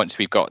then once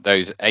we've got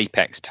those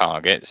Apex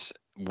targets,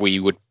 we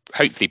would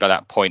hopefully by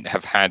that point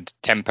have had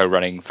tempo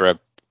running for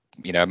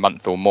a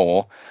month or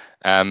more.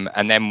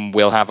 And then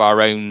we'll have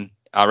our own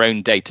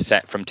data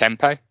set from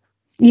tempo.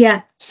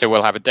 Yeah. So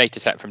we'll have a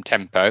data set from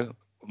tempo.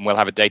 We'll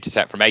have a data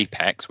set from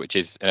Apex, which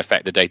is in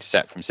effect the data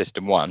set from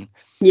System 1.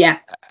 Yeah.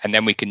 And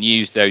then we can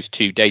use those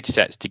two data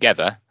sets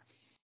together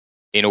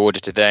in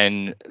order to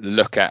then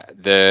look at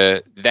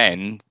the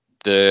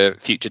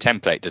future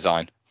template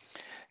design.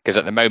 Because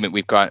at the moment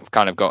we've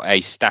kind of got a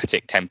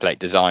static template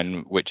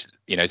design, which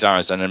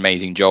Zara's done an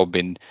amazing job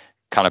in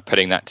kind of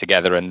putting that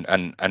together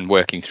and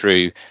working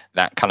through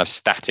that kind of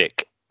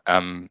static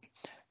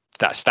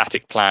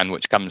plan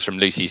which comes from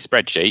Lucy's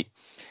spreadsheet.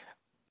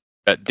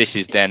 But this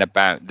is then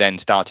about then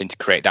starting to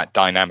create that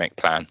dynamic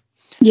plan.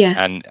 Yeah.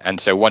 And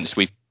so once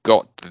we've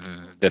got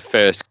the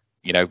first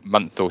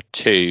month or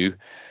two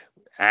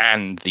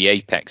and the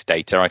Apex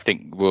data, I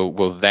think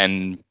we'll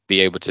then be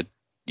able to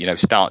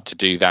start to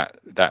do that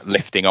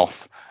lifting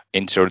off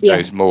into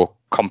those more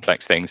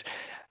complex things.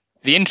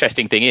 The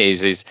interesting thing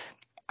is there's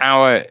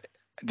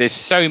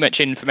so much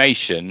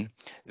information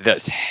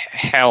that's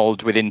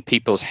held within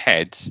people's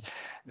heads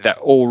that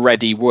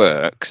already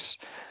works,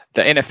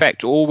 that in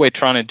effect all we're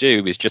trying to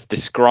do is just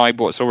describe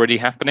what's already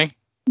happening.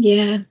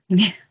 Yeah.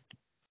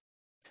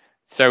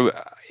 So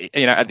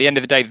at the end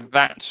of the day,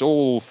 that's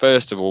all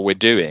first of all we're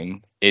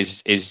doing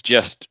is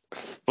just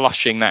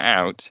flushing that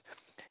out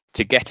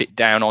to get it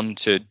down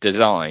onto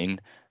design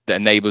that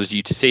enables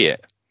you to see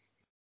it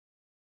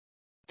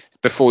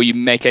before you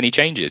make any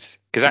changes.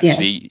 Because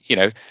actually,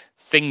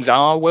 things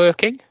are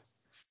working.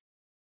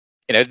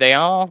 They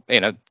are.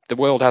 The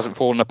world hasn't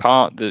fallen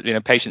apart.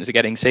 Patients are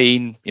getting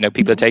seen.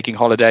 People are taking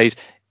holidays.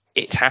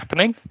 It's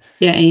happening.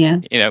 Yeah.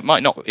 It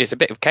might not. It's a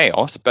bit of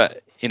chaos,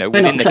 but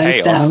within the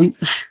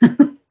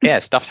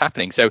chaos, stuff's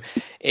happening. So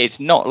it's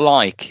not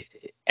like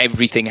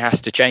everything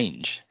has to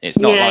change. It's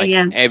not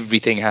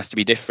everything has to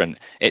be different.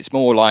 It's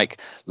more like,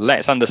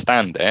 let's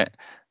understand it,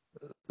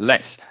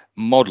 let's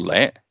model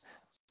it,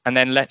 and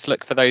then let's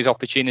look for those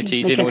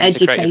opportunities in order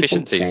to create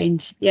efficiencies.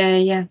 Change.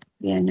 Yeah,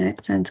 no,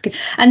 it sounds good.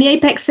 And the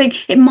Apex thing,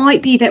 it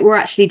might be that we're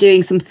actually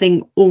doing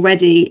something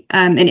already,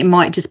 and it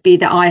might just be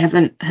that I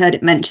haven't heard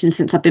it mentioned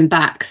since I've been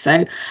back.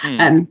 So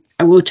I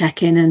will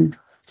check in and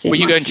see. Well,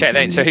 you go and check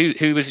that. So who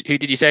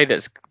did you say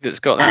that's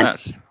got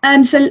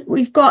that? So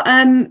we've got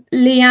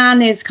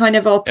Leanne is kind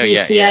of our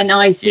PCN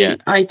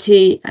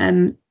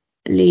IT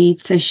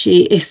lead. So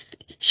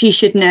she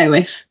should know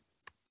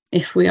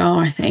if we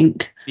are, I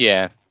think.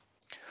 Yeah.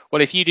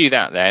 Well, if you do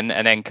that then,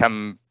 and then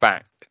come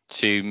back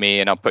to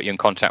me, and I'll put you in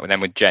contact with them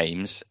with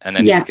James, and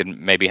then you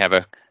can maybe have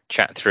a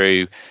chat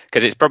through,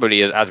 because it's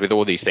probably, as with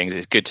all these things,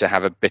 it's good to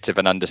have a bit of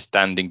an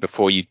understanding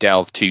before you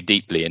delve too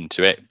deeply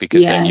into it,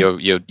 because then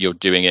you're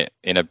doing it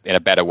in a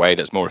better way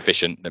that's more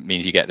efficient. That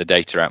means you get the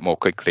data out more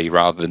quickly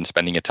rather than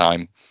spending your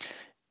time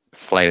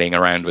flailing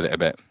around with it a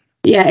bit.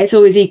 Yeah, it's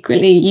always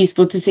equally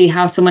useful to see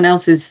how someone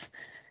else is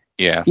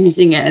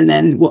using it, and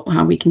then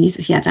how we can use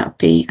it. Yeah, that would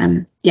be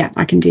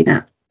I can do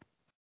that.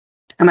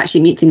 I'm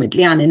actually meeting with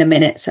Leanne in a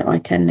minute, so I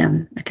can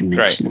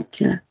mention it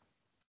to her.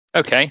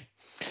 Okay,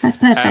 that's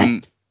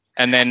perfect.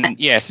 And then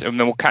and then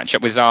we'll catch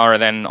up with Zara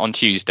then on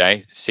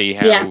Tuesday, see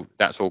how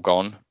that's all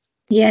gone.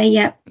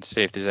 Yeah. And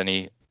see if there's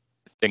any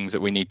things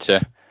that we need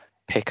to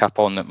pick up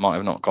on that might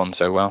have not gone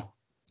so well.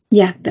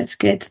 Yeah, that's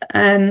good.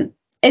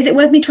 Is it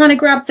worth me trying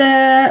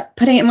to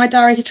putting it in my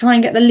diary to try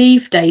and get the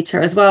leave data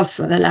as well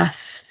for the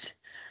last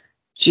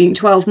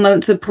 12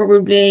 months? Would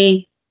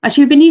probably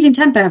Actually, we've been using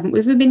tempo, haven't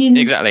we? We've been using...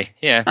 Exactly,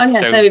 yeah. Oh,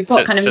 yeah, so we've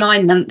got kind of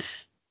 9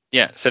 months.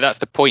 Yeah, so that's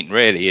the point,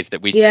 really, is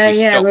that we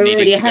stop we're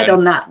already ahead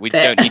on that. We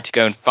don't need to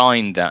go and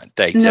find that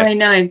data.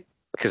 No,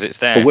 because it's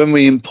there. But when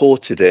we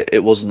imported it,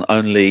 it wasn't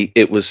only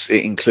it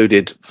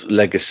included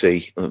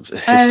legacy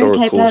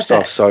historical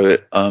stuff. So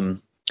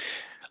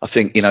I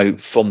think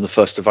from the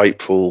 1st of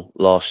April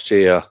last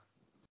year.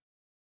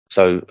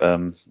 So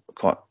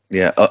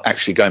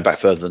actually going back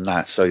further than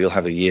that. So you'll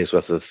have a year's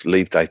worth of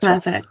leave data.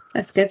 Perfect.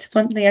 That's good.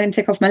 One thing I can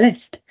tick off my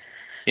list.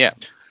 Yeah,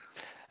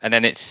 and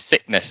then it's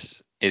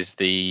sickness is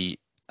the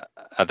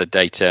other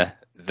data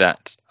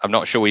that I'm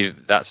not sure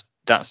that's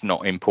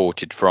not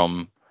imported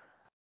from.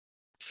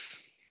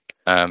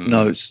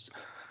 No, it's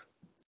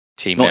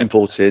team not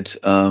imported.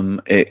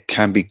 It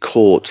can be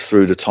caught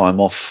through the time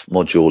off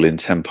module in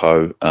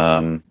Tempo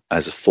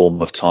as a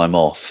form of time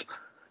off.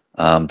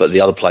 But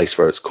the other place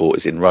where it's caught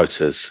is in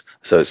rotas.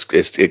 So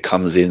it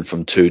comes in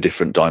from 2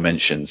 different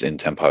dimensions in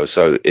Tempo.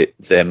 So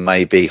there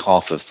may be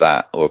half of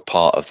that or a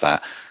part of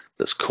that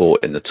that's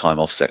caught in the time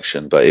off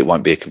section, but it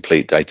won't be a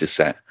complete data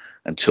set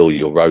until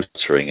you're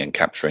rotoring and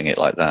capturing it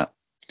like that.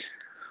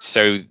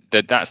 So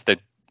that's the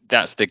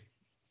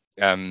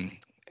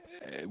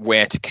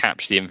where to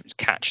catch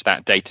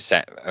that data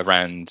set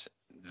around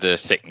the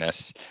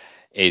sickness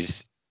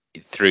is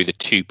through the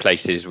 2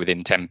 places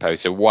within Tempo.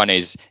 So one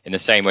is in the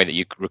same way that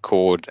you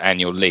record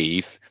annual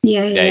leave,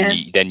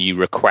 then you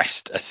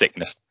request a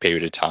sickness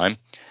period of time.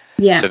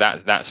 Yeah. So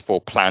that's for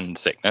planned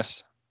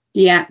sickness.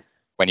 Yeah.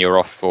 When you're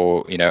off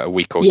for a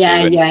week or 2,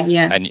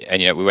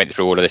 and we went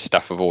through all of this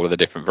stuff of all of the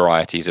different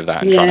varieties of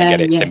that, and trying to get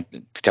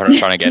it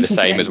trying to get the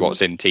same as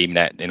what's in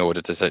TeamNet in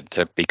order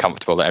to be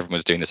comfortable that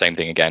everyone's doing the same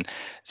thing again.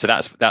 So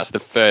that's the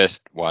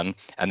first one,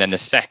 and then the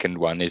second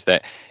one is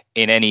that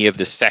in any of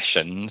the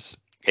sessions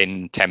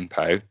in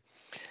Tempo,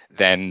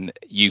 then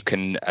you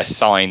can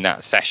assign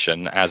that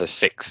session as a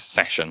 6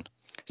 session.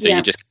 So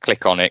you just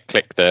click on it,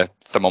 click the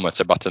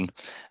thermometer button,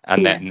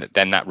 and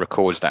then that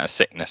records that as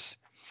sickness.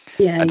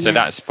 And so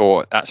that's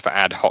for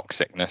ad hoc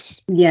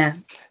sickness. Yeah.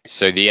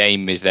 So the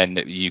aim is then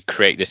that you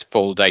create this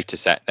full data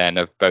set then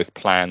of both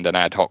planned and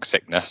ad hoc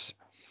sickness.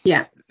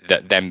 Yeah.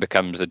 That then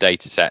becomes the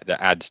data set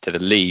that adds to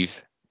the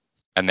leave,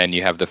 and then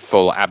you have the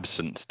full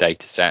absence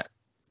data set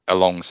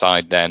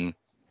alongside then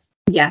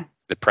the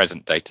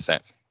present data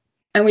set.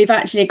 And we've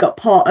actually got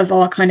part of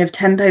our kind of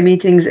Tempo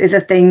meetings is a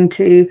thing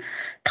to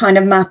kind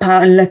of map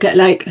out and look at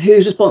like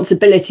whose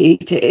responsibility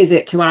is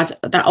it to add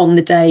that on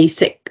the day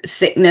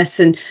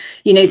sickness, and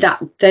that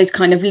those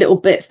kind of little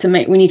bits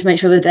we need to make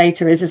sure the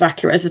data is as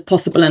accurate as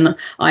possible. And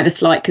I have a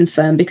slight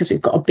concern because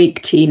we've got a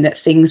big team that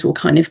things will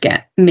kind of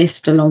get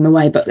missed along the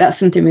way, but that's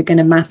something we're going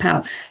to map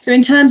out. So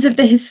in terms of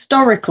the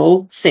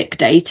historical sick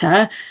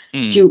data, do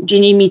you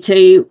need me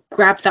to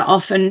grab that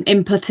off and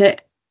input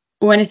it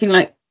or anything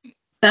like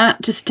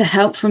that, just to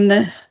help from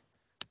the...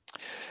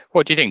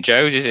 What do you think,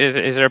 Joe?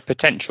 Is there a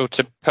potential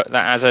to put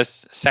that as a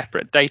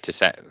separate data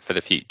set for the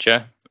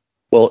future?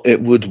 Well,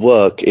 it would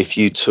work if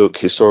you took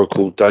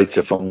historical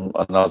data from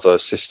another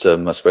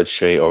system, a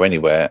spreadsheet or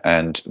anywhere,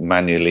 and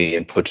manually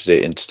inputted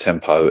it into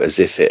Tempo as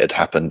if it had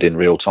happened in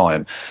real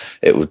time.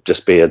 It would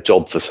just be a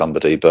job for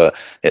somebody, but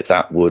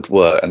that would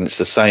work. And it's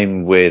the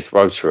same with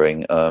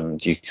rotoring.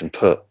 You can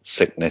put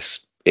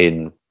sickness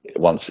in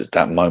once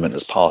that moment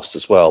has passed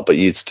as well, but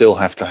you'd still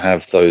have to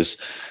have those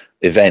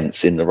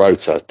events in the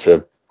rota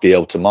to be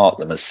able to mark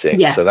them as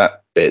sick. So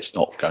that bit's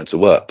not going to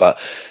work.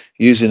 But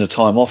using the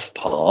time off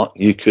part,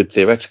 you could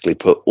theoretically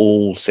put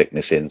all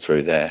sickness in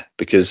through there,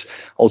 because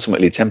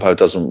ultimately Tempo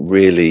doesn't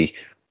really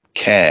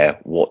care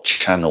what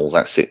channel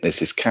that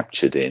sickness is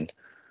captured in.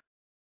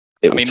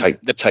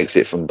 It takes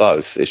it from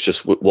both. It's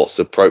just what's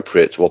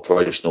appropriate to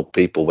operational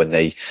people when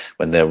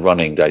they're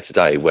running day to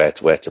day, where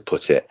to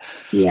put it.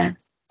 Yeah.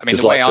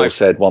 Because like Phil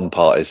said, one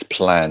part is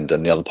planned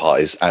and the other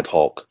part is ad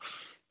hoc.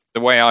 The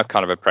way I've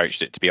kind of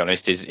approached it, to be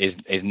honest,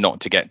 is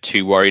not to get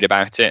too worried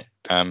about it.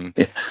 And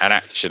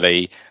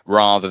actually,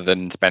 rather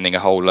than spending a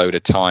whole load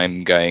of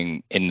time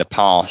going in the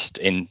past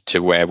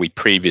into where we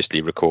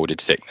previously recorded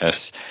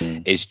sickness,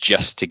 is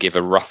just to give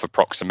a rough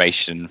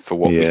approximation for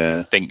what we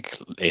think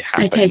it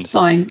happens. Okay,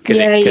 fine.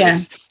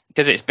 Because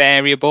it's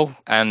variable,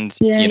 and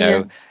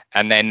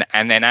and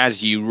then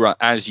as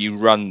you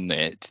run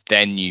it,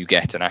 then you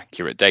get an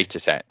accurate data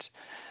set.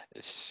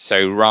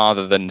 So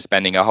rather than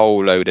spending a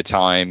whole load of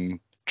time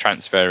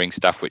transferring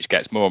stuff which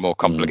gets more and more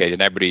complicated,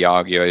 and everybody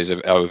argues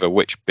over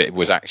which bit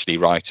was actually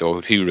right or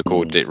who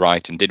recorded it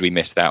right and did we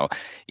miss that,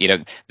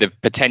 the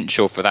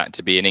potential for that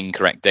to be an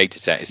incorrect data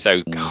set is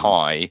so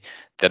high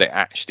that it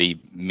actually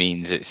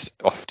means it's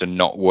often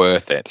not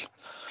worth it.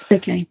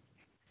 Okay.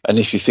 And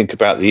if you think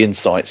about the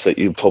insights that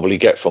you probably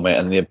get from it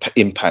and the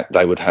impact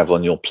they would have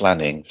on your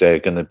planning, they're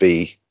going to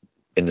be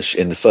in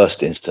the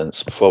first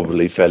instance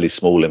probably fairly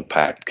small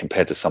impact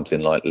compared to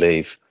something like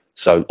leave.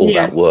 So all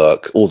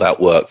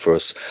that work for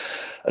us,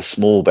 a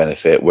small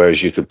benefit,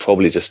 whereas you could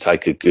probably just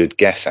take a good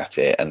guess at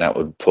it and that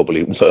would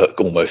probably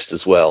work almost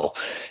as well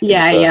in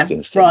the first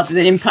instance. Rather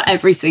than input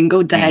every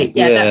single day.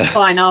 That's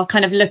fine. I'll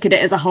kind of look at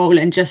it as a whole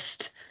and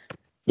just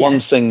One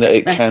thing that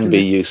it can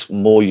be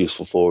more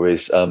useful for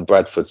is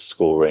Bradford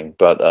scoring,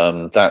 but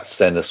that's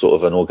then a sort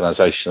of an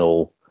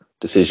organisational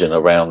decision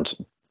around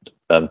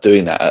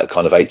doing that at a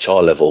kind of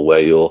HR level, where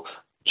you're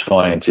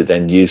trying to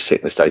then use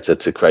sickness data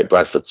to create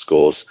Bradford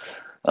scores,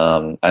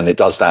 and it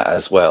does that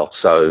as well.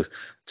 So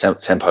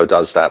Tempo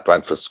does that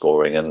Bradford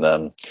scoring,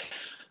 and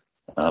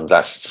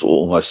that's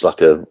almost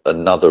like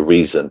another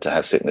reason to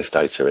have sickness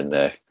data in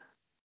there.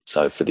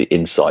 So for the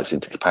insights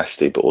into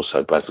capacity, but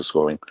also Bradford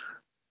scoring.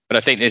 But I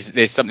think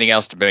there's something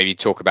else to maybe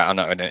talk about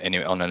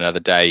on another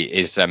day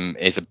is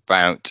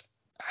about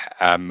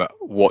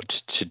what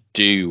to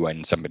do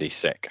when somebody's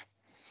sick.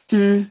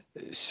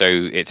 So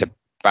it's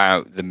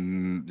about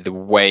the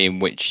way in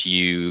which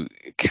you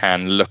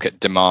can look at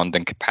demand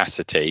and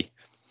capacity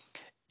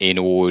in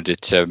order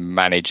to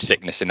manage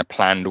sickness in a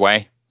planned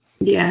way.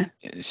 Yeah.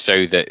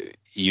 So that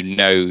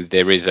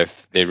there is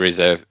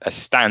a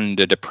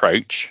standard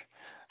approach.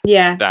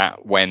 Yeah.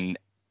 That when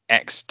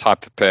X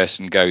type of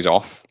person goes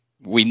off,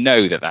 we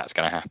know that that's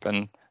going to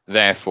happen.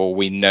 Therefore,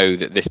 we know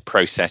that this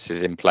process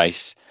is in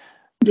place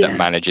that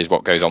manages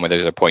what goes on with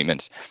those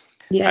appointments.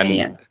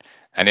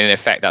 And in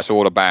effect, that's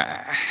all about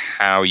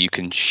how you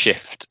can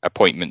shift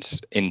appointments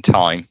in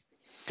time.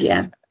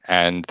 Yeah.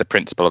 And the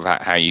principle of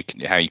how you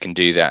can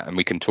do that. And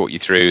we can talk you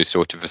through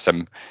sort of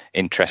some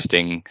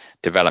interesting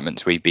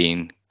developments we've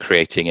been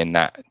creating in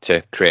that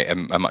to create a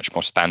much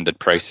more standard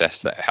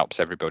process that helps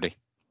everybody.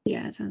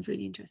 Yeah, it sounds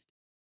really interesting.